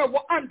them there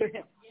were under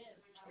him.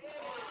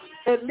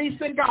 At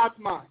least in God's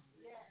mind.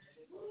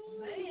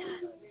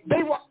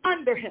 They were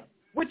under him,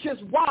 which is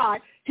why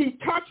he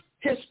touched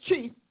his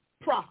chief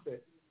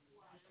prophet.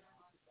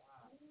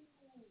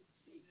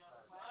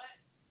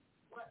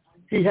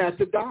 He had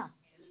to die.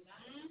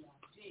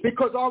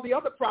 Because all the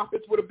other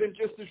prophets would have been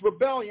just as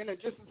rebellion and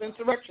just as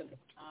insurrectionist.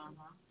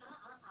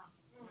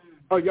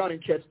 Oh, y'all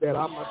didn't catch that.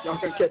 Y'all going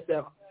to catch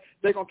that.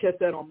 They're going to catch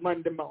that on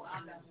Monday morning.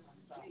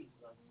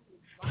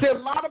 See, a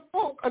lot of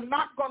folk are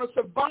not going to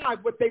survive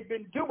what they've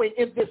been doing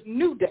in this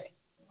new day.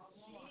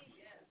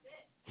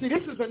 See,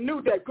 this is a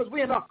new day because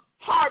we're in a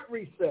hard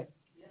reset.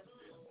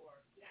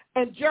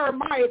 And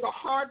Jeremiah is a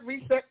hard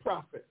reset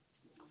prophet.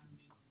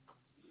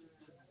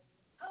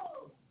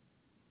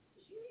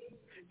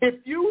 If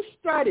you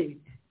study,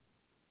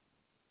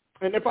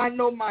 and if I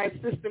know my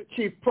assistant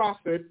chief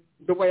prophet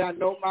the way I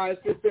know my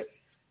assistant,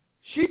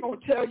 she going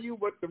to tell you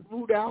what to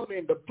root out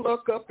and to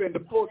pluck up and to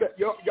pull that.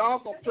 Y'all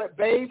going to play,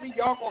 baby.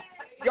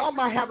 Y'all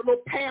might have a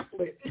little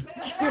pamphlet.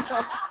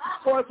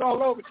 Before it's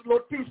all over, it's a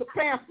little piece of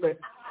pamphlet.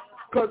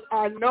 Because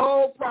I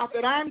know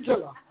Prophet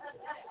Angela.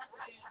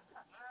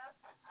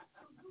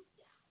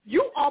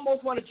 You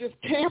almost want to just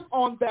camp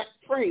on that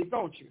phrase,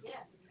 don't you?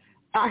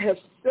 I have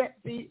set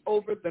thee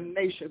over the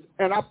nations,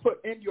 and I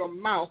put in your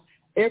mouth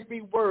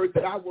every word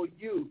that I will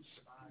use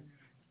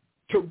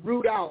to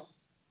root out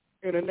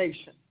in a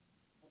nation,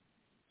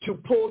 to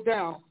pull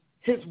down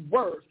his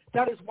words.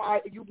 That is why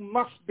you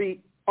must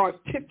be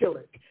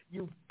articulate.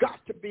 You've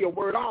got to be a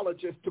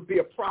wordologist to be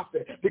a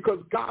prophet because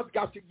God's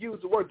got to use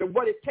the words. And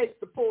what it takes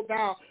to pull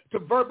down, to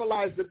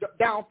verbalize the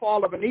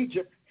downfall of an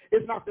Egypt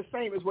is not the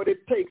same as what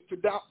it takes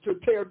to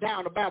tear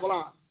down a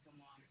Babylon.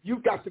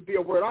 You've got to be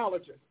a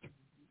wordologist.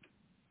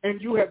 And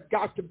you have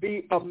got to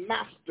be a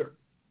master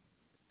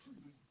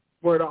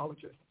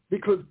wordologist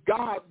because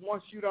God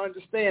wants you to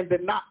understand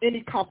that not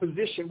any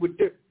composition would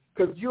do.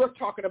 Because you're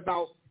talking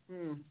about,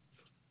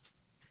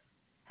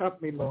 help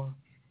me, Lord.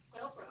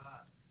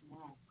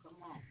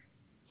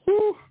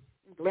 Whew,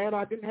 I'm glad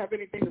I didn't have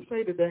anything to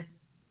say today.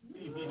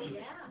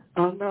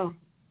 Oh, no.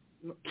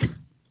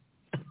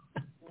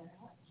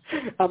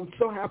 I'm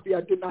so happy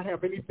I did not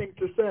have anything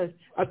to say.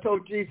 I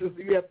told Jesus,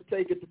 you have to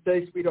take it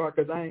today, sweetheart,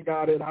 because I ain't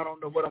got it. I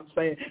don't know what I'm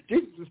saying.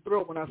 Jesus is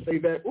thrilled when I say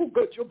that. Oh,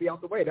 good, you'll be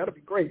out the way. That'll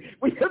be great.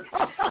 We'll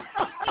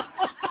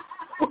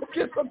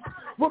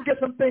get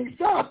some things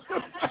done.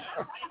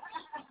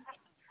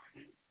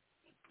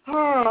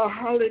 Oh,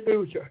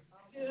 hallelujah.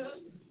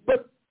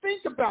 But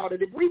think about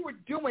it. If we were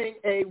doing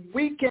a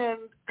weekend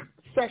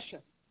session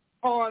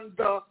on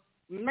the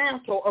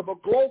mantle of a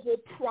global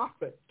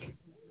prophet,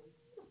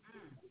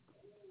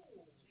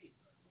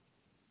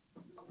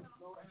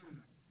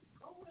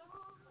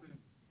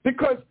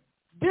 because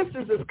this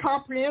is as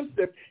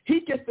comprehensive,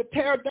 he gets to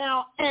tear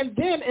down and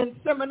then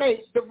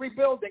inseminate the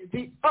rebuilding,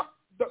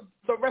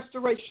 the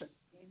restoration.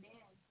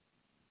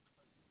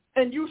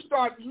 And you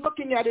start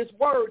looking at his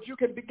words, you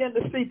can begin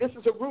to see this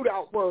is a root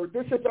out word.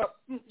 This is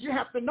you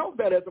have to know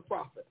that as a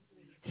prophet.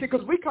 See,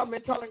 because we come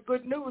in telling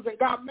good news and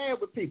got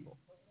mad with people.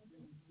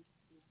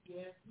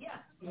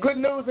 Good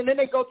news, and then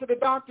they go to the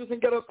doctors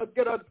and get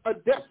a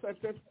death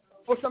sentence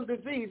for some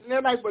disease. And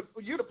they're like, well,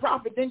 you're the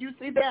prophet. Then you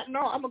see that?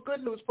 No, I'm a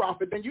good news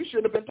prophet. Then you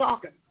should have been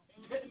talking.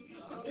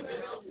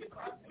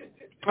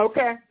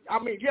 Okay? I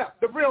mean, yeah,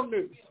 the real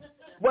news.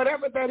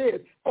 Whatever that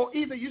is. Or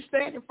either you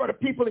stand in front of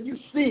people and you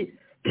see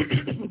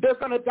they're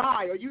going to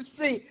die, or you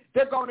see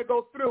they're going to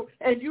go through,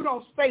 and you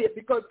don't say it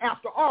because,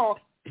 after all,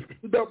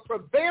 the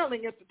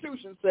prevailing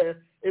institution says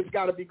it's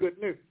got to be good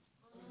news.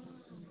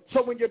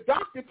 So when your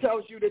doctor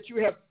tells you that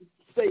you have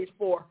stage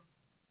 4,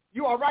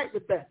 you're all right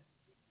with that.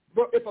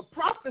 But if a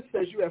prophet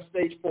says you have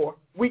stage 4,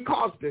 we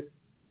caused it.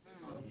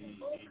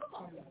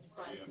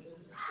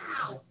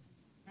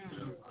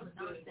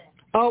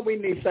 All we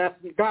need,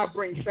 God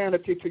brings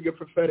sanity to your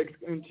prophetic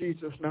in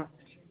Jesus' name.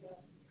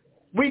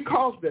 We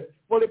caused it.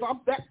 Well, if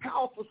I'm that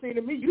powerful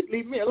seeing me, you'd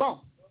leave me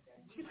alone.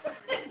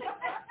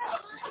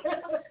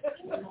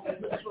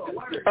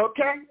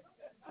 Okay?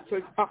 So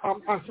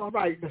that's all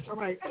right. That's all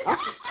right.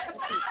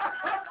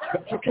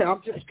 That's okay.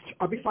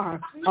 I'll be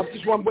fine. I'll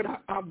just run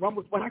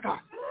with what I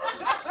got.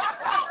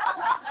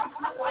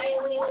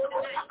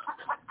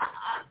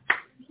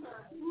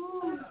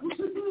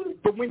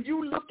 But when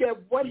you look at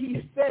what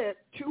he said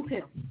to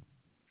him,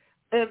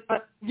 and,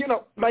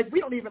 like we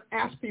don't even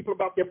ask people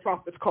about their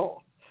prophet's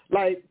call.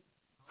 Like,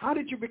 how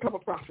did you become a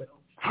prophet?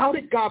 How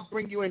did God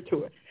bring you into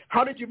it?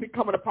 How did you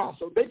become an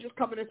apostle? They just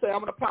come in and say,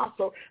 I'm an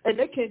apostle, and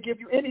they can't give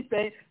you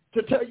anything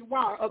to tell you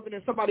why other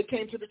than somebody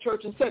came to the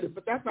church and said it.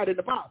 But that's not in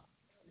the Bible.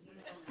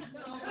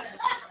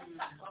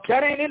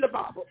 That ain't in the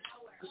Bible.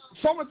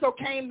 So-and-so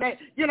came, this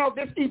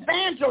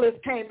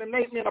evangelist came and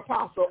made me an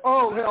apostle.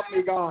 Oh, help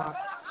me, God.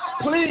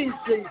 Please,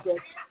 Jesus.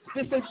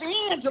 This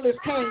evangelist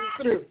came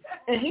through,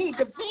 and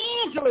the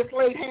evangelist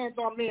laid hands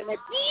on me, and the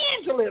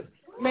evangelist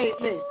made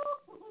me.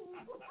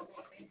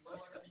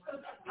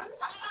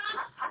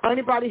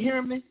 Anybody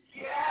hearing me?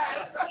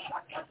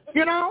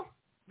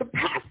 The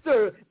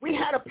pastor, we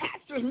had a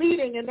pastor's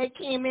meeting, and they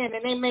came in,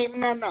 and they made me,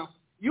 no.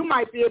 You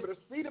might be able to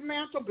see the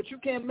mantle, but you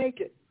can't make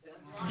it.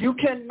 You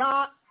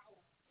cannot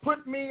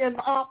put me in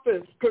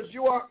office because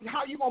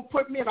how you going to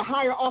put me in a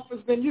higher office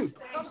than you?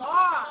 Come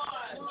on.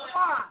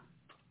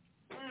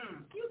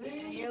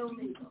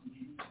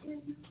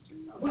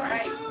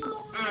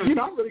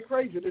 I'm really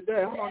crazy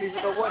today. I don't even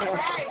know what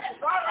happened.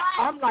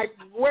 I'm like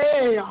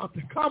way out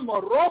there. Come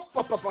on.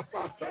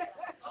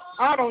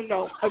 I don't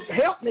know.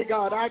 Help me,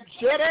 God. I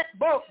share that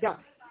boat down.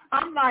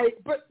 I'm like,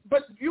 but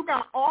you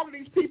got all of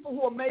these people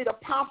who are made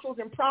apostles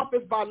and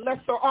prophets by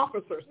lesser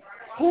officers.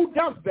 Who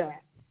does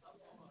that?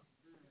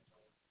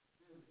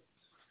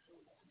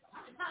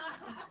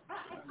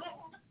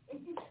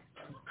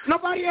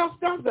 Nobody else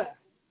does that.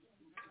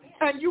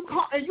 And you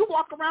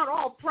walk around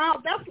all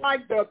proud. That's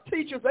like the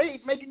teacher's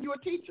aide making you a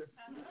teacher.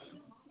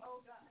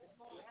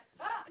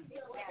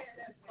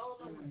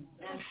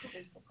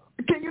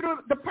 Can you do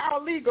the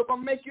paralegal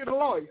gonna make you the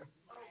lawyer?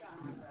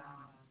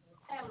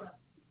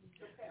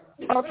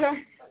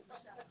 Okay?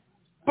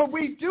 But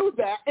we do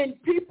that,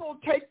 and people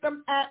take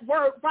them at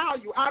word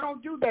value. I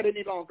don't do that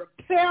any longer.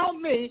 Tell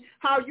me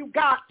how you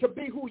got to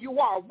be who you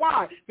are.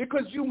 Why?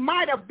 Because you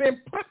might have been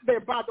put there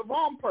by the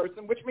wrong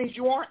person, which means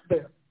you aren't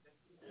there.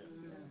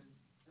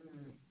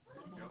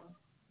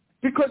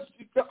 Because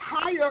the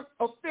higher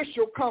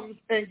official comes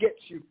and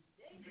gets you.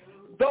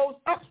 Those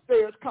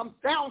upstairs come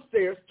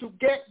downstairs to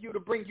get you, to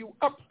bring you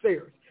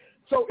upstairs.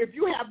 So if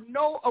you have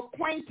no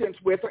acquaintance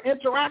with or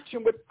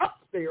interaction with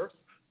upstairs,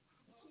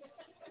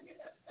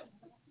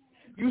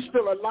 you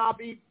still a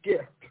lobby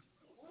gift.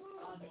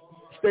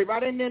 Stay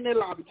right in the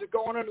lobby. Just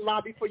go on in the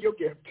lobby for your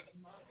gift.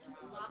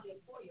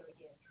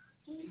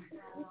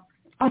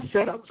 I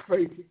said I was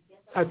crazy.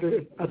 I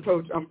did. I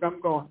told you I'm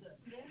gone.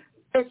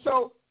 And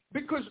so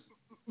because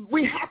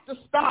we have to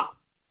stop.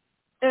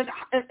 And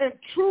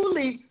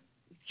truly,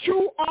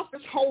 true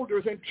office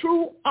holders and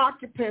true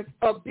occupants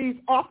of these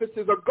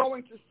offices are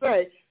going to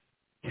say,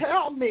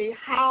 tell me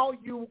how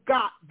you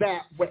got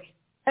that way.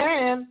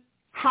 And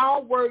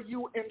how were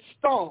you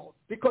installed?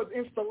 Because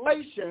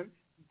installation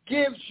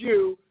gives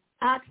you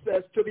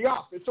access to the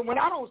office. So when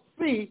I don't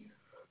see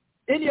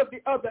any of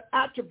the other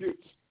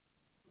attributes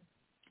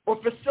or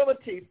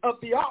facilities of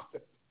the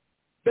office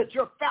that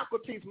your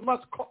faculties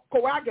must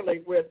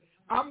coagulate with,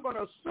 I'm going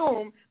to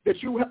assume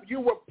that you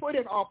were put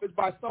in office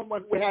by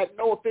someone who had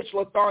no official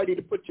authority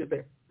to put you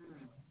there.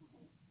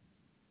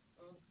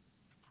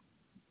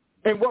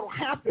 And what will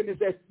happen is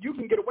that you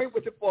can get away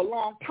with it for a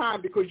long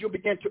time because you'll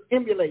begin to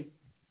emulate.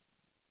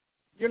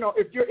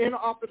 If you're in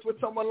office with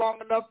someone long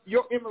enough,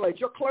 you'll emulate.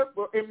 Your clerk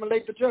will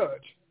emulate the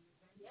judge.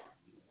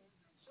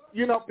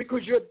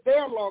 Because you're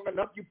there long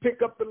enough, you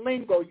pick up the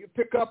lingo, you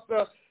pick up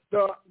the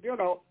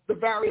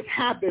various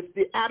habits,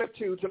 the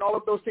attitudes, and all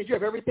of those things. You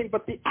have everything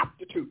but the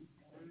aptitude.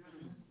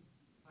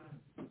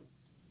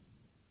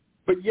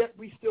 But yet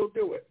we still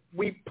do it.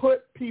 We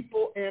put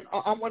people in.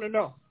 I want to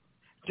know.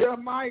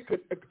 Jeremiah could,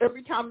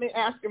 every time they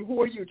ask him,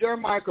 who are you?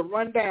 Jeremiah could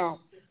run down.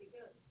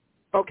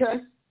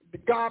 Okay?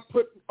 God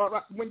put,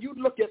 when you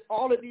look at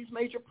all of these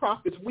major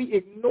prophets, we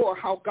ignore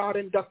how God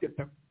inducted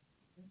them.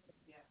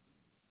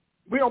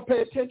 We don't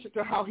pay attention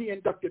to how he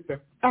inducted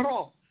them at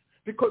all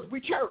because we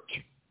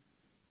church.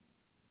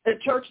 And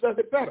church does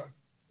it better.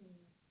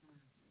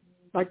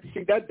 Like to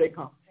see that day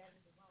come.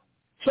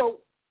 So,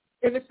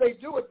 and if they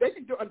do it,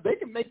 they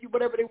can make you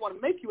whatever they want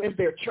to make you in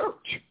their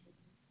church.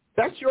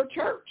 That's your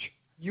church.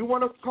 You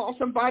want to call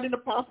somebody an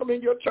apostle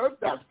in your church,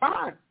 that's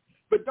fine.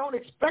 But don't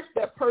expect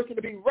that person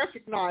to be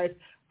recognized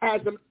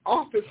as an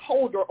office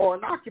holder or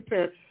an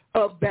occupant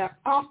of that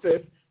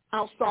office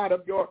outside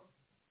of your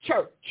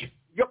church,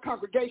 your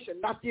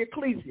congregation, not the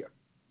ecclesia.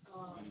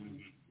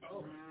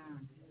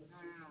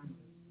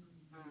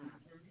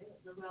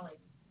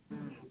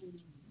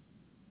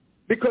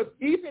 Because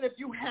even if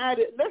you had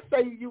it, let's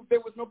say there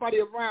was nobody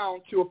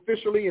around to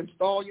officially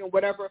install you or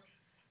whatever,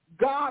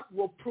 God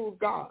will prove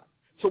God.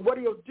 So what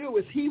he'll do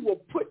is he will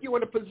put you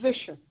in a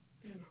position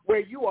where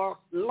you are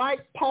like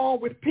Paul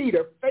with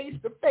Peter, face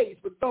to face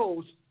with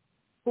those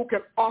who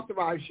can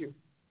authorize you,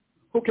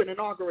 who can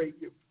inaugurate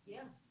you. Yeah.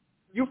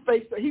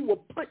 He will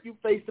put you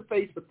face to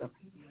face with them.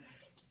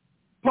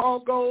 Paul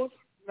goes,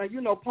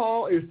 now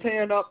Paul is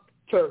tearing up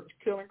church,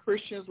 killing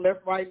Christians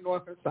left, right,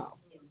 north, and south.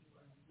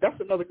 That's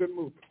another good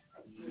move.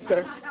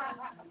 Okay?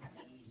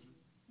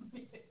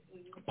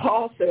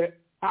 Paul said,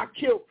 I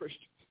kill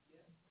Christians.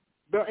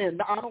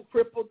 And I don't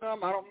cripple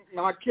them.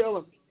 I kill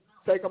them,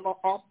 take them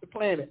off the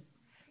planet.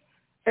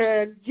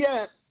 And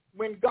yet,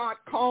 when God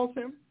calls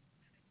him,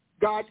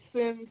 God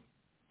sends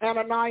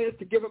Ananias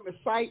to give him his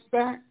sight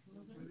back.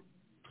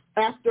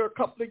 After a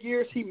couple of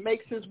years, he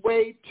makes his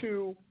way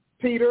to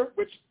Peter,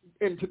 which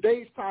in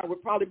today's time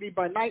would probably be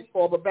by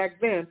nightfall, but back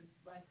then,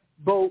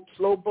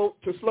 slow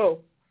boat to slow.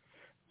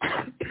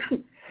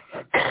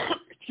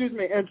 Excuse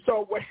me. And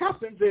so what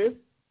happens is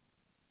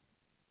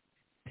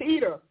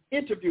Peter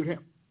interviewed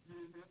him.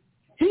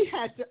 He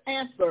had to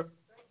answer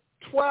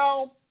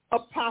 12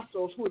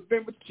 apostles who had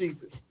been with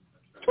Jesus.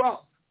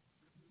 12.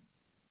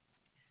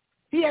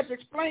 He had to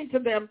explain to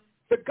them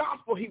the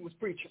gospel he was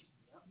preaching,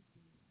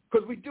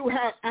 because we do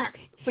have Acts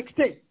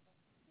 16.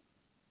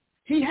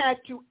 He had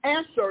to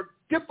answer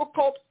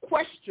difficult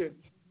questions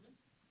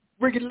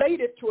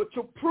related to it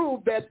to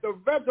prove that the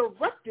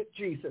resurrected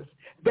Jesus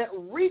that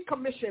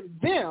recommissioned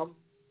them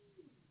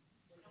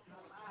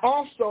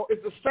also is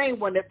the same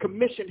one that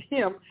commissioned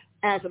him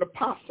as an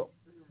apostle.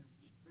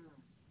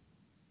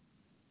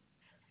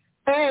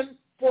 And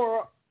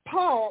for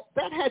Paul,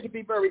 that had to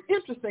be very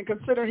interesting,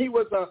 considering he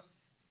was a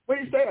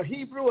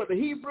Hebrew of the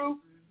Hebrew,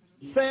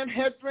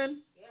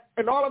 Sanhedrin,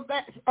 and all of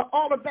that.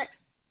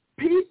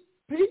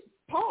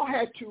 Paul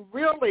had to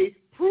really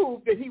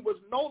prove that he was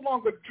no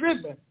longer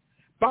driven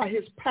by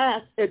his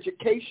past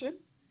education,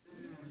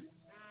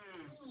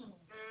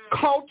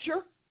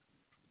 culture,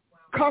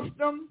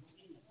 customs,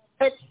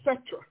 etc.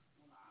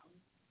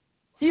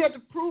 He had to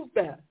prove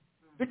that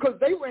because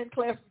they were in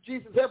class with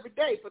Jesus every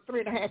day for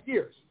 3.5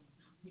 years.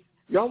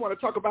 Y'all want to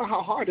talk about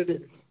how hard it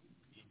is?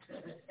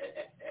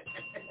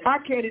 I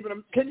can't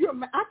even. Can you?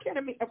 I can't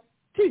even.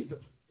 Jesus.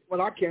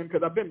 Well, I can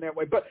because I've been that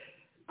way. But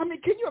I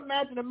mean, can you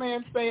imagine a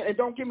man saying, "And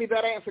don't give me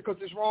that answer because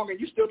it's wrong," and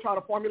you still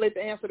trying to formulate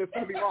the answer that's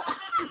going to be wrong?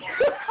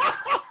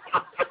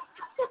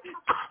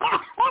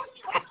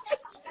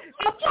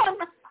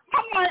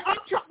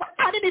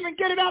 I didn't even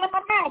get it out of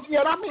my mouth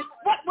yet. I mean,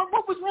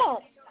 what was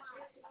wrong?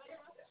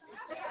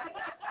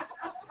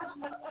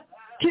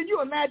 Can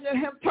you imagine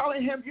him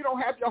telling him you don't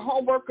have your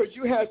homework because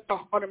you had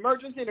an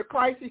emergency and a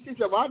crisis? He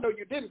said, well, I know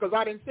you didn't because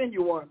I didn't send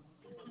you one.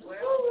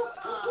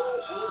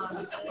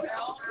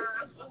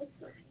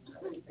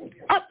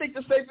 I think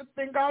the safest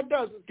thing God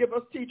does is give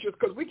us teachers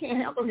because we can't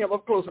handle him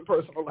up close and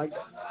personal like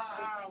that.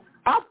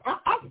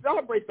 I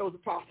celebrate those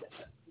apostles.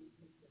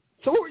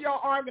 So what were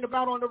y'all arguing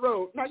about on the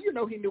road? Now, you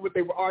know he knew what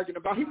they were arguing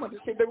about. He wanted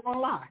to see if they were going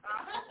to lie.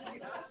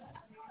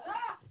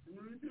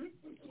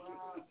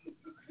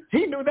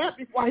 He knew that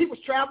before he was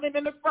traveling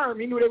in the firm.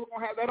 He knew they were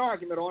going to have that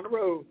argument on the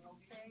road.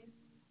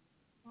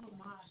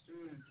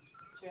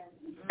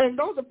 And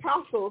those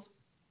apostles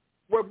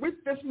were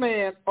with this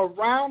man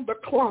around the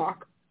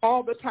clock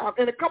all the time.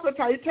 And a couple of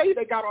times, he tell you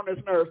they got on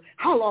his nerves.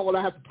 How long will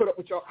I have to put up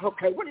with y'all?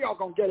 Okay, when are y'all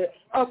going to get it?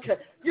 Okay.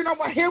 You know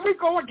what? Here we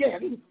go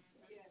again.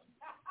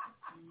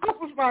 I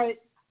was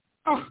like,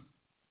 oh.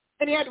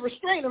 And he had to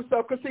restrain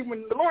himself because, see,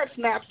 when the Lord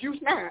snaps, you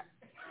snap.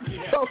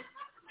 Yeah. So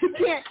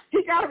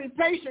he got to be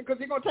patient because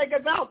he's going to take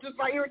us out just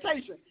by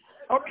irritation.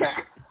 Okay.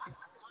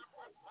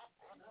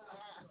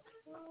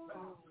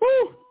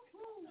 Whew.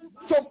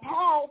 So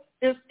Paul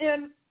is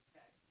in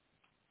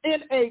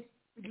a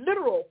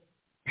literal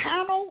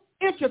panel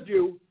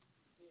interview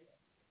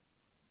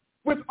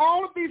with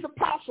all of these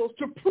apostles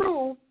to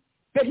prove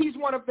that he's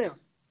one of them,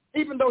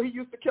 even though he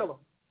used to kill them.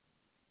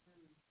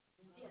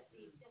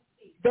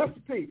 That's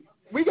the piece.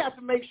 We got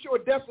to make sure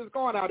death is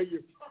gone out of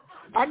you.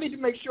 I need to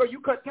make sure you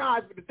cut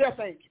ties with the death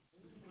angel.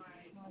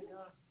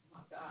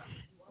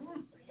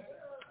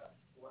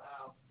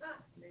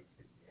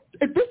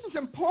 This is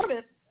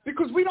important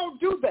because we don't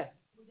do that.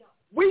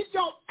 We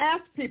don't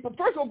ask people.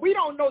 First of all, we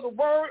don't know the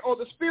word or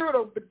the spirit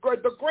or the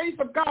grace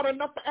of God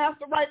enough to ask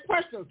the right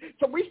questions.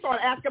 So we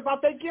start asking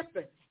about their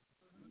gifting.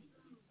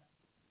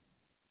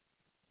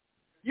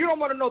 You don't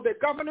want to know their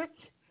governance.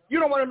 You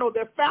don't want to know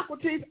their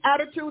faculties,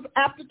 attitudes,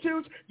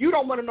 aptitudes. You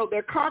don't want to know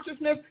their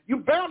consciousness. You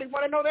barely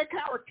want to know their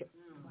character.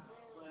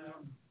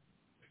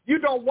 You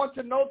don't want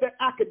to know their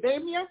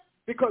academia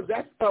because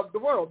that's of the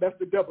world. That's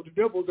the devil. The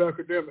devil's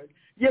academic.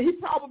 Yeah, he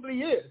probably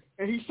is.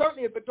 And he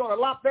certainly has been doing a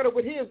lot better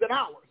with his than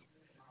ours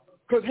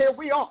because here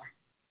we are.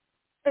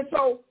 And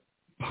so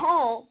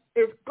Paul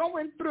is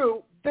going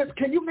through this.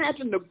 Can you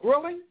imagine the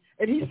grilling?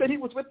 And he said he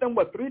was with them,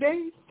 3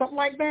 days? Something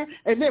like that.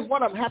 And then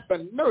one of them had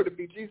the nerve to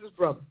be Jesus'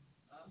 brother.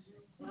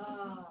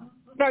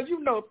 Now, you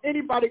know, if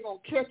anybody going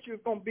to catch you,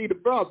 it's going to be the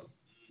brother.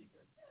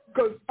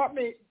 Because, I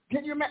mean,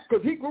 can you imagine?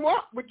 Because he grew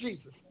up with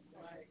Jesus.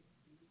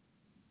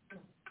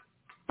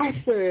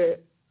 I said,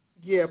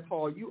 yeah,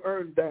 Paul, you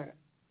earned that.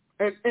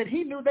 And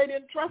he knew they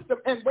didn't trust him.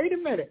 And wait a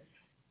minute.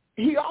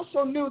 He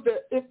also knew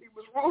that if he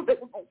was wrong, they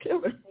were going to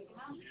kill him.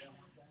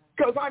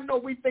 Because I know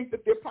we think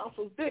that the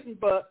apostles didn't,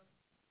 but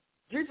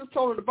Jesus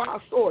told them to buy a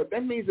sword.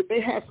 That means that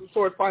they had some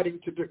sword fighting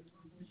to do.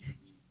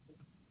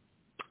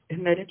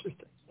 Isn't that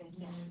interesting?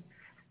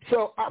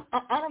 So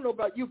I don't know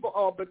about you, but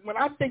when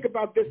I think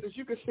about this, as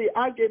you can see,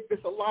 I give this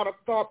a lot of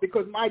thought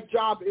because my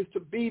job is to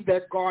be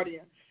that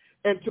guardian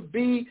and to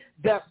be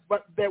that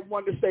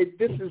one to say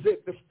this is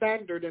it, the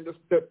standard and the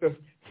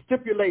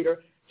stipulator.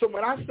 So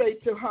when I say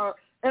to her,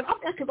 and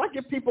because I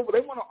get people, they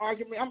want to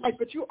argue me, I'm like,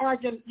 but you're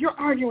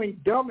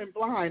arguing dumb and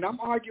blind. I'm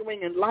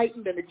arguing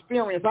enlightened and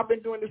experienced. I've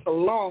been doing this a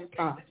long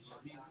time.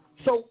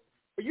 So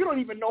you don't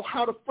even know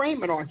how to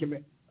frame an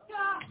argument.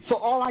 So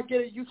all I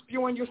get is you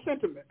spewing your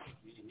sentiments,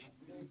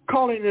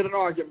 calling it an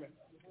argument.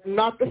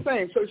 Not the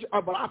same. So,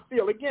 but I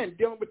feel, again,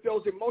 dealing with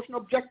those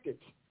emotional objectives.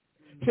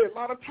 See, a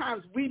lot of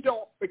times we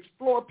don't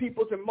explore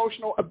people's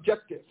emotional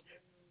objectives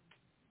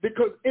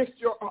because if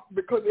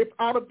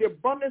out of the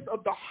abundance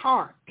of the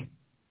heart,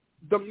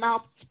 the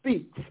mouth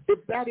speaks.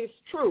 If that is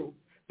true,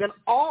 then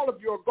all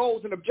of your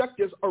goals and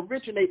objectives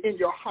originate in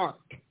your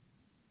heart.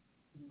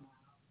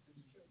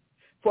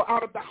 For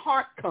out of the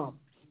heart comes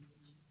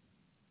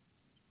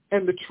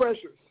and the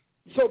treasures.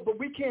 So, but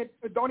we can't,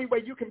 the only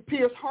way you can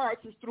pierce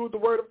hearts is through the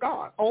word of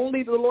God.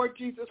 Only the Lord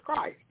Jesus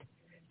Christ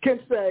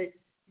can say,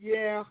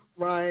 yeah,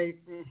 right,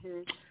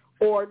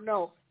 or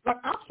no. Like,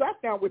 I've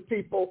sat down with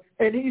people,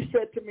 and he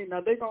said to me,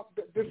 now,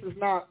 this is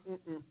not,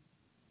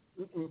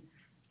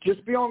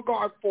 just be on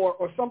guard for,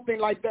 or something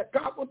like that.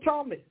 God will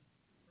tell me.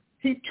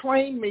 He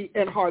trained me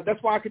in heart.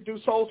 That's why I could do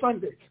Soul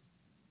Sundays.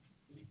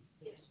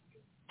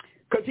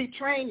 Because he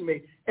trained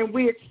me, and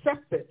we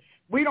accept it.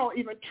 We don't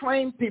even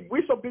train people.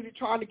 We're so busy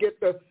trying to get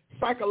the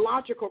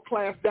psychological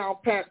class down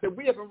pat that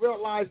we haven't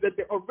realized that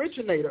the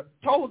originator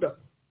told us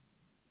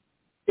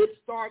it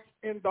starts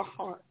in the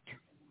heart.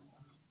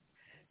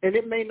 And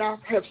it may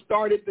not have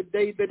started the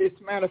day that it's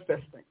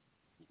manifesting,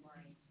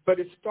 but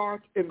it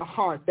starts in the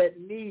heart, that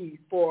need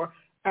for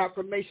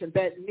affirmation,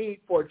 that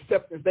need for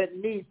acceptance, that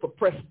need for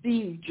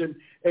prestige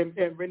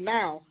and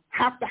renown.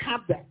 Have to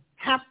have that,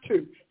 have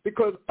to,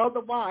 because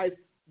otherwise,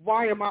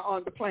 why am I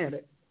on the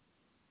planet?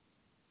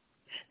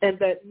 And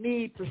that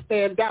need to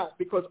stand out,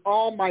 because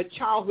all my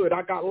childhood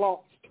I got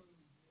lost.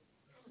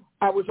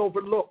 I was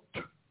overlooked.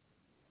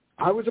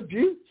 I was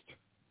abused.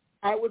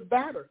 I was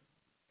battered.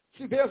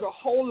 See, there's a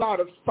whole lot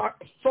of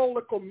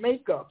solical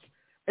makeups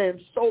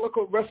and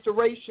solical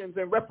restorations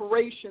and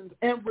reparations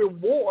and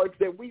rewards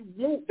that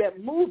that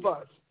move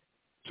us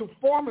to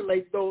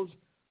formulate those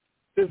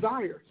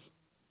desires.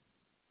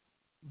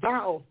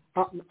 Vow,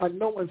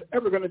 no one's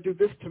ever going to do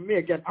this to me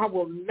again. I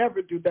will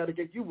never do that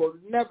again. You will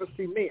never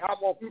see me. I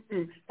won't.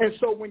 And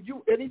so when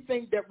you,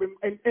 anything that,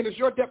 and it's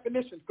your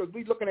definition, because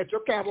we're looking at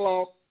your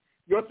catalog,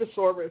 your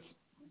thesaurus,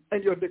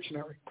 and your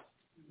dictionary.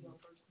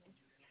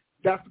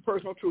 That's the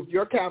personal truth.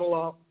 Your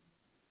catalog,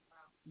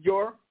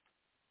 your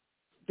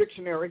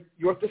dictionary,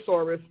 your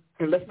thesaurus,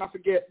 and let's not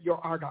forget your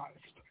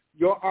archives.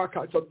 Your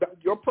archive. So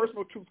your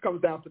personal truth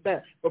comes down to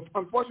that. But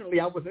unfortunately,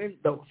 I wasn't in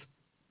those.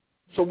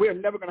 So we're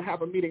never going to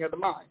have a meeting of the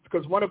minds,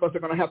 because one of us are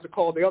going to have to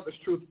call the other's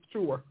truth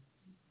truer.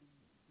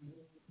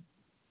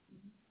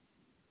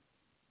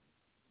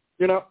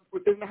 You know,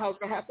 isn't that how it's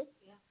going to happen?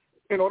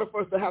 Yeah. In order for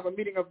us to have a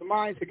meeting of the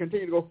minds to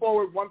continue to go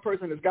forward, one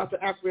person has got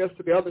to acquiesce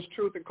to the other's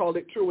truth and call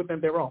it true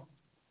within their own.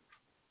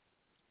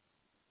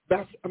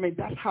 That's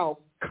how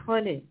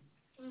cunning.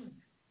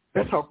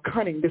 That's how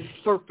cunning this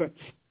serpent's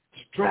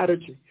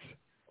strategies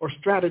or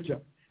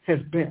stratagem has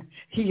been.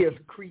 He has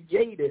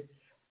created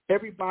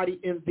everybody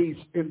in these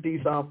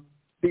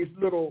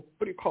little,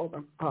 what do you call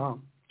them?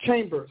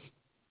 Chambers,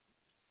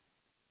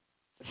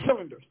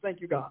 cylinders.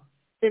 Thank you, God.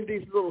 In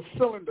these little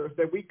cylinders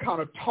that we kind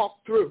of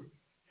talk through,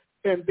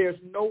 and there's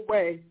no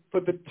way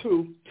for the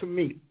two to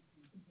meet.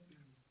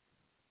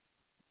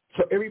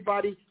 So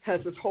everybody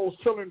has this whole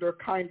cylinder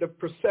kind of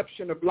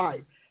perception of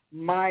life.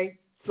 My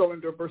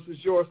cylinder versus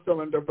your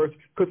cylinder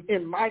because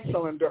in my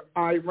cylinder,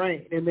 I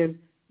reign. And then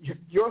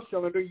your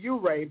cylinder, you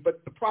reign.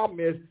 But the problem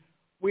is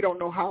we don't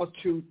know how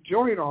to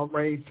join our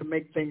reigns to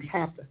make things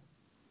happen.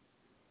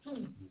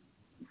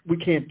 We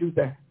can't do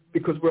that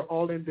because we're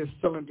all in this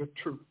cylinder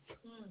truth.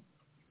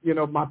 You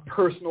know, my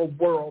personal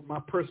world,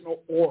 my personal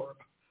orb.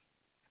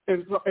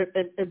 And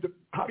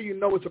how do you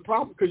know it's a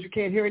problem? Because you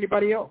can't hear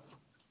anybody else.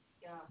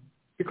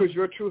 Because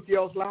your truth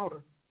yells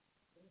louder,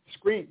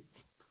 screams.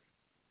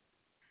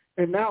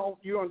 And now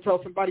you're going to tell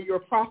somebody you're a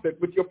prophet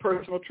with your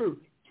personal truth.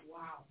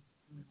 Wow.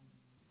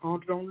 I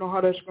don't know how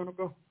that's going to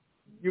go.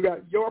 You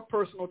got your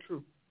personal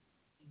truth.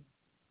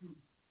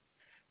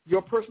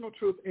 Your personal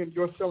truth in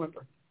your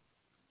cylinder,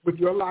 with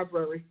your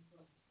library,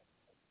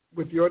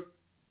 with your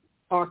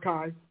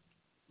archive,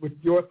 with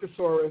your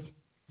thesaurus,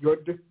 your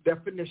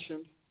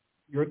definitions,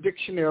 your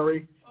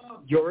dictionary,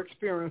 your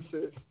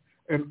experiences,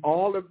 and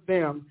all of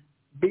them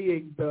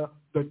being the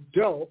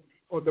dough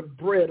or the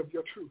bread of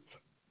your truth.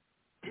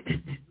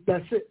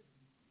 That's it.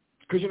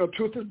 Because, you know,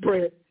 truth is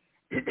bread,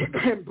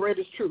 and bread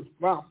is truth.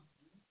 Wow.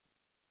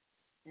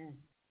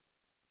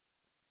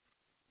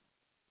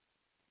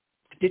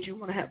 Did you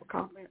want to have a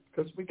comment?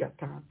 Because we got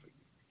time for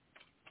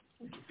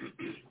you.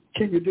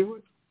 Can you do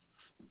it?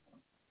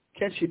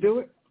 Can she do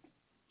it?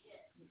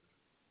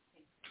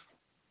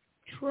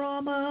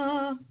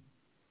 Traumatized.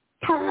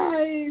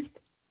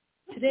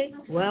 Today?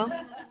 Well,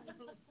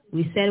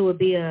 we said it would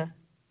be a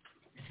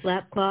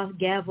slap cloth,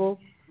 gavel,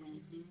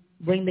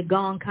 bring the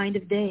gong kind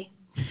of day.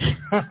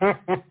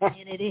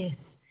 And it is.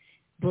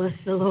 Bless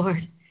the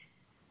Lord.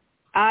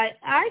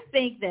 I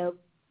think that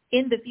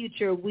in the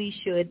future we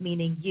should,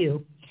 meaning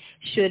you,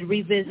 should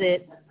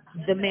revisit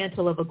the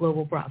mantle of a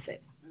global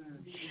prophet.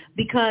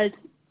 Because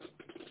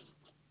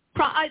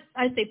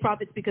I say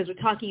prophets because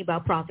we're talking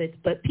about prophets,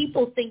 but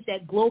people think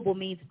that global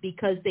means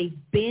because they've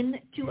been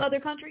to other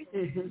countries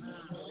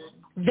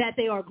that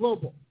they are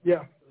global.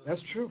 Yeah,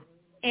 that's true.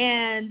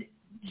 And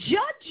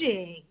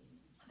judging,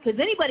 because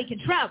anybody can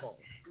travel,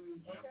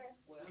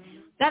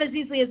 not as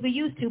easily as we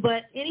used to,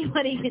 but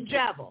anybody can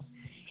travel,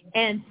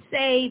 and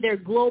say they're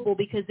global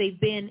because they've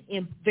been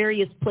in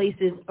various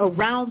places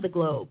around the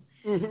globe.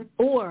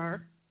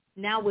 Or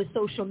now with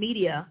social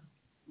media,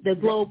 the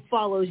globe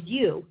follows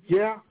you.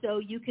 Yeah. So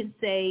you can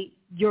say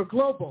you're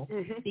global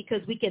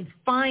because we can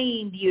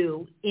find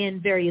you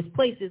in various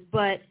places.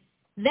 But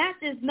that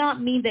does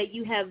not mean that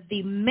you have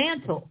the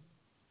mantle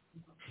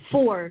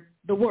for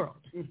the world.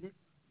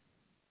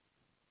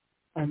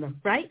 I know.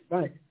 Right?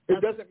 Right.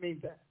 It doesn't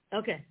mean that.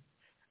 Okay.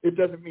 It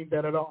doesn't mean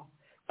that at all.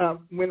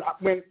 When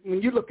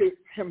you look at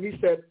him, he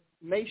said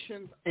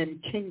nations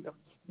and kingdoms.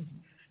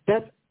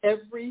 That's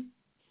every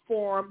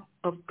form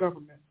of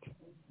government.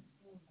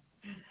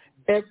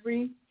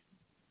 Every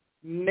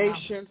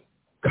nation's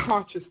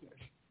consciousness,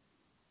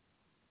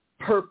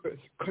 purpose,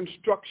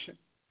 construction.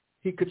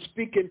 He could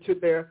speak into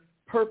their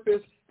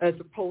purpose as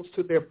opposed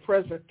to their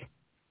present,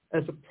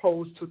 as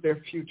opposed to their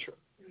future.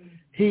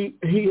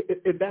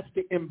 That's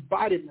the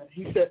embodiment.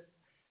 He said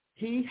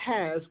he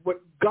has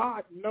what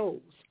God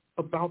knows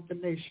about the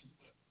nations.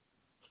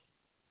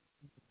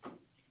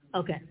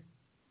 Okay.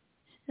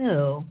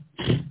 So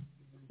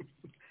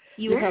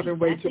you weren't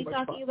exactly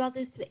talking about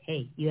this.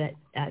 Hey, you had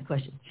a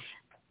question.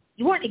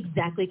 You weren't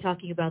exactly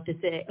talking about this.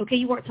 Okay,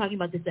 you weren't talking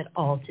about this at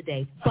all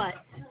today, but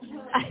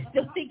I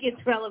still think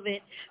it's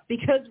relevant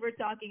because we're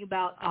talking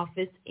about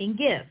office and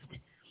gift.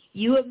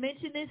 You have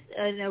mentioned this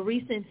in a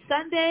recent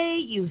Sunday.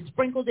 You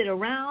sprinkled it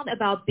around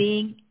about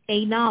being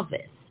a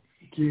novice.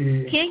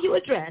 Yeah. Can you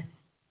address,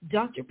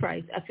 Dr.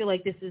 Price, I feel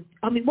like this is,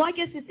 I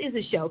guess this is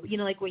a show, but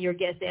like when your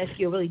guests ask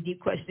you a really deep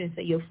question and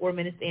say you have 4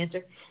 minutes to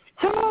answer.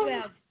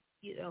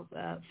 You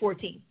have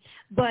 14.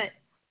 But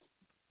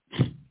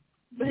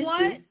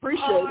what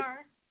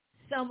are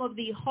some of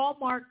the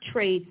hallmark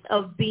traits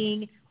of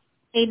being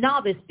a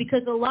novice?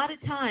 Because a lot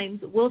of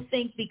times we'll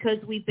think because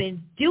we've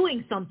been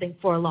doing something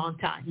for a long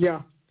time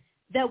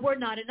that we're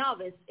not a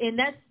novice. And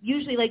that's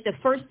usually like the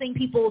first thing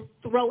people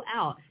throw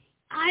out.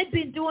 I've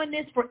been doing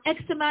this for X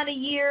amount of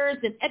years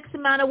and X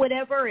amount of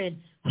whatever, and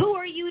who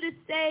are you to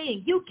say,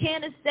 and you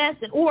can't assess,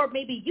 and or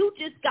maybe you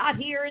just got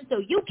here, and so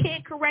you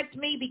can't correct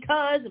me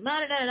because,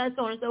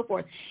 so on and so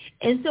forth.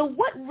 And so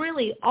what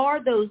really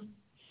are those,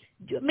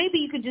 maybe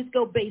you could just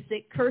go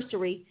basic,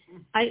 cursory,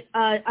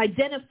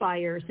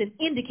 identifiers and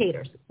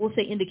indicators, we'll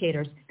say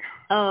indicators,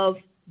 of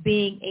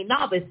being a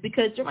novice,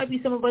 because there might be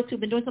some of us who've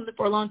been doing something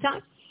for a long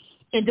time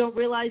and don't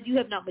realize you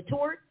have not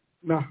matured.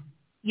 No.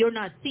 You're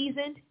not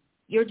seasoned.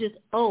 You're just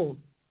old.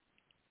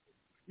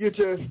 You're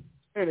just,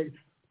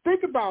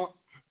 think about,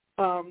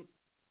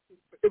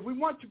 if we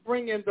want to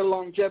bring in the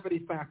longevity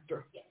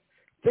factor,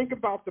 think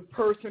about the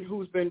person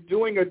who's been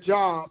doing a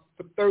job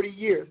for 30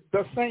 years,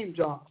 the same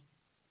job.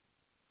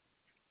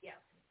 Yeah.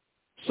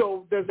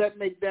 So does that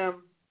make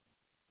them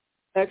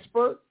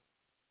expert,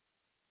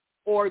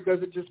 or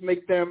does it just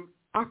make them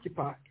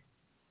occupied?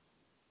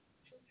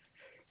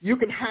 You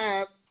can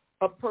have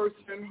a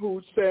person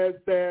who says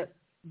that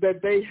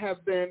they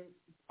have been,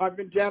 I've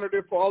been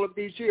janitor for all of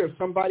these years.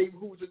 Somebody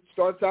who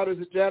starts out as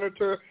a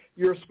janitor,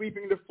 you're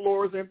sweeping the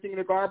floors, emptying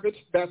the garbage,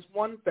 that's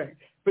one thing.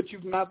 But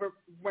you've never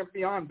went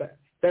beyond that.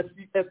 That's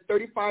at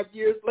 35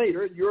 years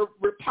later, you're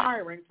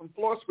retiring from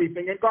floor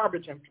sweeping and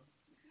garbage emptying.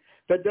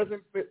 That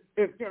doesn't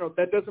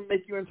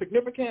make you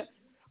insignificant,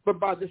 but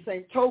by the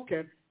same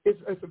token,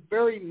 it's a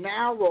very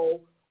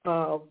narrow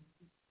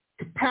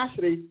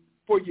capacity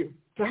for you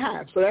to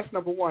have. So that's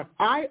number one.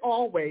 I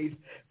always,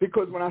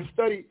 because when I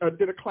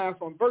did a class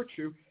on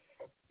virtue,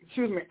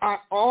 I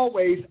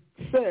always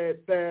said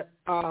that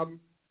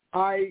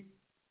I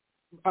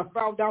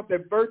found out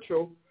that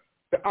virtue,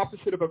 the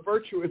opposite of a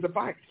virtue, is a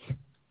vice.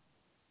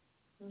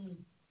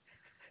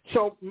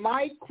 So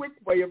my quick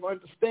way of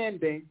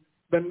understanding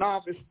the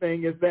novice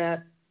thing is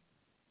that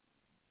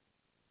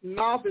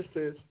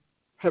novices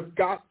have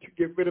got to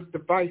get rid of the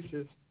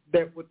vices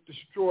that would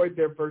destroy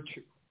their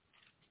virtue.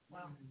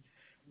 Wow.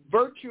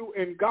 Virtue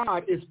in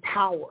God is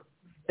power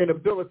and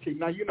ability.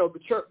 Now, the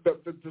church,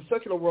 the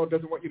secular world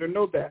doesn't want you to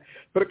know that.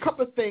 But a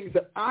couple of things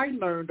that I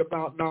learned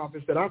about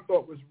novice that I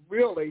thought was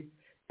really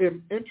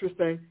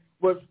interesting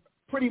was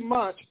pretty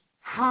much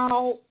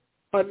how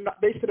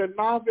they said a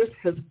novice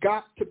has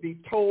got to be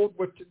told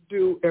what to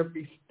do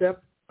every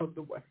step of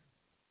the way.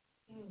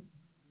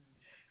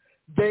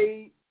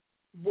 They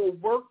will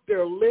work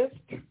their list,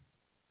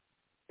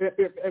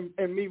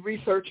 and me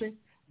researching,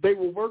 they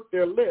will work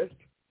their list,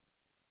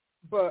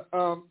 but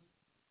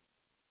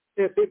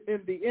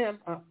in the end,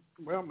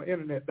 my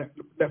internet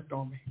left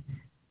on me.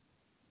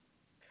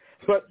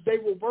 But they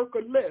will work a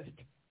list,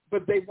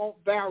 but they won't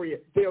vary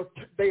it.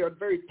 They are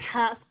very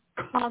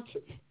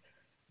task-conscious,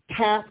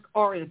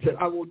 task-oriented.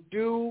 I will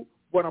do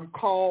what I'm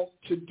called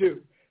to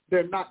do.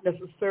 They're not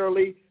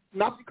necessarily,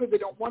 not because they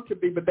don't want to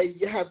be, but they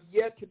have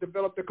yet to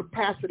develop the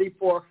capacity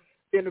for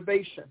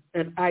innovation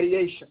and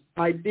ideation.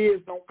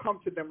 Ideas don't come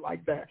to them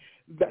like that.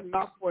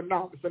 Not for a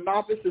novice. A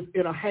novice is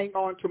in a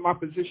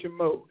hang-on-to-my-position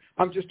mode.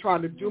 I'm just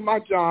trying to do my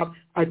job.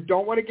 I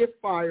don't want to get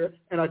fired,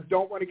 and I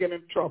don't want to get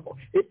in trouble.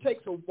 It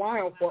takes a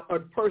while for a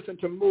person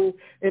to move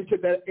into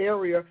that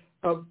area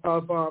of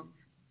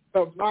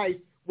life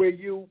where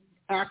you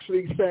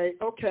actually say,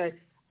 okay,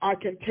 I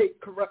can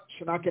take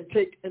correction. I can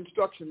take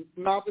instruction.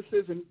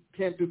 Novices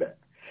can't do that.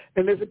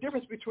 And there's a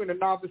difference between a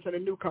novice and a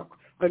newcomer.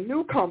 A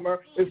newcomer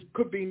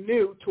could be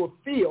new to a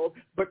field,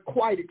 but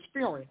quite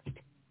experienced.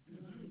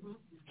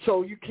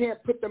 So you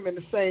can't put them in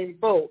the same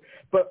boat.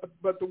 But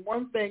the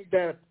one thing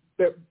that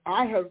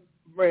I have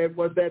read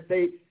was that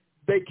they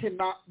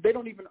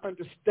don't even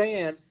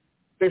understand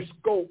their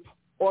scope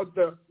or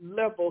the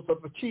levels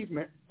of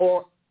achievement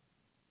or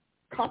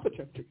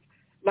competency.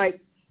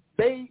 Like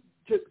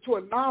to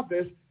a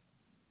novice,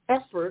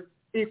 effort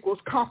equals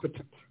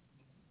competence.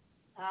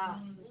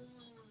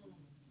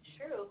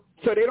 True.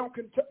 So they don't,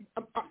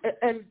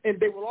 and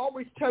they will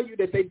always tell you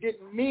that they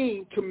didn't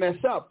mean to mess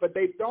up, but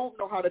they don't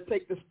know how to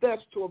take the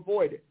steps to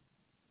avoid it,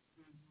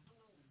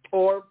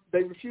 or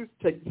they refuse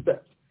to take the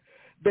steps.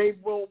 They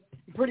will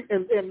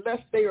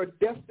unless they are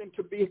destined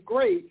to be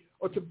great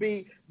or to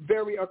be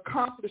very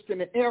accomplished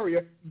in an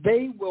area,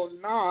 they will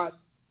not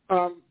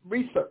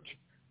research.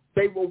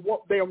 They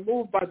are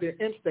moved by their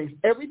instincts.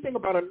 Everything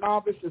about a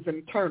novice is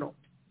internal.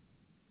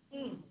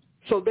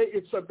 So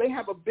they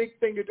have a big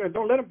thing to do. And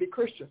don't let them be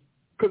Christian.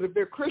 Because if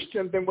they're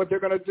Christian, then what they're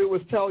going to do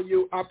is tell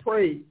you, I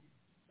prayed,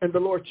 and the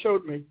Lord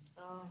showed me,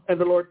 and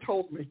the Lord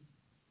told me.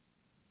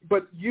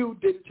 But you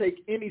didn't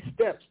take any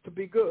steps to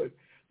be good.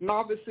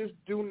 Novices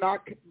do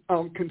not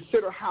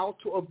consider how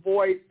to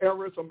avoid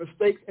errors or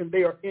mistakes, and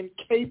they are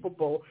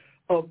incapable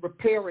of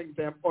repairing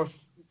them or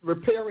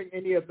repairing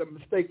any of the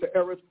mistakes or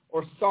errors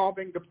or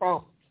solving the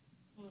problems.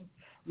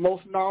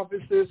 Most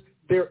novices,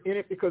 they're in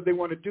it because they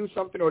want to do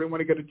something or they want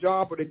to get a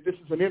job or this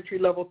is an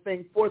entry-level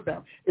thing for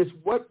them. It's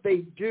what they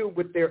do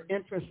with their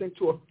entrance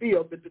into a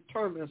field that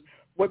determines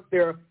what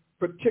their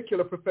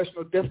particular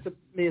professional destiny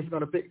is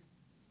going to be.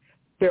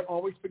 They're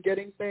always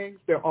forgetting things.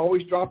 They're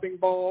always dropping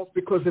balls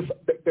because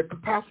their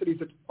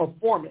capacities are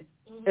forming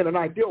in an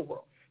ideal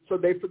world. So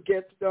they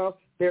forget stuff.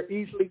 They're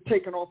easily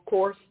taken off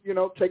course,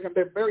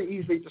 they're very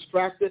easily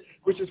distracted,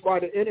 which is why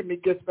the enemy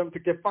gets them to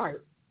get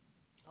fired.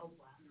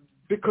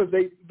 Because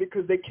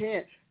they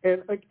can't.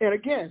 And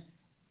again,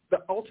 the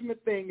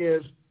ultimate thing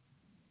is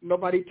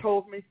nobody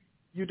told me,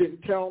 you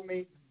didn't tell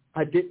me,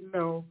 I didn't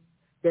know.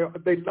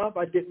 They love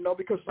I didn't know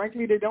because,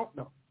 frankly, they don't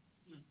know.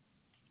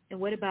 And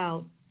what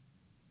about,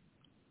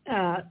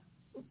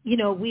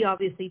 we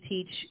obviously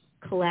teach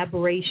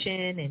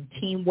collaboration and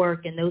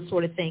teamwork and those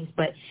sort of things,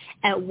 but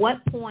at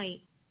what point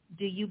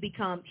do you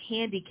become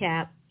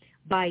handicapped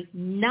by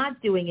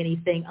not doing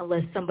anything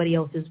unless somebody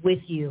else is with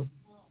you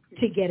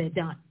to get it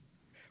done?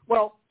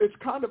 Well, it's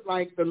kind of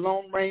like the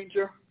Lone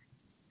Ranger,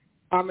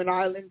 I'm an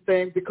island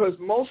thing, because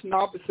most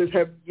novices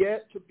have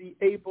yet to be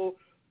able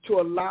to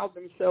allow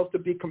themselves to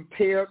be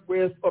compared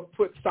with or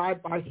put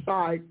side by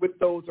side with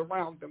those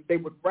around them. They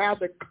would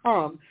rather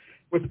come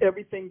with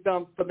everything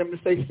done for them to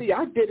say, see,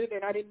 I did it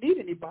and I didn't need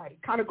anybody.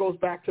 Kind of goes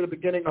back to the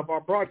beginning of our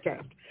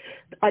broadcast.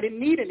 I didn't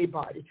need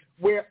anybody,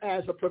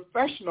 whereas a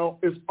professional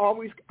is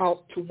always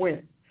out to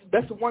win.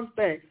 That's the one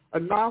thing. A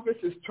novice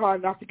is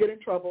trying not to get in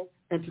trouble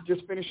and to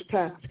just finish a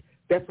task.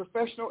 That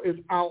professional is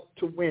out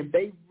to win.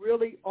 They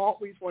really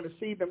always want to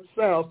see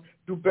themselves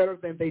do better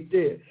than they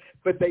did,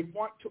 but they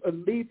want to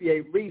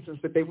alleviate reasons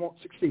that they won't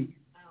succeed.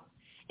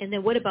 And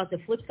then what about the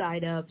flip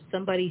side of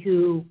somebody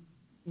who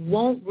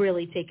won't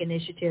really take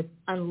initiative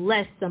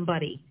unless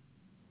somebody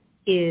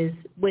is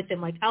with them?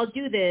 Like, I'll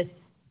do this,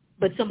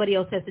 but somebody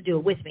else has to do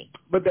it with me.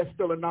 But that's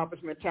still a novice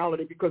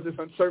mentality because it's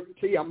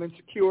uncertainty. I'm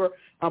insecure.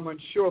 I'm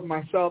unsure of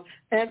myself.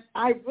 And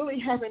I really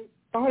haven't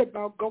thought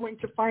about going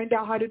to find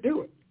out how to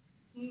do it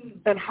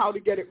and how to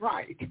get it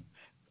right.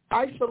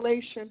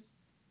 Isolation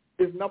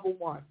is number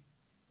one.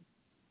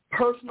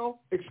 Personal,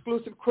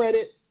 exclusive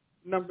credit,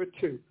 number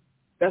two.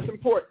 That's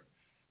important.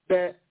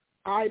 That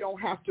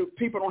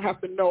people don't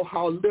have to know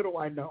how little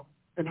I know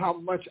and how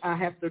much I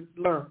have to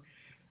learn.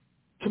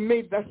 To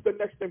me, that's the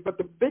next thing. But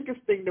the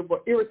biggest thing that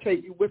will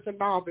irritate you with a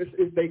novice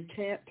is they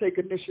can't take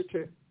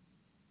initiative.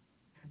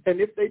 And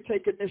if they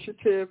take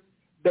initiative,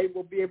 they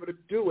will be able to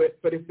do it.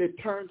 But if it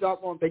turns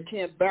out wrong, they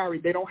can't vary.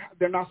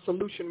 They're not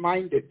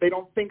solution-minded. They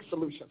don't think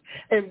solutions.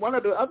 And one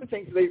of the other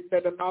things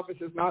that a novice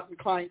is not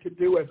inclined to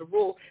do as a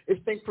rule is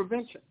think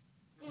prevention.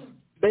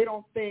 They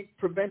don't think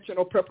prevention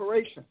or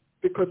preparation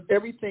because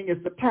everything is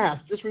the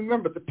task. Just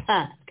remember the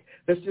task.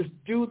 Let's just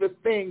do the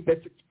thing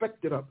that's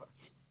expected of us.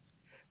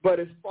 But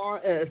as far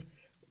as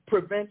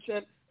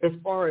prevention, as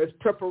far as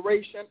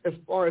preparation, as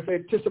far as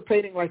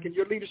anticipating, like in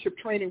your leadership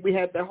training, we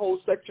had that whole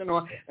section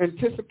on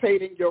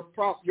anticipating your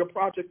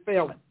project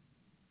failing.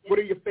 Yeah. What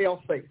are your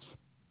fail-safes?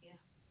 Yeah.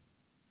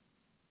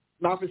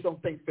 Novice don't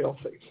think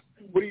fail-safes.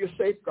 What are your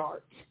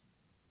safeguards?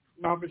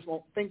 Novice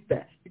won't think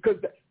that because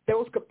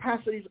those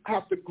capacities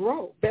have to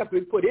grow. They have to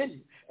be put in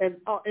you, and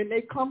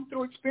they come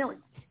through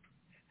experience.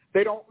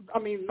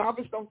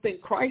 Novices don't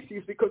think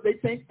crises because they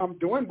think I'm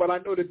doing what I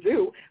know to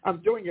do.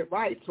 I'm doing it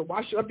right. So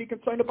why should I be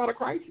concerned about a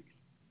crisis?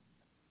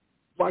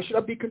 Why should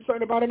I be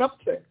concerned about an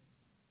upset?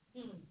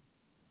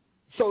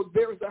 So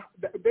there's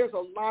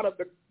a lot of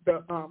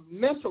the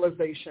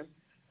mentalization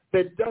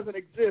that doesn't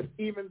exist,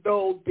 even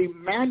though the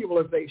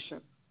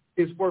manualization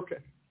is working,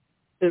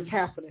 is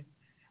happening.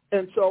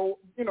 And so,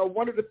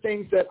 one of the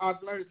things that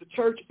I've learned at the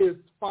church is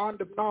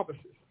fond of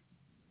novices,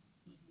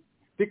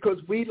 because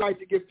we like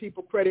to give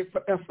people credit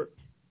for effort.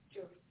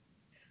 Sure.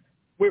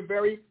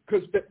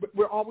 Because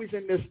we're always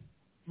in this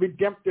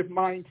redemptive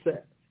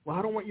mindset. Well,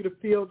 I don't want you to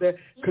feel that,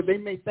 because they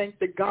may think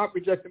that God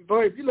rejected them.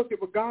 But if you look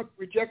at what God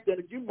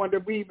rejected, you wonder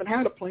if we even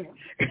had a plan.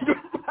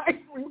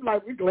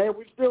 We're glad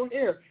we're still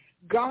here.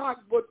 God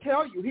will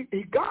tell you.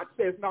 God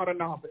says not a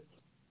novice.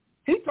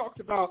 He talks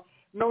about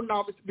no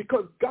novice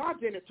because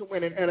God's in it to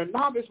win it, and a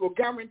novice will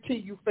guarantee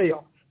you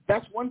fail.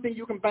 That's one thing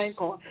you can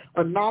bank on.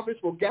 A novice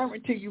will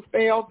guarantee you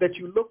fail, that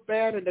you look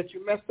bad and that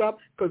you mess up,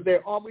 because they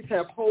always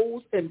have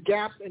holes and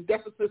gaps and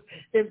deficits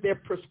in their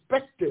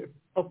perspective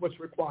of what's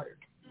required.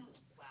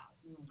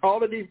 Wow.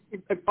 All of these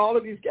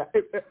gaps.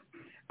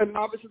 A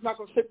novice is not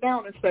going to sit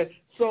down and say,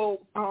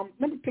 so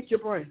let me pick your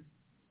brain.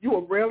 You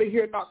will rarely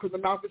hear not, because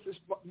the novice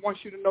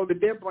wants you to know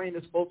that their brain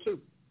is full too.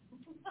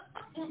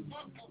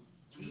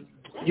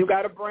 You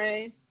got a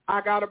brain. I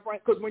got a brain.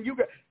 Because when you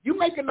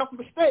make enough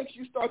mistakes,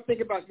 you start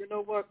thinking about,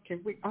 what,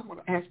 I'm going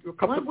to ask you a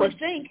couple of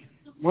questions.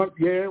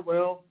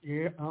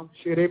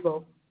 Shit, they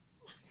both.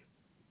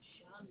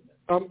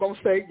 I'm going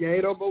to say, yeah,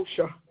 they both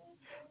sure.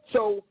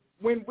 So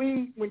when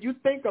you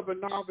think of a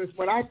novice,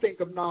 when I think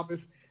of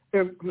novice,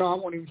 and no, I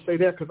won't even say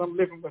that because I'm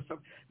living with them.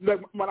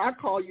 When I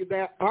call you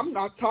that, I'm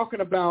not talking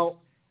about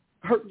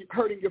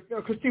hurting your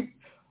feelings. Because see,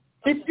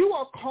 if you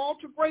are called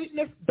to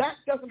greatness, that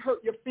doesn't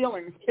hurt your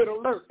feelings. It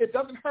alerts. It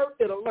doesn't hurt,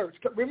 it alerts.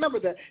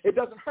 Remember that. It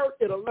doesn't hurt,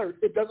 it alerts.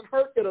 It doesn't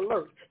hurt, it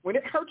alerts. When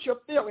it hurts your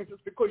feelings,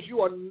 it's because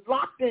you are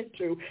locked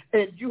into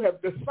and you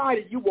have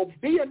decided you will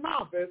be a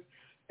novice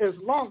as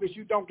long as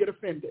you don't get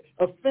offended.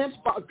 Offense,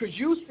 because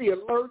you see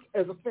alerts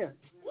as offense.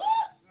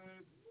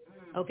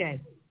 Okay.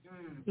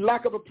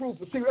 Lack of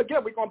approval. See,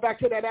 again, we're going back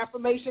to that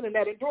affirmation and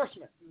that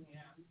endorsement.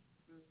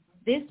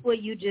 This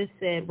what you just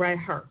said right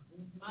here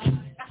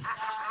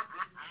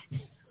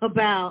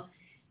about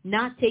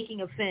not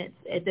taking offense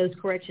at those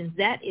corrections.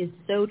 That is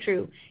so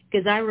true,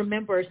 because I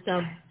remember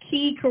some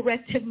key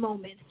corrective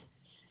moments.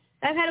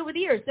 I've had over the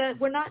years that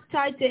were not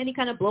tied to any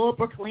kind of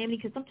blow-up or calamity,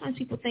 because sometimes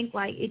people think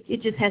like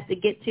it just has to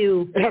get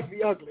to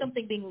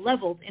something being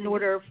leveled in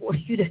order for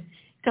you to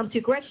come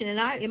to correction.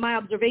 And in my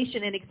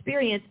observation and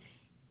experience,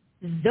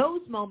 those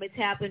moments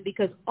happen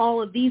because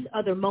all of these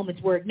other moments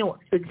were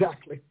ignored.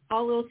 Exactly.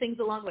 All those things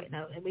along the way.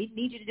 No, and we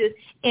need you to do this.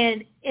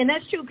 And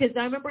that's true, because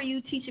I remember you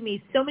teaching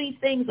me so many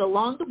things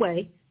along the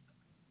way,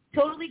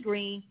 totally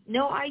green,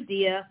 no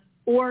idea,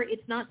 or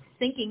it's not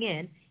sinking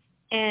in,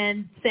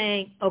 and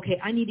saying, okay,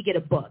 I need to get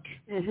a book.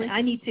 Mm-hmm.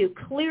 I need to,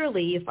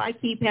 clearly, if I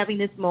keep having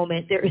this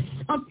moment, there is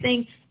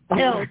something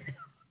else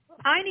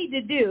I need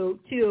to do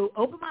to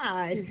open my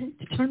eyes,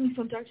 to turn me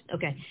from darkness.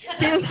 Okay.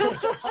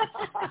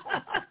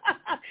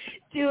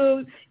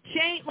 To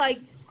change, like,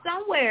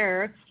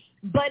 somewhere.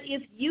 But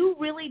if you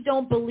really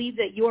don't believe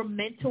that your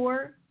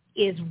mentor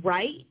is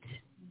right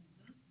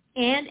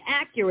and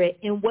accurate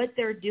in what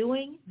they're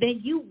doing, then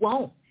you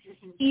won't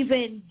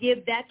even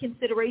give that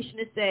consideration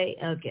to say,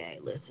 okay,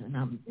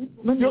 listen,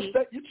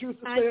 you choose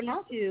to say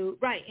enough.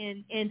 Right,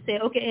 and say,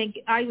 okay, and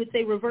I would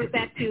say revert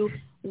back to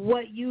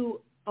what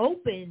you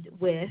opened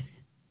with,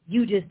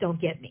 you just don't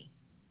get me.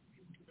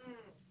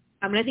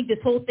 I mean, I think this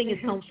whole thing has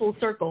come full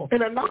circle.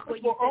 And a novice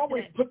will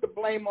always put the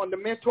blame on the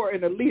mentor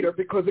and the leader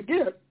because,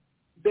 again,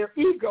 their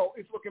ego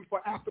is looking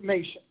for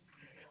affirmation.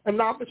 A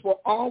novice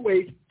will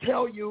always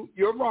tell you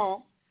you're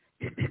wrong.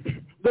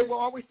 They will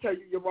always tell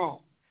you you're wrong.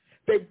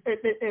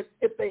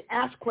 If they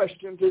ask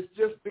questions, it's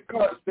just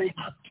because they,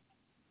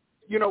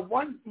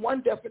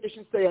 one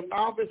definition say a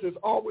novice is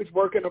always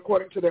working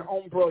according to their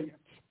own brilliance.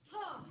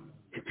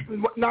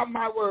 Not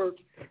my words,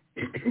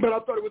 but I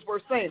thought it was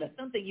worth saying it.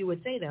 Something you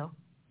would say, though.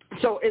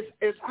 So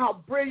it's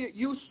how brilliant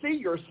you see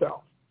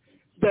yourself.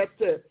 That's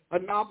it. A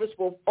novice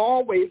will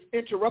always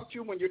interrupt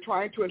you when you're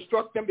trying to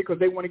instruct them because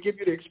they want to give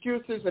you the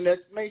excuses and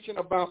explanation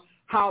about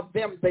how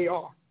they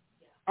are.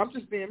 Yeah. I'm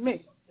just being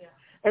me. Yeah.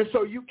 And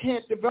so you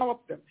can't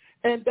develop them.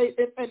 And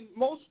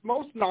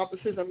most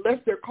novices, unless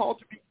they're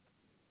called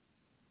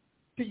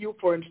to you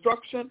for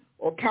instruction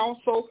or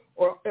counsel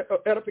or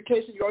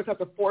edification, you always have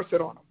to force it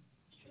on them.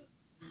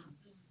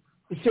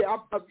 See,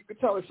 you can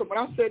tell it. So when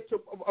I said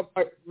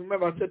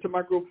I said to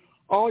my group,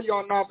 all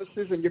y'all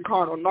novices and you're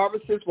carnal.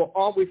 Novices will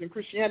always, in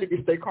Christianity,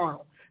 stay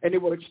carnal. And they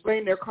will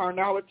explain their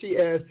carnality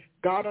as,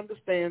 God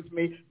understands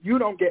me, you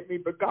don't get me,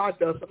 but God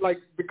does. Like,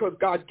 because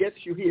God gets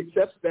you, he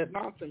accepts that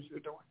nonsense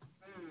you're doing.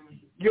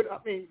 You know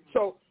what I mean?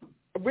 So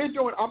we're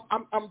doing,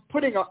 I'm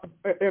putting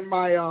in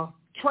my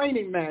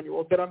training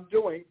manual that I'm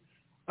doing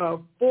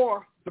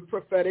for the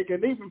prophetic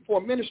and even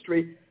for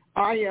ministry,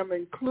 I am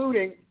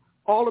including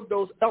all of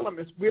those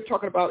elements. We're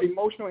talking about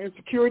emotional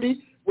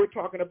insecurity, We're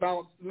talking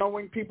about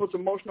knowing people's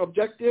emotional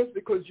objectives,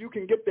 because you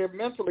can get their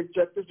mental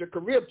objectives, their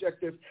career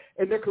objectives,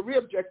 and their career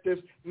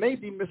objectives may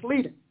be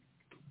misleading.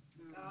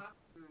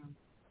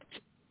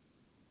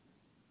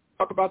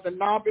 Talk about the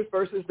novice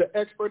versus the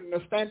expert and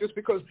the standards,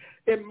 because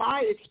in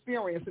my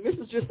experience, and this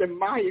is just in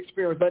my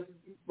experience,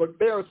 but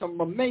there are some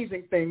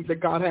amazing things that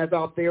God has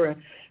out there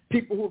and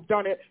people who've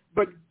done it,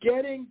 but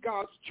getting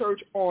God's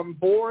church on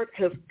board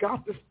has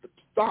got to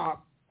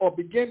stop or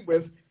begin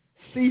with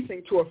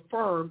ceasing to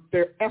affirm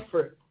their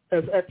effort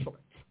as excellence.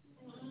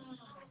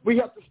 We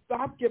have to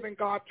stop giving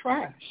God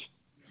trash.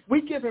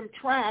 We give him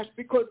trash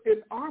because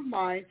in our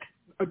mind,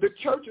 the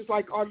church is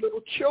like our little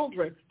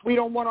children. We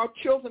don't want our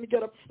children to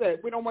get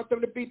upset. We don't want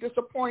them to be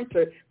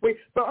disappointed.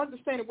 But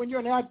understand that when you're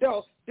an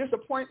adult,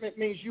 disappointment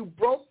means you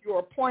broke your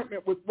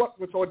appointment with what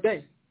was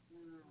ordained.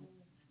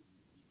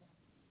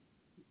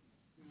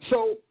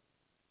 So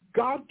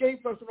God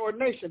gave us an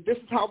ordination. This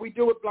is how we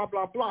do it, blah,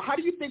 blah, blah. How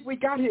do you think we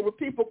got here with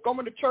people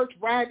going to church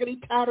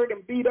raggedy, tattered,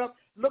 and beat up,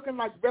 looking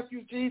like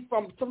refugees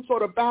from some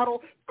sort of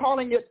battle,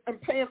 calling it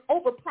and paying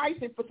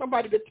overpricing for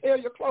somebody to tear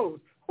your clothes?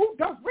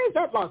 Where's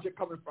that logic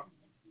coming from?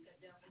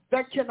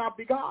 That cannot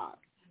be God.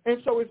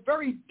 And so it's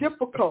very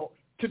difficult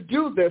to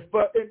do this,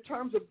 but in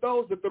terms of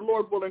those that the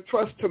Lord will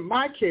entrust to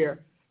my care,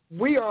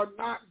 we are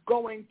not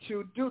going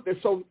to do this.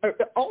 So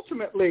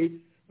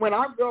ultimately, when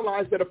I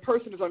realize that a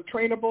person is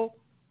untrainable,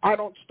 I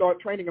don't start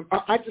training them.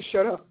 I just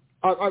shut up.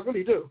 I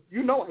really do.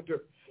 You know I do.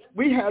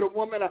 We had a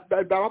woman that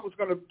I was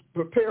going to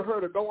prepare her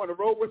to go on the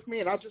road with me,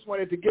 and I just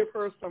wanted to give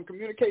her some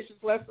communications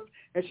lessons.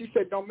 And she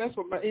said, "Don't mess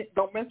with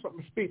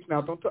my speech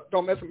now.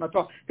 Don't mess with my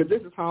talk, because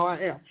this is how I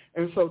am,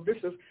 and so this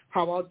is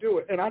how I'll do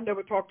it." And I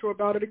never talked to her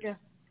about it again.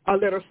 I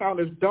let her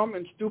sound as dumb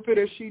and stupid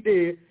as she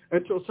did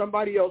until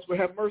somebody else would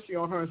have mercy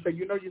on her and say,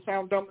 "You know, you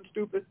sound dumb and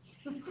stupid."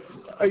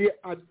 Yeah,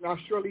 I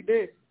surely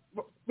did.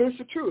 But it's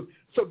the truth.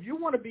 So if you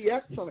want to be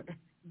excellent,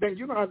 then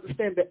you're going to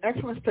understand that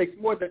excellence takes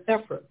more than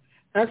effort.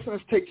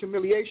 Excellence takes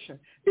humiliation.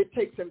 It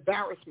takes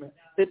embarrassment.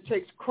 It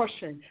takes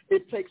crushing.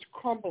 It takes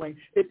crumbling.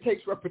 It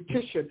takes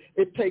repetition.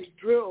 It takes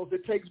drills.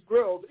 It takes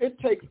grills. It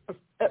takes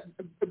a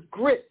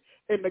grit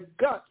and the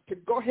guts to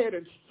go ahead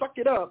and suck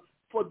it up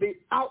for the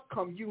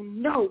outcome you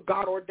know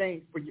God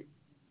ordained for you.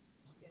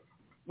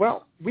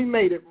 Well, we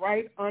made it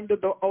right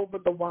over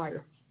the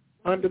wire.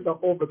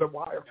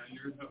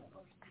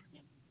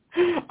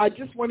 I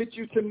just wanted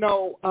you to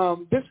know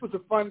this was a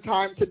fun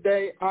time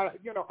today.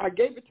 I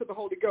gave it to the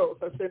Holy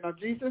Ghost. I said, "Now,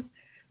 Jesus,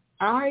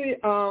 I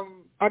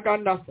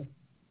got nothing."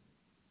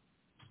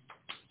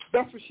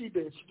 That's what she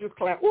did. She just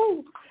clapped.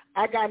 "Woo,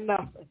 I got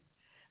nothing."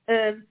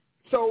 And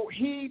so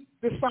he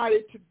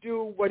decided to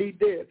do what he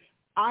did.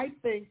 I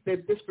think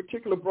that this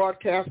particular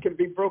broadcast can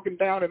be broken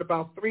down in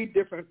about 3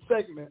 different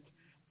segments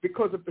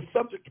because of the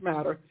subject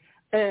matter,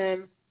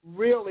 and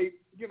really,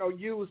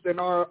 used in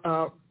our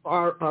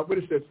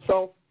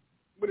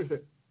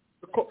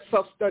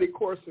self-study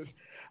courses.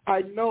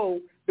 I know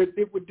that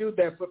it would do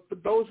that, but for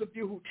those of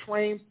you who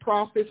train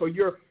prophets or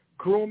you're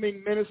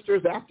grooming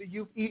ministers after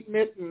you've eaten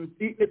it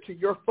to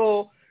your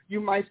full, you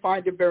might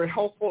find it very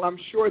helpful. I'm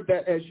sure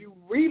that as you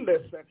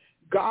re-listen,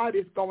 God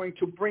is going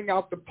to bring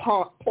out the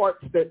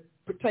parts that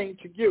pertain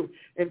to you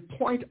and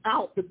point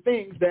out the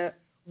things that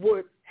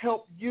would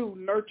help you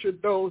nurture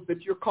those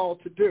that you're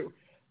called to do.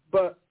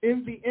 But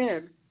in the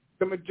end,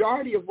 the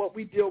majority of what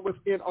we deal with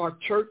in our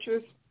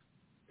churches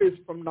is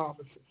from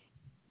novices.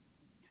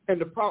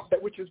 And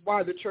which is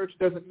why the church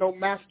doesn't know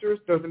masters,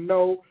 doesn't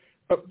know,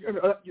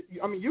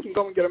 you can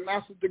go and get a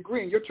master's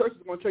degree, and your church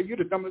is going to tell you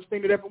the dumbest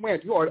thing that ever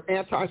went. You are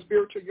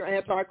anti-spiritual, you're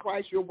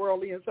anti-Christ, you're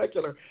worldly and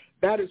secular.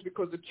 That is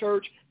because the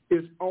church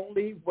is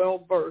only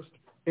well-versed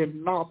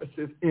in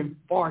novices in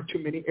far too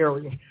many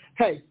areas.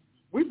 Hey,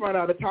 we've run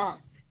out of time.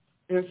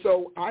 And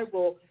so I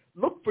will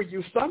look for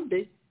you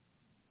Sunday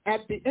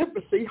at the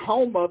embassy,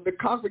 home of the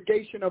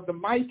Congregation of the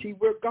Mighty,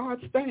 where God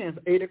stands.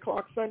 8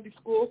 o'clock Sunday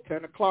school,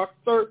 10 o'clock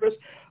service.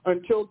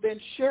 Until then,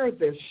 share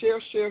this.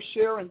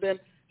 Share, and then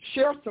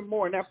share some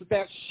more. And after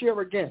that, share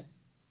again.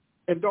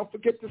 And don't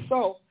forget to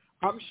sow.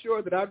 I'm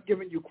sure that I've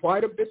given you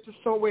quite a bit to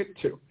sow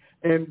into.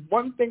 And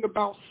one thing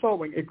about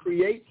sowing, it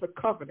creates a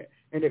covenant,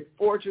 and it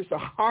forges a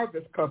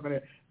harvest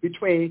covenant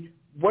between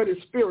what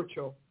is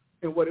spiritual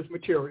and what is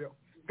material.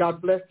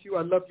 God bless you.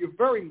 I love you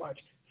very much.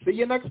 See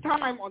you next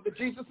time on the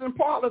Jesus and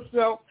Paula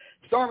Show,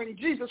 starring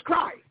Jesus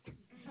Christ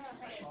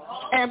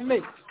and me.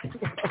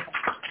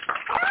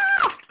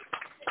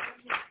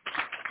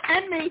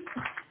 And me.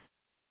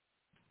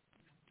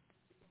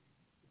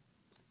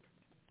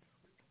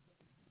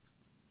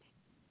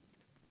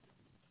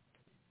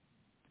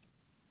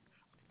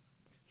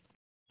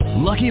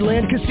 Lucky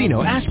Land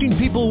Casino, asking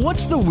people,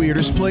 what's the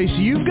weirdest place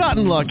you've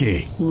gotten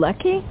lucky?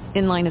 Lucky?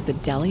 In line at the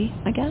deli,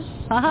 I guess?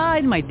 Aha,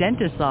 in my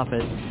dentist's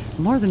office.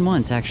 More than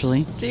once,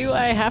 actually. Do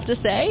I have to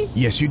say?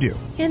 Yes, you do.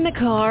 In the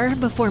car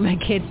before my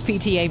kids'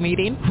 PTA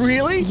meeting.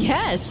 Really?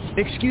 Yes.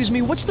 Excuse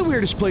me, what's the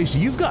weirdest place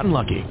you've gotten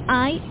lucky?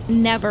 I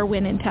never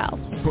win and tell.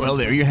 Well,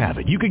 there you have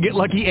it. You can get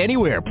lucky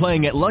anywhere,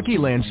 playing at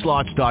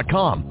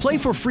LuckyLandSlots.com. Play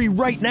for free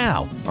right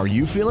now. Are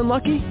you feeling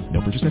lucky?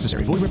 No purchase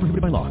necessary. Void where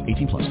prohibited by law.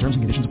 18+. Terms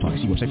and conditions apply.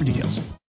 See website for details.